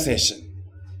make intercession.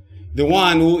 The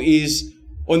one who is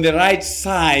on the right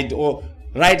side or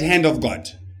right hand of God.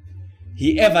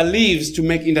 He ever lives to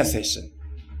make intercession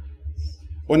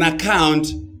on account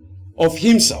of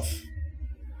himself.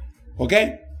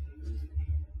 Okay?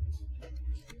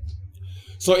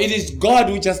 So it is God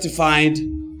who justified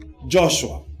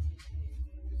Joshua.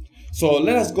 So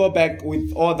let us go back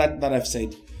with all that I've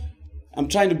said. I'm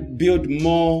trying to build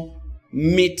more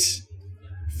meat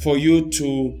for you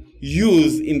to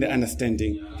use in the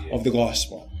understanding of the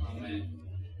gospel. Amen.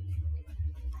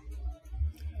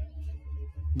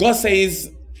 God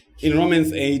says in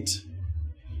Romans 8,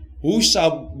 who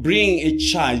shall bring a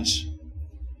charge?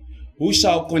 Who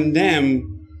shall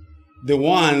condemn the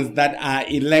ones that are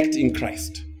elect in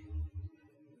Christ?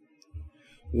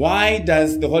 Why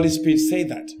does the Holy Spirit say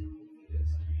that?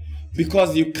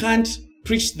 Because you can't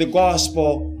preach the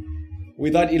gospel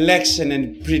without election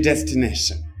and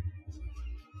predestination.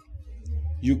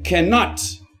 You cannot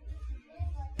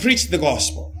preach the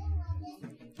gospel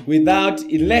without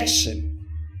election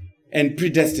and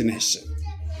predestination.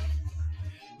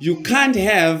 You can't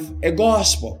have a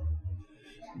gospel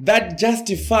that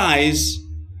justifies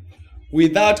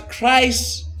without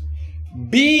Christ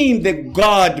being the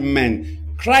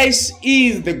God-man. Christ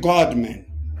is the God-man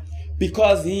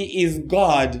because he is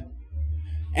God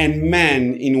and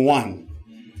man in one.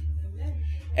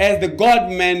 As the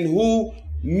God-man who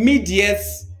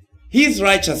mediates his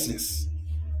righteousness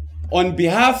on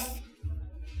behalf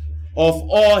of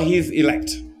all his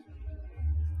elect.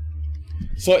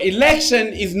 So election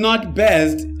is not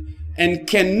based and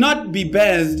cannot be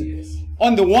based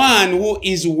on the one who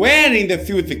is wearing the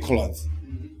filthy clothes.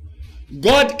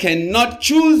 God cannot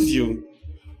choose you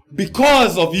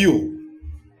because of you.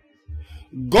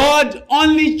 God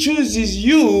only chooses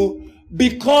you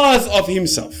because of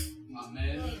himself.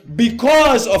 Amen.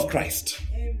 Because of Christ.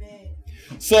 Amen.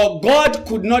 So God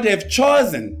could not have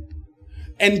chosen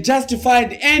and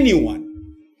justified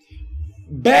anyone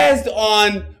based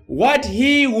on what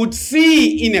he would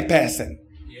see in a person,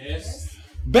 Yes.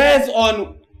 based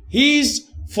on his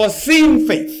foreseen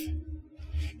faith.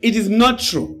 It is not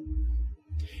true.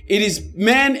 It is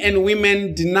men and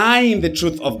women denying the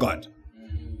truth of God.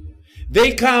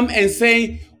 They come and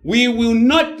say, we will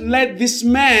not let this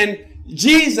man,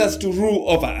 Jesus, to rule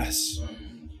over us.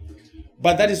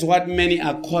 But that is what many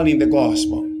are calling the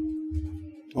gospel.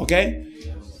 Okay?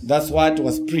 That's what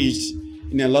was preached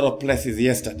in a lot of places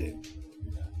yesterday.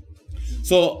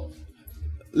 So,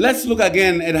 let's look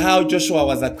again at how Joshua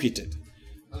was acquitted.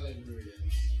 Hallelujah.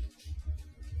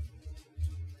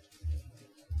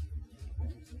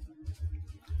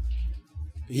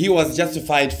 He was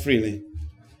justified freely.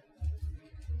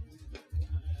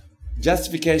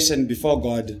 Justification before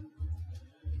God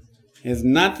has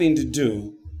nothing to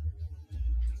do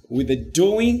with the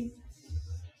doing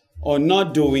or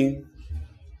not doing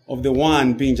of the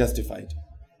one being justified.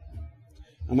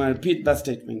 I'm going to repeat that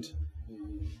statement.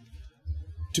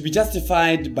 To be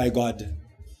justified by God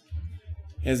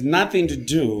has nothing to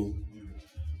do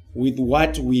with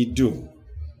what we do.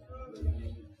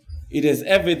 It has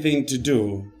everything to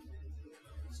do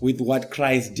with what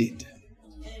Christ did.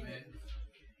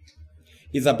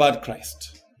 It's about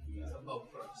Christ.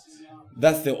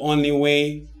 That's the only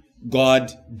way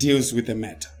God deals with the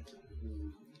matter.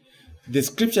 The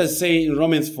scriptures say in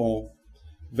Romans 4,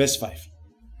 verse 5.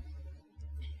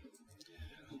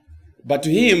 But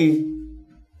to him,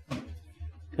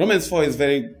 Romans 4 is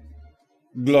very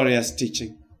glorious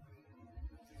teaching.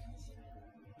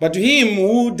 But to him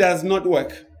who does not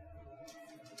work,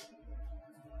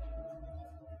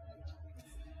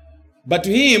 But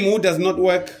to him who does not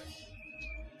work,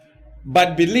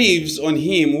 but believes on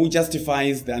him who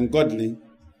justifies the ungodly,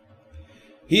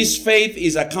 his faith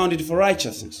is accounted for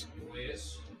righteousness.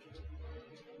 Yes.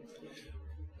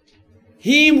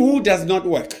 Him who does not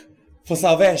work for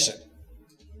salvation.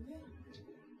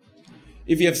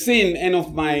 If you have seen any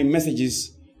of my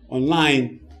messages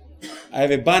online, I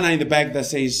have a banner in the back that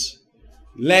says,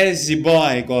 "Lazy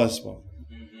boy gospel."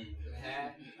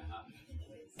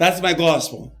 That's my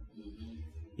gospel.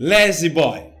 Lazy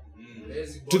boy.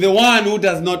 To the one who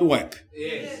does not work.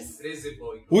 Yes. Lazy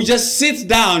boy. Who just sits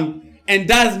down and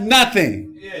does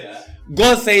nothing. Yeah.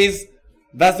 God says,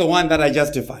 that's the one that I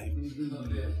justify.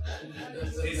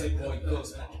 Lazy boy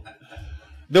gospel.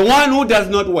 The one who does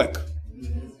not work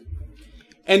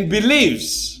and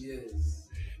believes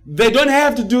they don't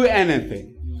have to do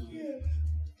anything.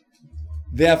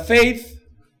 Their faith,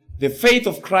 the faith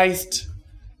of Christ,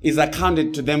 is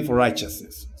accounted to them for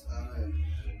righteousness.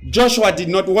 Joshua did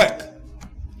not work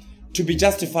to be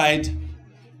justified,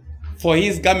 for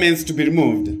his garments to be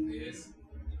removed. Yes.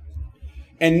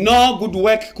 And no good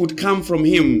work could come from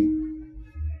him.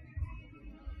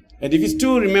 And if you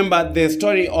still remember the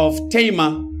story of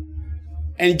Tamar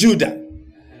and Judah.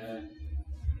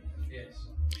 Yes.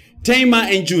 Tamar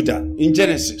and Judah in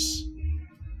Genesis.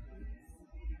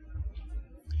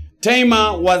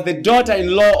 Tamar was the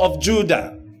daughter-in-law of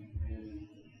Judah,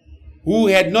 who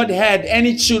had not had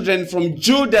any children from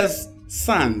Judah's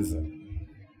sons.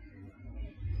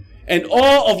 And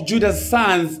all of Judah's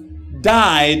sons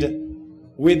died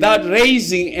without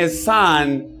raising a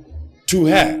son to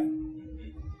her.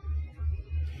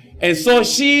 And so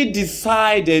she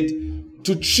decided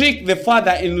to trick the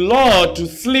father-in-law to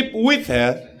sleep with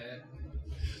her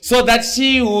so that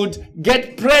she would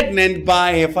get pregnant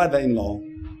by her father-in-law.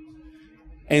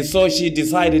 And so she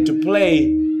decided to play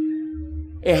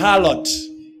a harlot,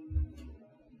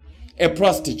 a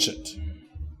prostitute.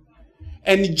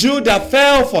 And Judah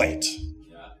fell for it.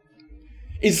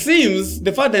 It seems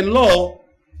the father-in-law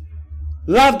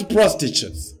loved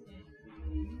prostitutes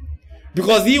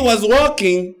because he was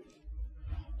walking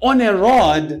on a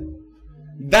road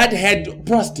that had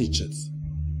prostitutes.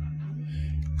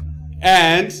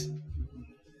 And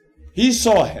he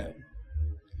saw her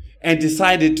and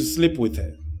decided to sleep with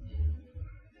her.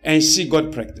 And she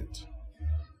got pregnant.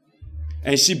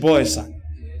 And she bore a son.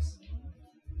 Yes.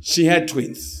 She had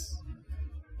twins.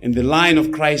 And the line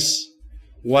of Christ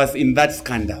was in that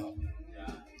scandal.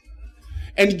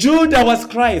 And Judah was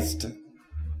Christ.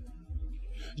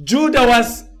 Judah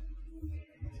was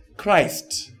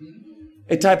Christ.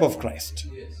 A type of Christ.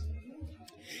 Yes.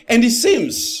 And it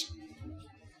seems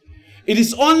it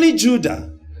is only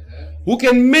Judah who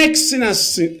can make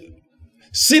sinners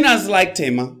like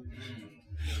Tamar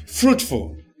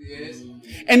fruitful. Yes.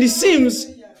 And it seems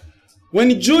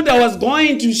when Judah was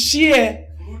going to shear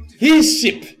his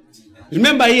sheep,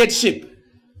 remember he had sheep.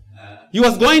 He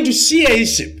was going to shear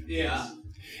his sheep. Yeah.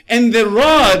 And the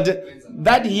rod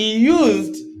that he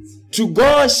used to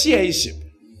go shear his sheep,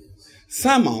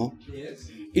 somehow Yes.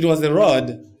 it was the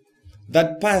rod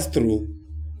that passed through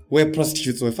where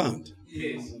prostitutes were found.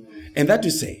 Yes. And that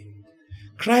to say,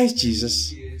 Christ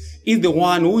Jesus Yes. is the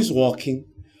one who is walking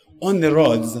on the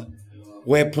roads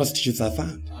where prostitutes are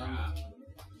found.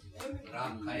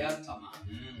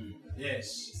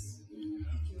 Yes.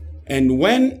 And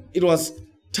when it was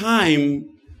time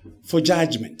for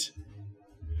judgment,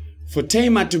 for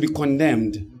Tamar to be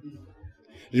condemned,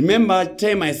 remember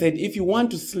Tamar said, if you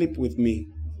want to sleep with me,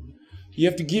 you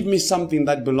have to give me something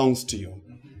that belongs to you.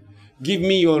 Give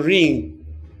me your ring.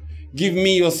 Give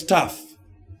me your stuff.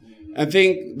 I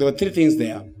think there were three things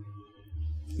there.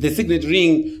 The signet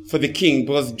ring for the king,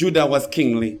 because Judah was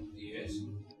kingly. Yes.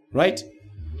 Right?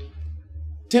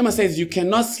 Tamar says, you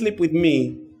cannot sleep with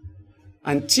me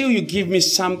until you give me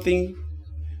something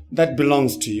that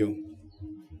belongs to you.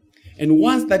 And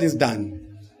once that is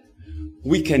done,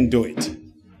 we can do it.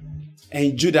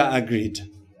 And Judah agreed.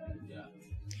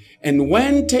 And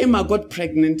when Tamar got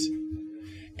pregnant,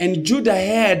 and Judah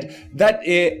heard that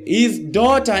his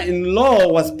daughter-in-law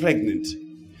was pregnant,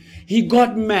 he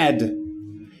got mad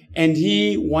and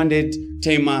he wanted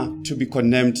Tamar to be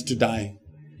condemned to die.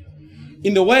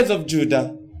 In the words of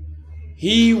Judah,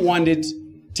 he wanted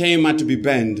Tamar to be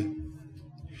burned.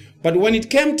 But when it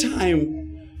came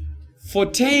time for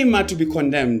Tamar to be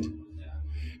condemned,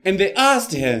 and they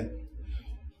asked her,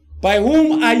 by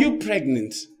whom are you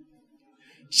pregnant?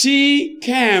 She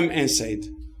came and said,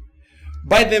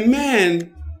 by the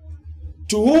man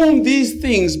to whom these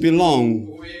things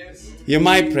belong, am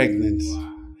I pregnant?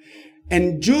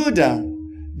 And Judah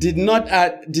did not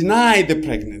deny the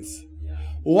pregnancy,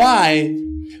 Why?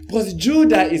 Because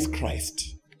Judah is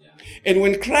Christ. And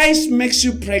when Christ makes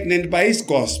you pregnant by his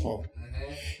gospel,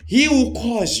 he will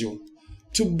cause you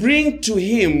to bring to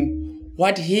him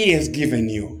what he has given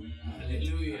you.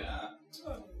 Hallelujah.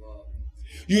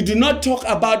 You do not talk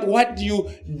about what you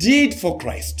did for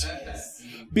Christ.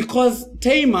 Because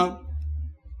Tamar,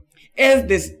 as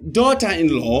this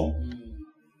daughter-in-law,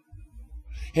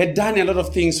 had done a lot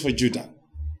of things for Judah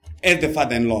as the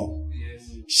father-in-law. Yes.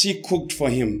 She cooked for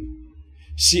him.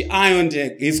 She ironed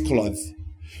his clothes.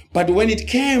 But when it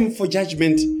came for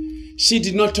judgment, she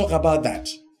did not talk about that.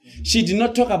 She did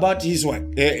not talk about his work,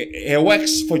 her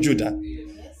works for Judah.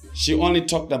 She only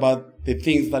talked about the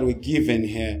things that were given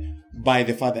her by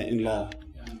the father-in-law.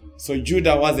 So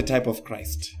Judah was the type of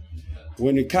Christ.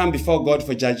 When we come before God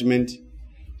for judgment,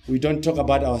 we don't talk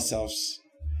about ourselves.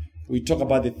 We talk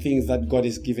about the things that God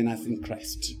has given us in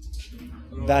Christ.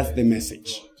 That's the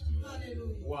message.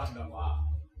 Wonderful.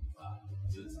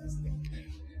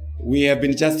 We have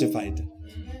been justified.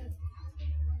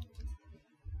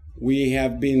 We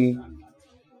have been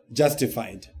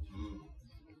justified.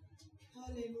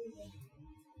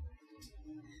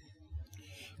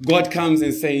 God comes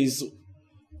and says,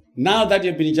 now that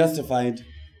you've been justified,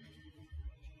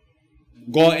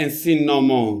 go and sin no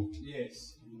more.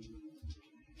 Yes.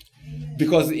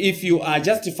 Because if you are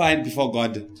justified before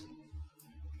God,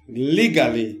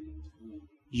 legally,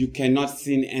 you cannot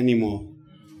sin anymore.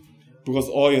 Because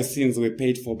all your sins were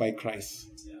paid for by Christ.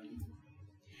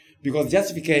 Because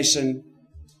justification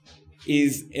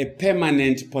is a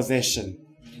permanent possession.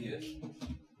 Yes.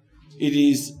 It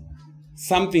is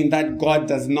something that God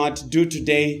does not do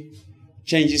today,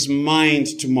 change his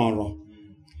mind tomorrow.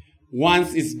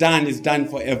 Once it's done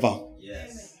forever.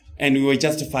 Yes. And we were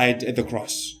justified at the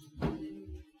cross.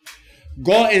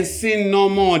 Go and sin no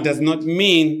more does not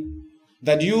mean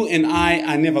that you and I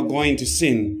are never going to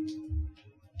sin,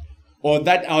 or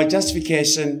that our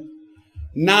justification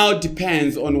now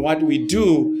depends on what we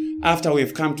do after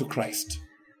we've come to Christ.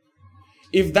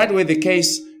 If that were the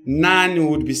case, none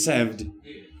would be saved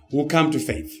who come to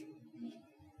faith.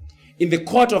 In the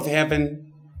court of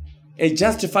heaven, a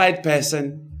justified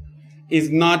person is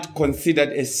not considered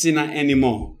a sinner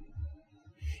anymore,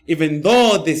 even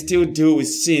though they still deal with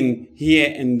sin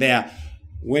here and there.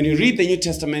 When you read the New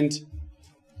Testament,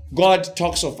 God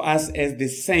talks of us as the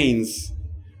saints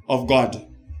of God,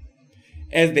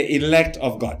 as the elect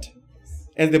of God,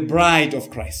 as the bride of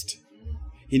Christ.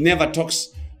 He never talks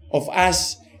of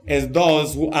us as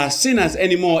those who are sinners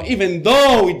anymore, even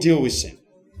though we deal with sin,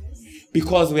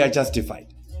 because we are justified.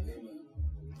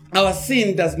 Our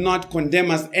sin does not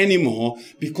condemn us anymore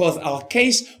because our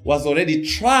case was already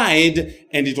tried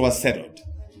and it was settled.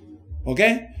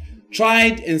 Okay?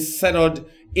 Tried and settled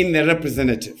in the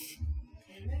representative,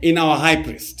 in our high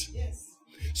priest.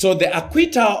 So the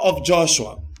acquittal of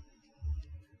Joshua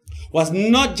was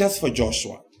not just for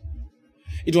Joshua.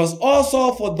 It was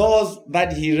also for those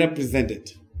that he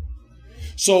represented.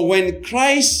 So when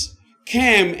Christ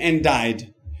came and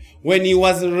died, when he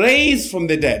was raised from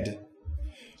the dead,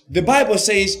 the Bible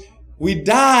says we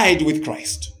died with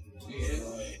Christ.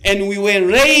 And we were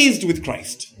raised with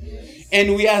Christ.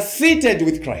 And we are seated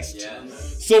with Christ.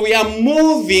 So we are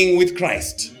moving with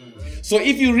Christ. So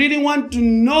if you really want to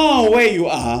know where you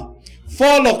are,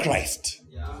 follow Christ.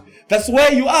 That's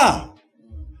where you are.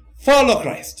 Follow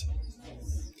Christ.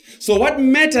 So what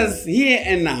matters here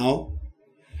and now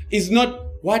is not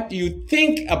what you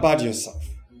think about yourself.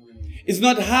 It's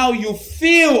not how you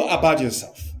feel about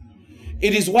yourself.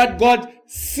 It is what God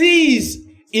sees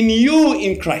in you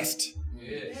in Christ.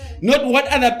 Not what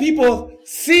other people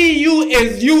see you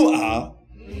as you are,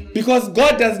 because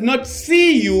God does not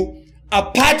see you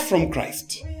apart from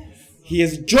Christ. He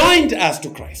has joined us to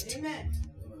Christ.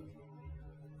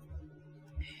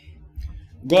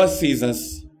 God sees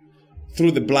us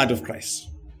through the blood of Christ.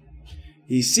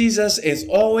 He sees us as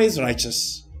always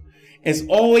righteous, as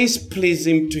always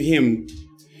pleasing to him,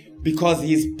 because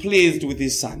he is pleased with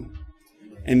his son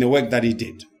and the work that he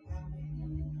did.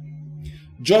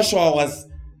 Joshua was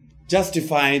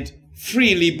justified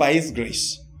freely by his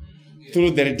grace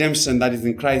through the redemption that is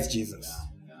in Christ Jesus.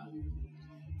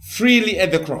 Freely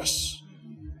at the cross.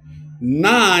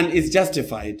 None is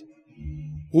justified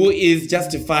who is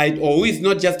justified or who is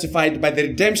not justified by the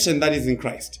redemption that is in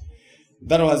Christ.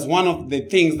 That was one of the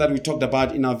things that we talked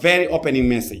about in our very opening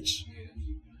message.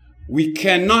 We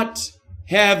cannot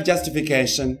have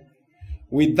justification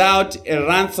without a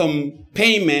ransom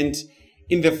payment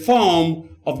in the form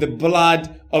of the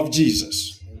blood of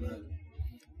Jesus.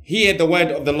 Hear the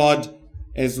word of the Lord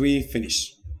as we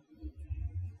finish.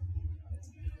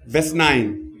 Verse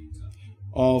 9.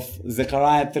 of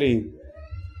Zechariah 3.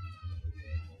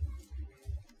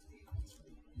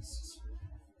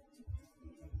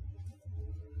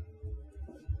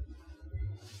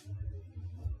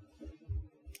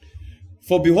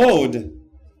 For behold,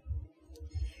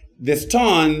 the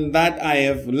stone that I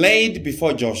have laid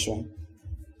before Joshua,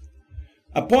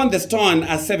 upon the stone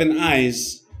are 7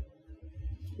 eyes.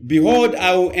 Behold,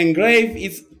 I will engrave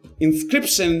its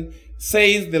inscription,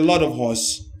 says the Lord of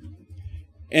hosts,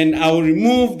 and I will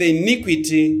remove the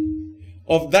iniquity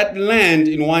of that land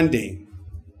in one day.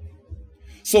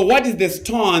 So what is the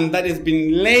stone that has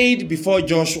been laid before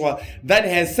Joshua that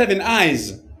has 7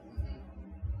 eyes?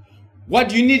 What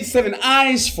do you need 7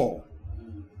 eyes for?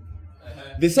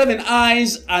 The 7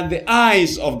 eyes are the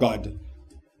eyes of God.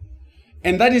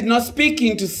 And that is not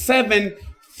speaking to 7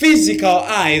 physical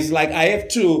eyes like I have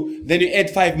 2, then you add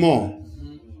 5 more.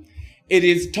 It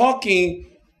is talking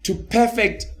to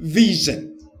perfect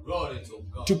vision,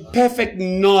 to perfect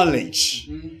knowledge.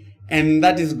 And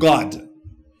that is God.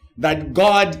 That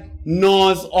God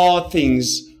knows all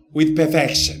things with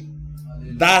perfection.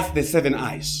 That's the 7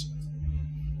 eyes.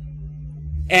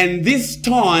 And this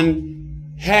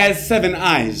stone has 7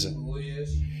 eyes.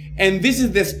 And this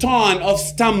is the stone of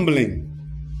stumbling.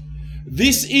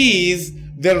 This is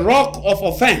the rock of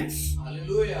offense.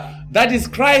 Hallelujah. That is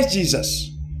Christ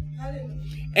Jesus. Hallelujah.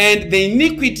 And the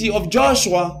iniquity of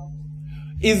Joshua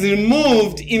is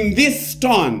removed in this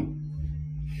stone.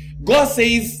 God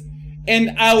says,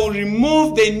 and I will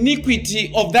remove the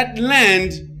iniquity of that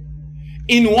land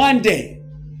in one day.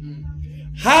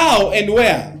 How and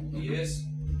where? Yes.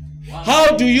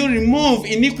 How do you remove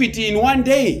iniquity in one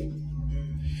day?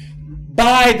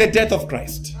 By the death of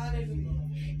Christ.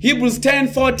 Hallelujah. Hebrews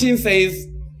 10:14 says,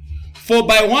 for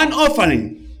by one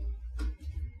offering,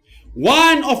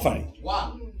 one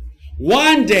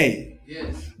day,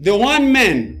 Yes. the one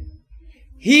man,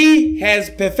 he has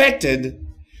perfected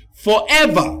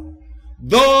forever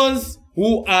those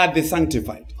who are the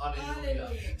sanctified. Hallelujah.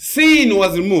 Sin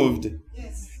was removed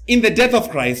Yes. in the death of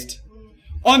Christ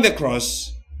on the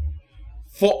cross.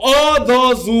 For all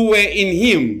those who were in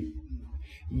him,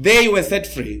 they were set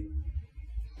free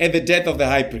at the death of the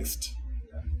high priest.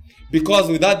 Because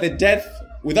without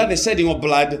the shedding of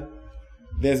blood,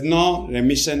 there's no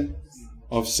remission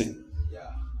of sin.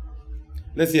 Yeah.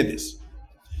 Let's hear this.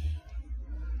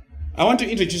 I want to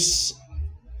introduce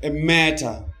a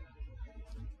matter.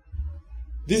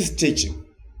 This is teaching.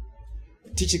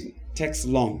 Teaching takes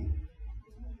long.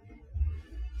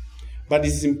 But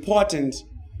it's important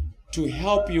to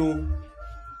help you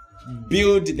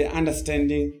build the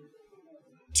understanding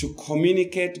to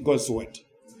communicate God's word.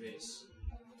 Yes.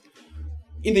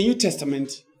 In the New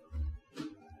Testament,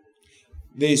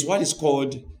 there is what is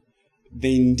called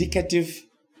the indicative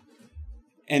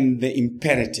and the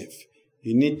imperative.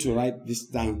 You need to write this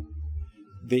down.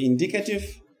 The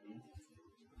indicative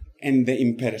and the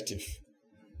imperative.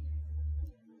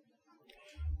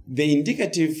 The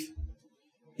indicative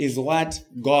is what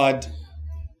God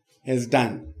has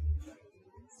done.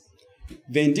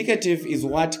 The indicative is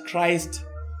what Christ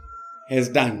has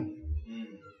done.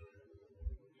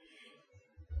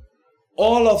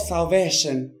 All of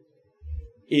salvation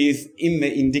is in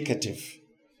the indicative.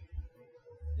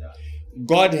 Yeah.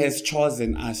 God has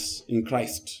chosen us in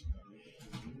Christ.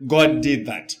 God did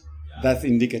that. That's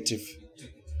indicative.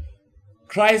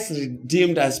 Christ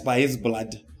redeemed us by his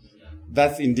blood.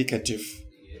 That's indicative.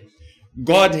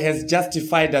 God has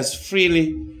justified us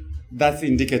freely. That's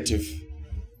indicative.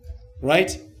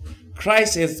 Right?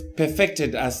 Christ has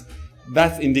perfected us.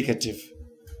 That's indicative.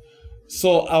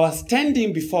 So our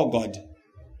standing before God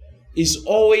is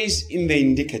always in the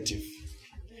indicative.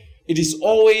 It is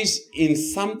always in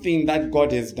something that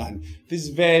God has done. This is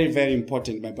very, very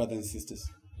important, my brothers and sisters.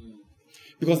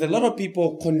 Because a lot of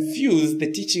people confuse the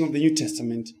teaching of the New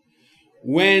Testament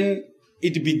when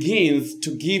it begins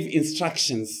to give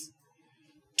instructions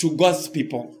to God's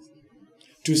people.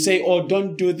 To say, oh,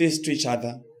 don't do this to each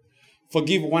other.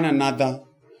 Forgive one another.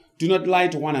 Do not lie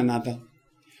to one another.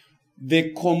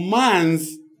 The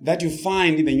commands that you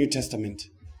find in the New Testament,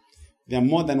 there are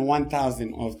more than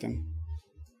 1,000 of them.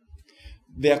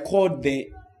 They are called the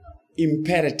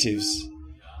imperatives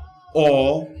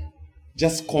or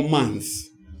just commands.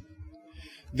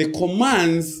 The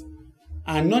commands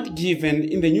are not given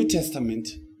in the New Testament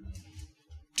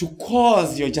to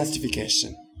cause your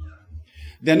justification.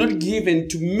 They are not given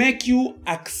to make you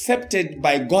accepted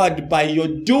by God by your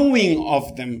doing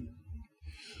of them.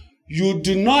 You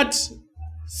do not,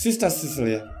 Sister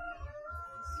Cecilia,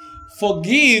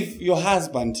 forgive your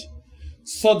husband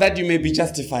so that you may be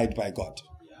justified by God.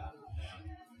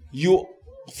 You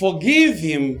forgive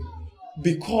him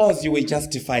because you were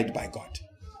justified by God.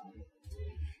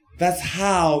 That's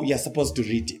how you're supposed to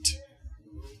read it.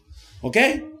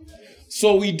 Okay?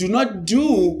 So we do not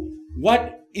do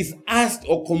what is asked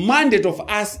or commanded of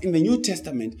us in the New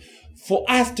Testament for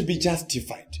us to be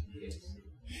justified.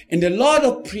 And a lot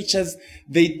of preachers,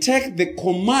 they take the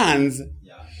commands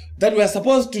that we are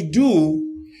supposed to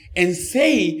do and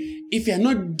say, if you are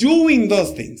not doing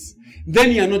those things,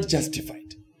 then you are not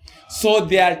justified. So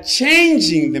they are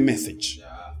changing the message.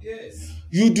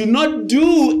 You do not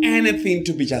do anything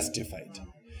to be justified.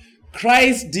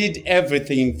 Christ did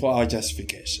everything for our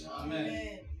justification.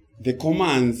 Amen. The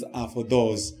commands are for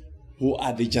those who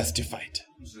are the justified.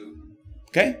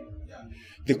 Okay?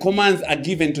 The commands are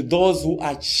given to those who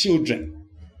are children.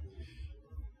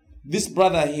 This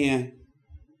brother here,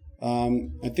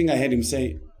 I think I heard him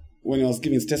say when he was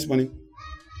giving his testimony,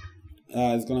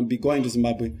 he's going to be going to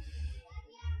Zimbabwe.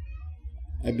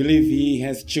 I believe he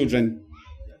has children.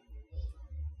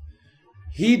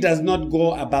 He does not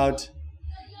go about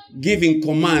giving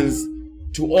commands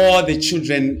to all the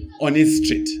children on his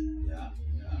street.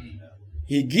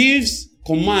 He gives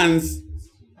commands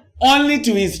only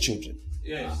to his children.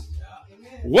 Yes.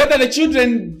 Whether the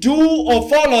children do or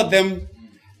follow them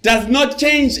does not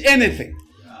change anything.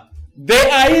 They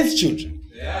are his children.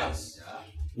 Yes.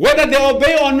 Whether they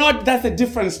obey or not, that's a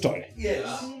different story. Yes.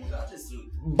 That is true.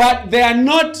 But they are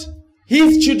not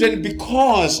his children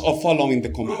because of following the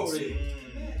commands.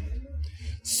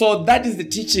 So that is the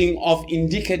teaching of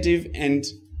indicative and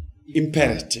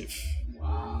imperative.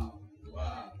 Wow.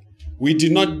 We do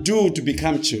not do to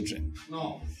become children.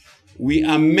 No. We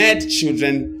are made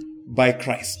children by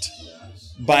Christ,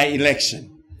 by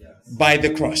election, by the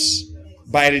cross,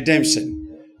 by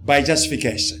redemption, by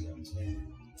justification.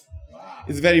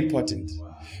 It's very important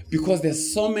because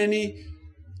there's so many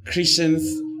Christians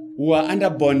who are under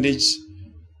bondage,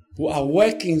 who are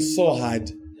working so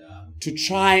hard to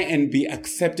try and be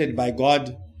accepted by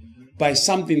God by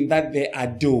something that they are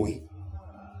doing.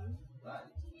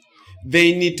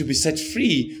 They need to be set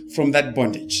free from that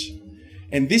bondage.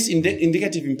 And this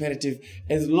indicative imperative,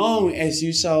 as long as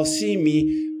you shall see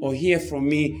me or hear from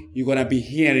me, you're going to be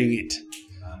hearing it.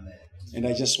 Amen. And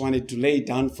I just wanted to lay it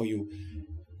down for you.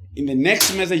 In the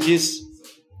next messages,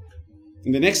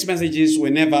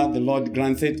 whenever the Lord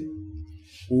grants it,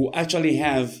 we'll actually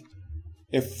have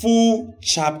a full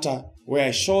chapter where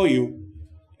I show you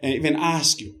and even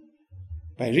ask you,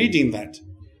 by reading that,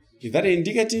 is that an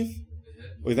indicative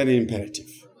or is that an imperative?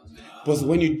 Because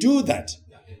when you do that,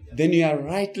 then you are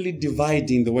rightly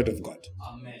dividing the word of God.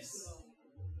 Amen.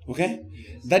 Okay?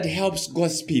 That helps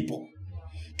God's people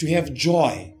to have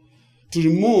joy, to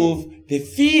remove the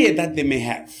fear that they may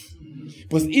have.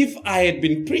 Because if I had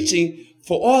been preaching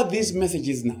for all these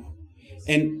messages now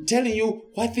and telling you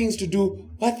what things to do,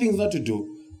 what things not to do,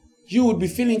 you would be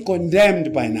feeling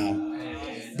condemned by now.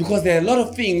 Because there are a lot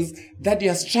of things that you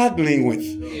are struggling with,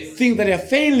 things that you are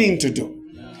failing to do.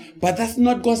 But that's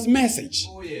not God's message.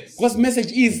 God's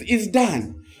message is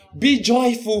done. Be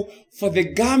joyful for the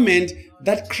garment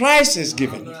that Christ has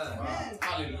given you.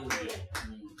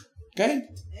 Okay?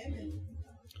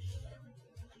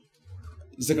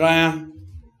 Zechariah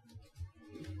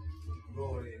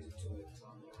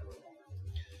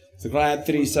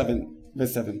 3:7,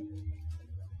 verse 7.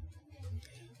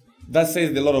 That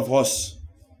says the Lord of hosts,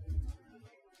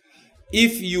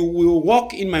 if you will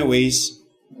walk in my ways,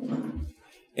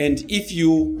 and if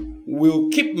you will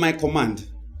keep my command,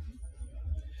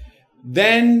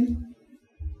 then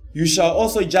you shall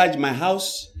also judge my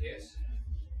house,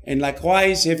 and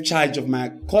likewise have charge of my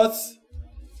courts.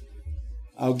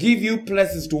 I'll give you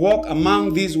places to walk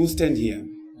among these who stand here.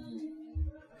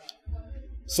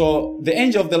 So the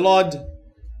angel of the Lord,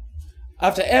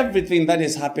 after everything that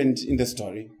has happened in the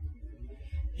story,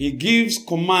 he gives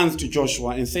commands to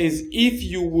Joshua and says, if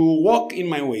you will walk in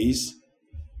my ways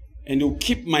and you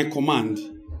keep my command,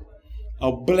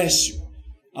 I'll bless you.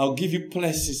 I'll give you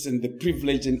places and the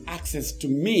privilege and access to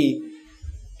me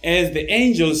as the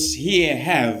angels here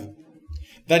have.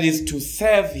 That is to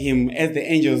serve him as the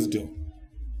angels do.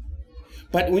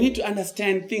 But we need to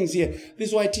understand things here. This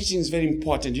is why teaching is very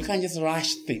important. You can't just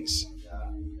rush things.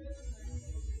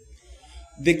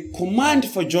 The command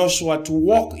for Joshua to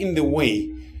walk in the way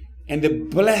and the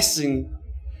blessing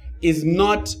is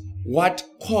not what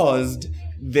caused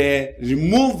the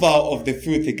removal of the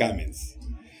filthy garments.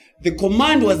 The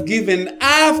command was given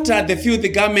after the filthy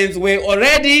garments were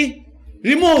already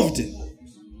removed.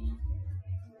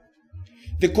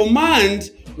 The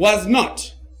command was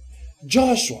not,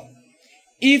 Joshua,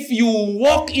 if you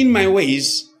walk in my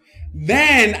ways,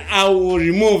 then I will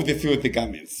remove the filthy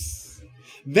garments.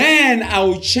 then I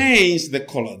will change the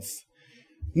clothes.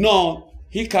 No,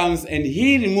 he comes and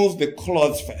he removes the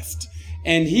clothes first.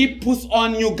 And he puts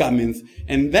on new garments.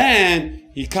 And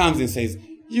then he comes and says,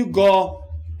 you go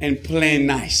and play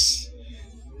nice.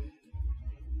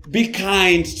 Be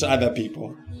kind to other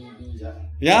people.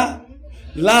 Yeah?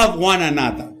 Love one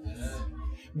another.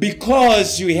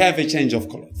 Because you have a change of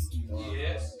clothes.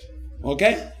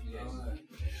 Okay?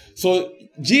 So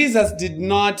Jesus did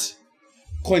not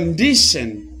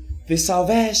condition the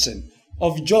salvation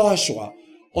of Joshua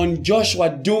on Joshua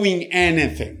doing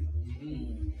anything.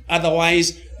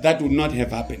 Otherwise, that would not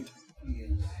have happened.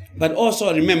 But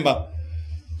also remember,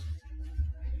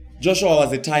 Joshua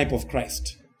was a type of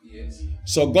Christ.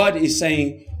 So God is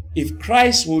saying, if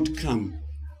Christ would come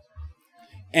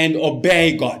and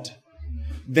obey God,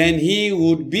 then he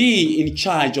would be in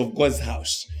charge of God's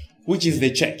house, which is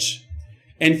the church.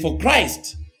 And for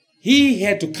Christ, he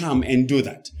had to come and do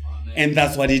that. And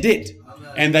that's what he did.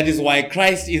 And that is why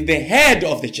Christ is the head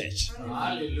of the church.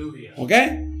 Hallelujah.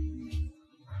 Okay?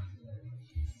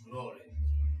 Glory.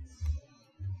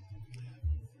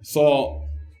 So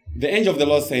the angel of the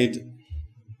Lord said,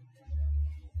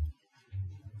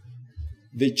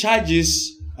 the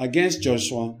charges against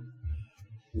Joshua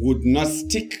would not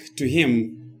stick to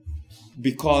him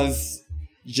because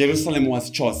Jerusalem was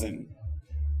chosen.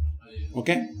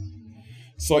 Okay?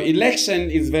 So election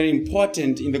is very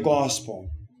important in the gospel.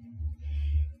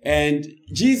 And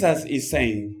Jesus is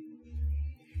saying,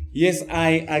 yes,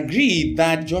 I agree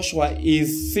that Joshua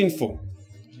is sinful.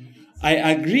 I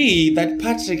agree that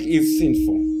Patrick is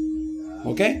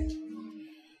sinful. Okay?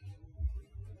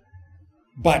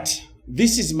 But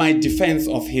this is my defense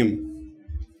of him.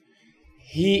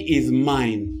 He is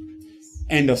mine.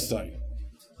 End of story.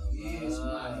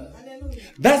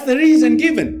 That's the reason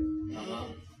given.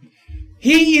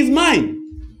 He is mine.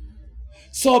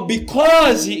 So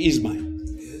because he is mine,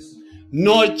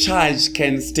 no charge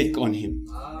can stick on him.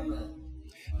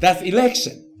 That's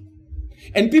election.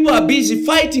 And people are busy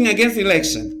fighting against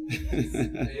election.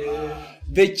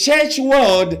 The church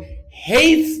world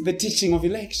hates the teaching of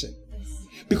election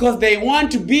because they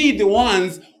want to be the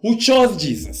ones who chose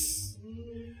Jesus.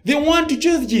 They want to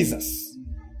choose Jesus.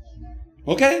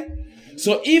 Okay?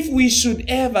 So if we should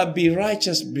ever be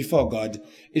righteous before God,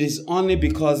 it is only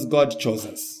because God chose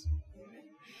us.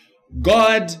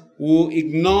 God will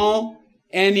ignore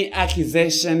any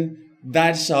accusation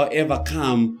that shall ever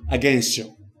come against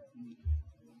you.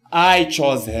 I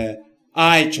chose her.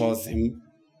 I chose him.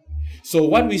 So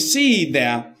what we see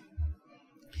there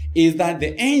is that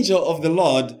the angel of the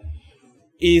Lord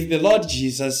is the Lord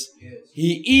Jesus.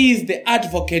 He is the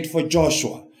advocate for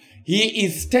Joshua. He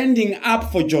is standing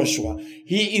up for Joshua.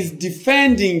 He is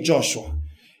defending Joshua.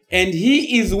 And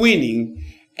he is winning.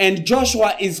 And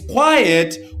Joshua is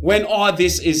quiet when all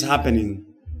this is happening.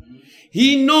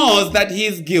 He knows that he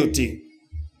is guilty.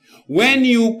 When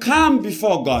you come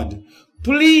before God,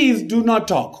 please do not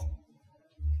talk.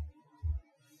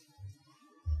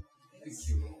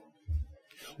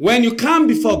 When you come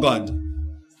before God,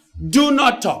 do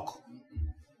not talk.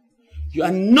 You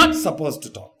are not supposed to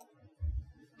talk.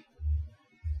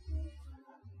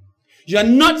 You are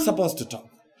not supposed to talk.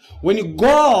 When you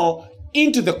go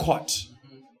into the court,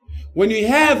 when you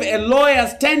have a lawyer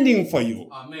standing for you,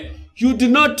 Amen. You do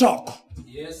not talk.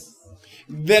 Yes.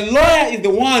 The lawyer is the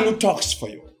one who talks for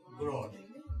you. Lord.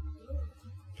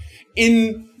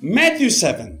 In Matthew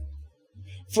 7,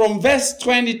 from verse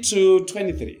 20 to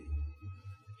 23,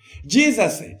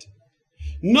 Jesus said,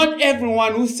 not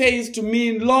everyone who says to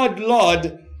me, Lord,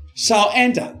 Lord, shall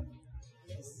enter.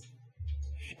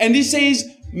 And he says,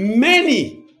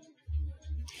 many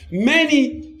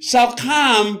shall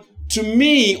come to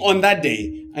me on that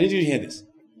day. I need you to hear this.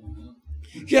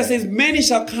 He says, many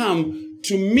shall come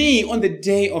to me on the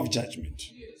day of judgment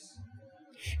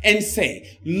and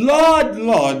say, Lord,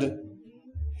 Lord,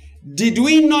 did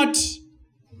we not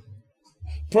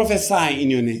prophesy in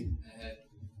your name?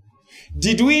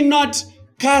 Did we not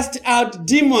cast out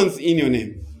demons in your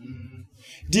name?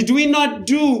 Did we not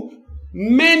do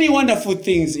many wonderful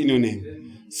things in your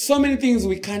name? So many things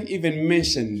we can't even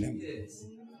mention them.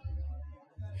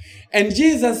 And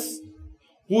Jesus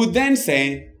would then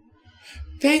say,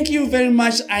 thank you very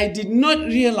much. I did not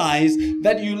realize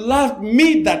that you loved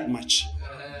me that much.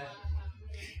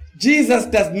 Jesus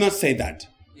does not say that.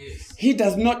 He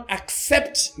does not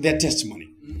accept their testimony.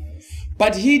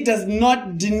 But he does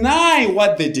not deny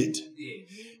what they did.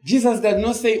 Jesus does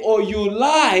not say, oh, you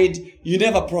lied, you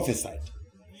never prophesied.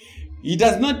 He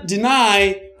does not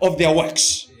deny of their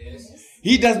works.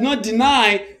 He does not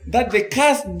deny that they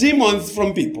cast demons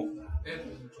from people.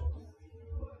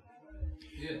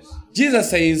 Jesus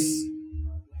says,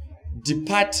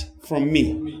 depart from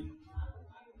me,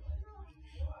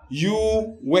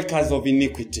 you workers of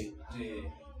iniquity,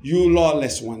 you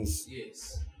lawless ones.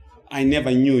 Yes. I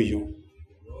never knew you.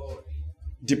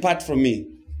 Depart from me.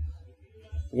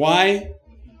 Why?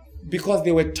 Because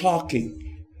they were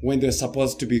talking when they were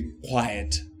supposed to be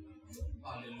quiet.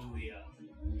 Hallelujah.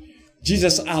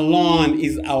 Jesus alone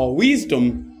is our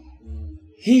wisdom.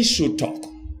 He should talk.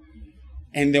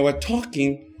 And they were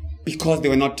talking because they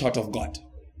were not taught of God.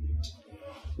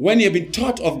 When you've been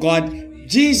taught of God,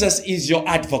 Jesus is your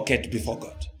advocate before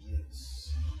God.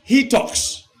 He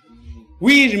talks.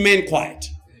 We remain quiet.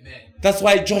 Amen. That's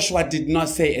why Joshua did not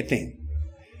say a thing.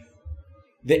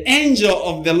 The angel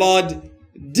of the Lord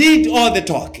did all the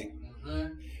talking.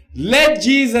 Let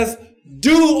Jesus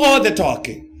do all the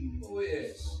talking. Oh,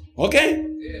 yes. Okay?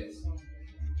 Yes.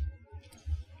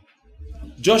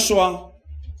 Joshua,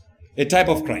 a type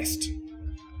of Christ.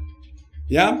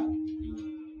 Yeah?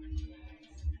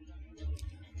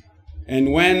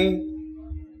 And when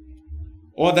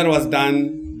all that was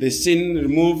done, the sin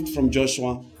removed from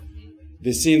Joshua,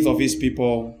 the sins of his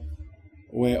people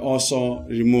were also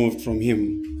removed from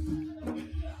him.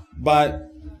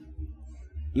 But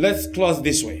let's close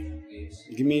this way. Yes.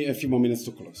 Give me a few more minutes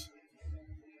to close.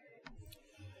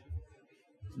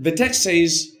 The text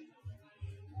says,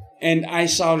 and I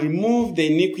shall remove the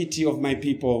iniquity of my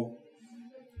people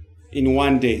in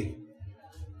one day.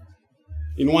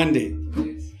 In one day.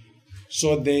 Yes.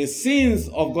 So the sins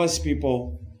of God's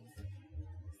people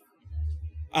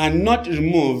are not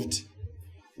removed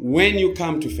when you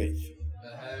come to faith.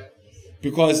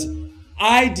 Because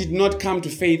I did not come to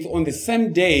faith on the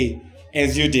same day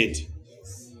as you did.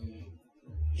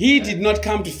 He did not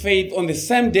come to faith on the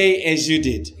same day as you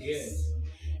did. Yes.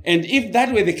 And if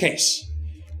that were the case,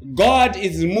 God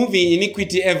is removing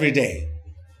iniquity every day.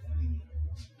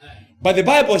 But the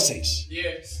Bible says,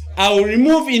 Yes. I will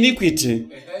remove iniquity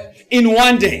in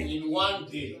one day. In one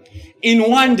day. In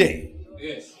one day.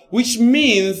 Yes. Which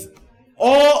means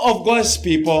all of God's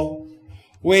people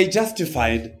were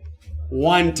justified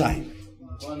one time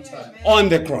One time. on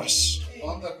the cross.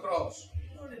 On the cross.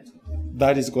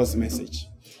 That is God's message.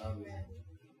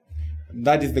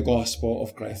 That is the gospel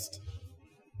of Christ.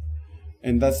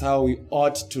 And that's how we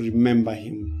ought to remember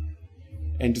him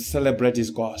and to celebrate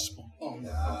his gospel. On the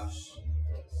cross.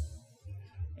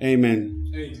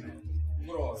 Amen. Amen.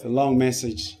 It's a long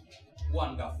message.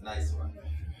 Wonderful. Nice one.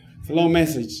 It's a long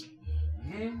message.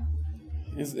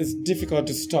 It's difficult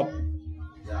to stop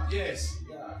Yes.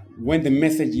 when the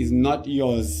message is not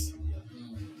yours.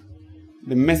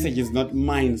 The message is not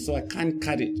mine, so I can't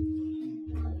cut it.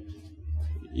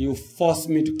 You force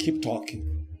me to keep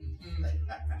talking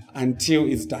until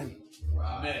it's done.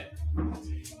 Amen.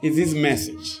 It's his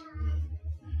message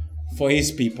for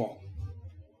his people.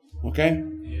 Okay?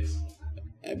 Yes.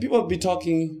 People be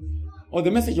talking, oh,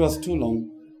 the message was too long.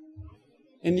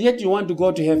 And yet you want to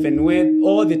go to heaven where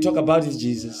all they talk about is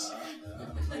Jesus.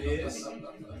 Yes.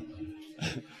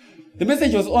 The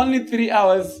message was only 3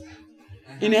 hours.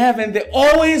 In heaven, they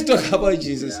always talk about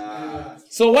Jesus.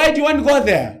 So why do you want to go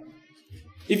there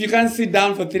if you can't sit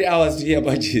down for 3 hours to hear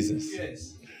about Jesus?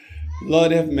 Yes.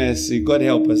 Lord have mercy. God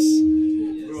help us.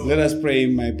 Let us pray,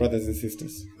 my brothers and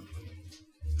sisters.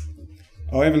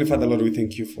 Our Heavenly Father, Lord, we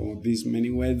thank you for these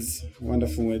many words,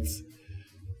 wonderful words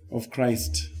of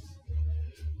Christ.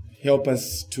 Help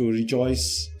us to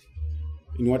rejoice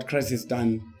in what Christ has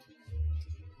done.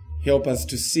 Help us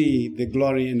to see the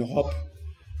glory and hope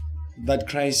that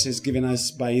Christ has given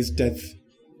us by his death.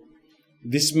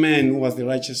 This man who was the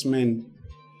righteous man,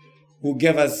 who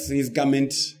gave us his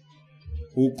garment,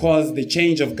 who caused the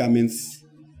change of garments,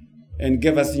 and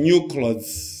gave us new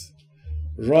clothes,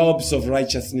 robes of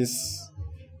righteousness,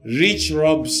 rich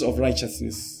robes of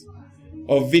righteousness,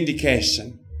 of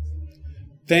vindication.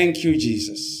 Thank you,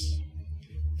 Jesus.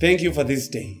 Thank you for this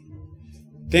day.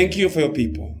 Thank you for your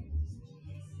people.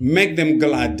 Make them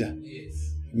glad.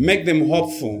 Yes. Make them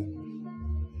hopeful.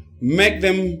 Make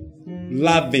them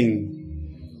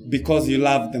loving because you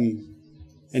love them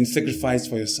and sacrifice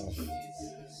for yourself.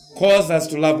 Cause us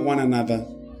to love one another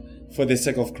for the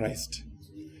sake of Christ.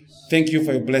 Thank you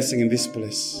for your blessing in this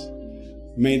place.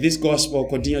 May this gospel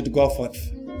continue to go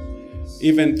forth,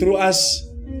 even through us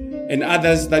and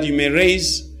others that you may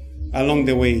raise along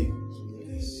the way.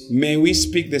 May we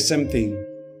speak the same thing,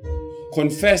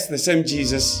 confess the same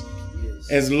Jesus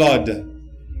as Lord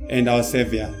and our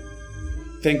Savior.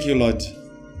 Thank you, Lord.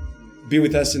 Be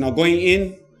with us in our going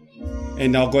in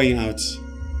and our going out.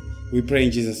 We pray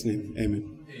in Jesus' name.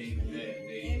 Amen.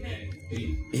 Amen.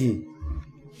 Amen.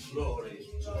 Glory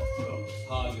to God.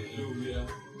 Hallelujah.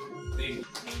 Thank you.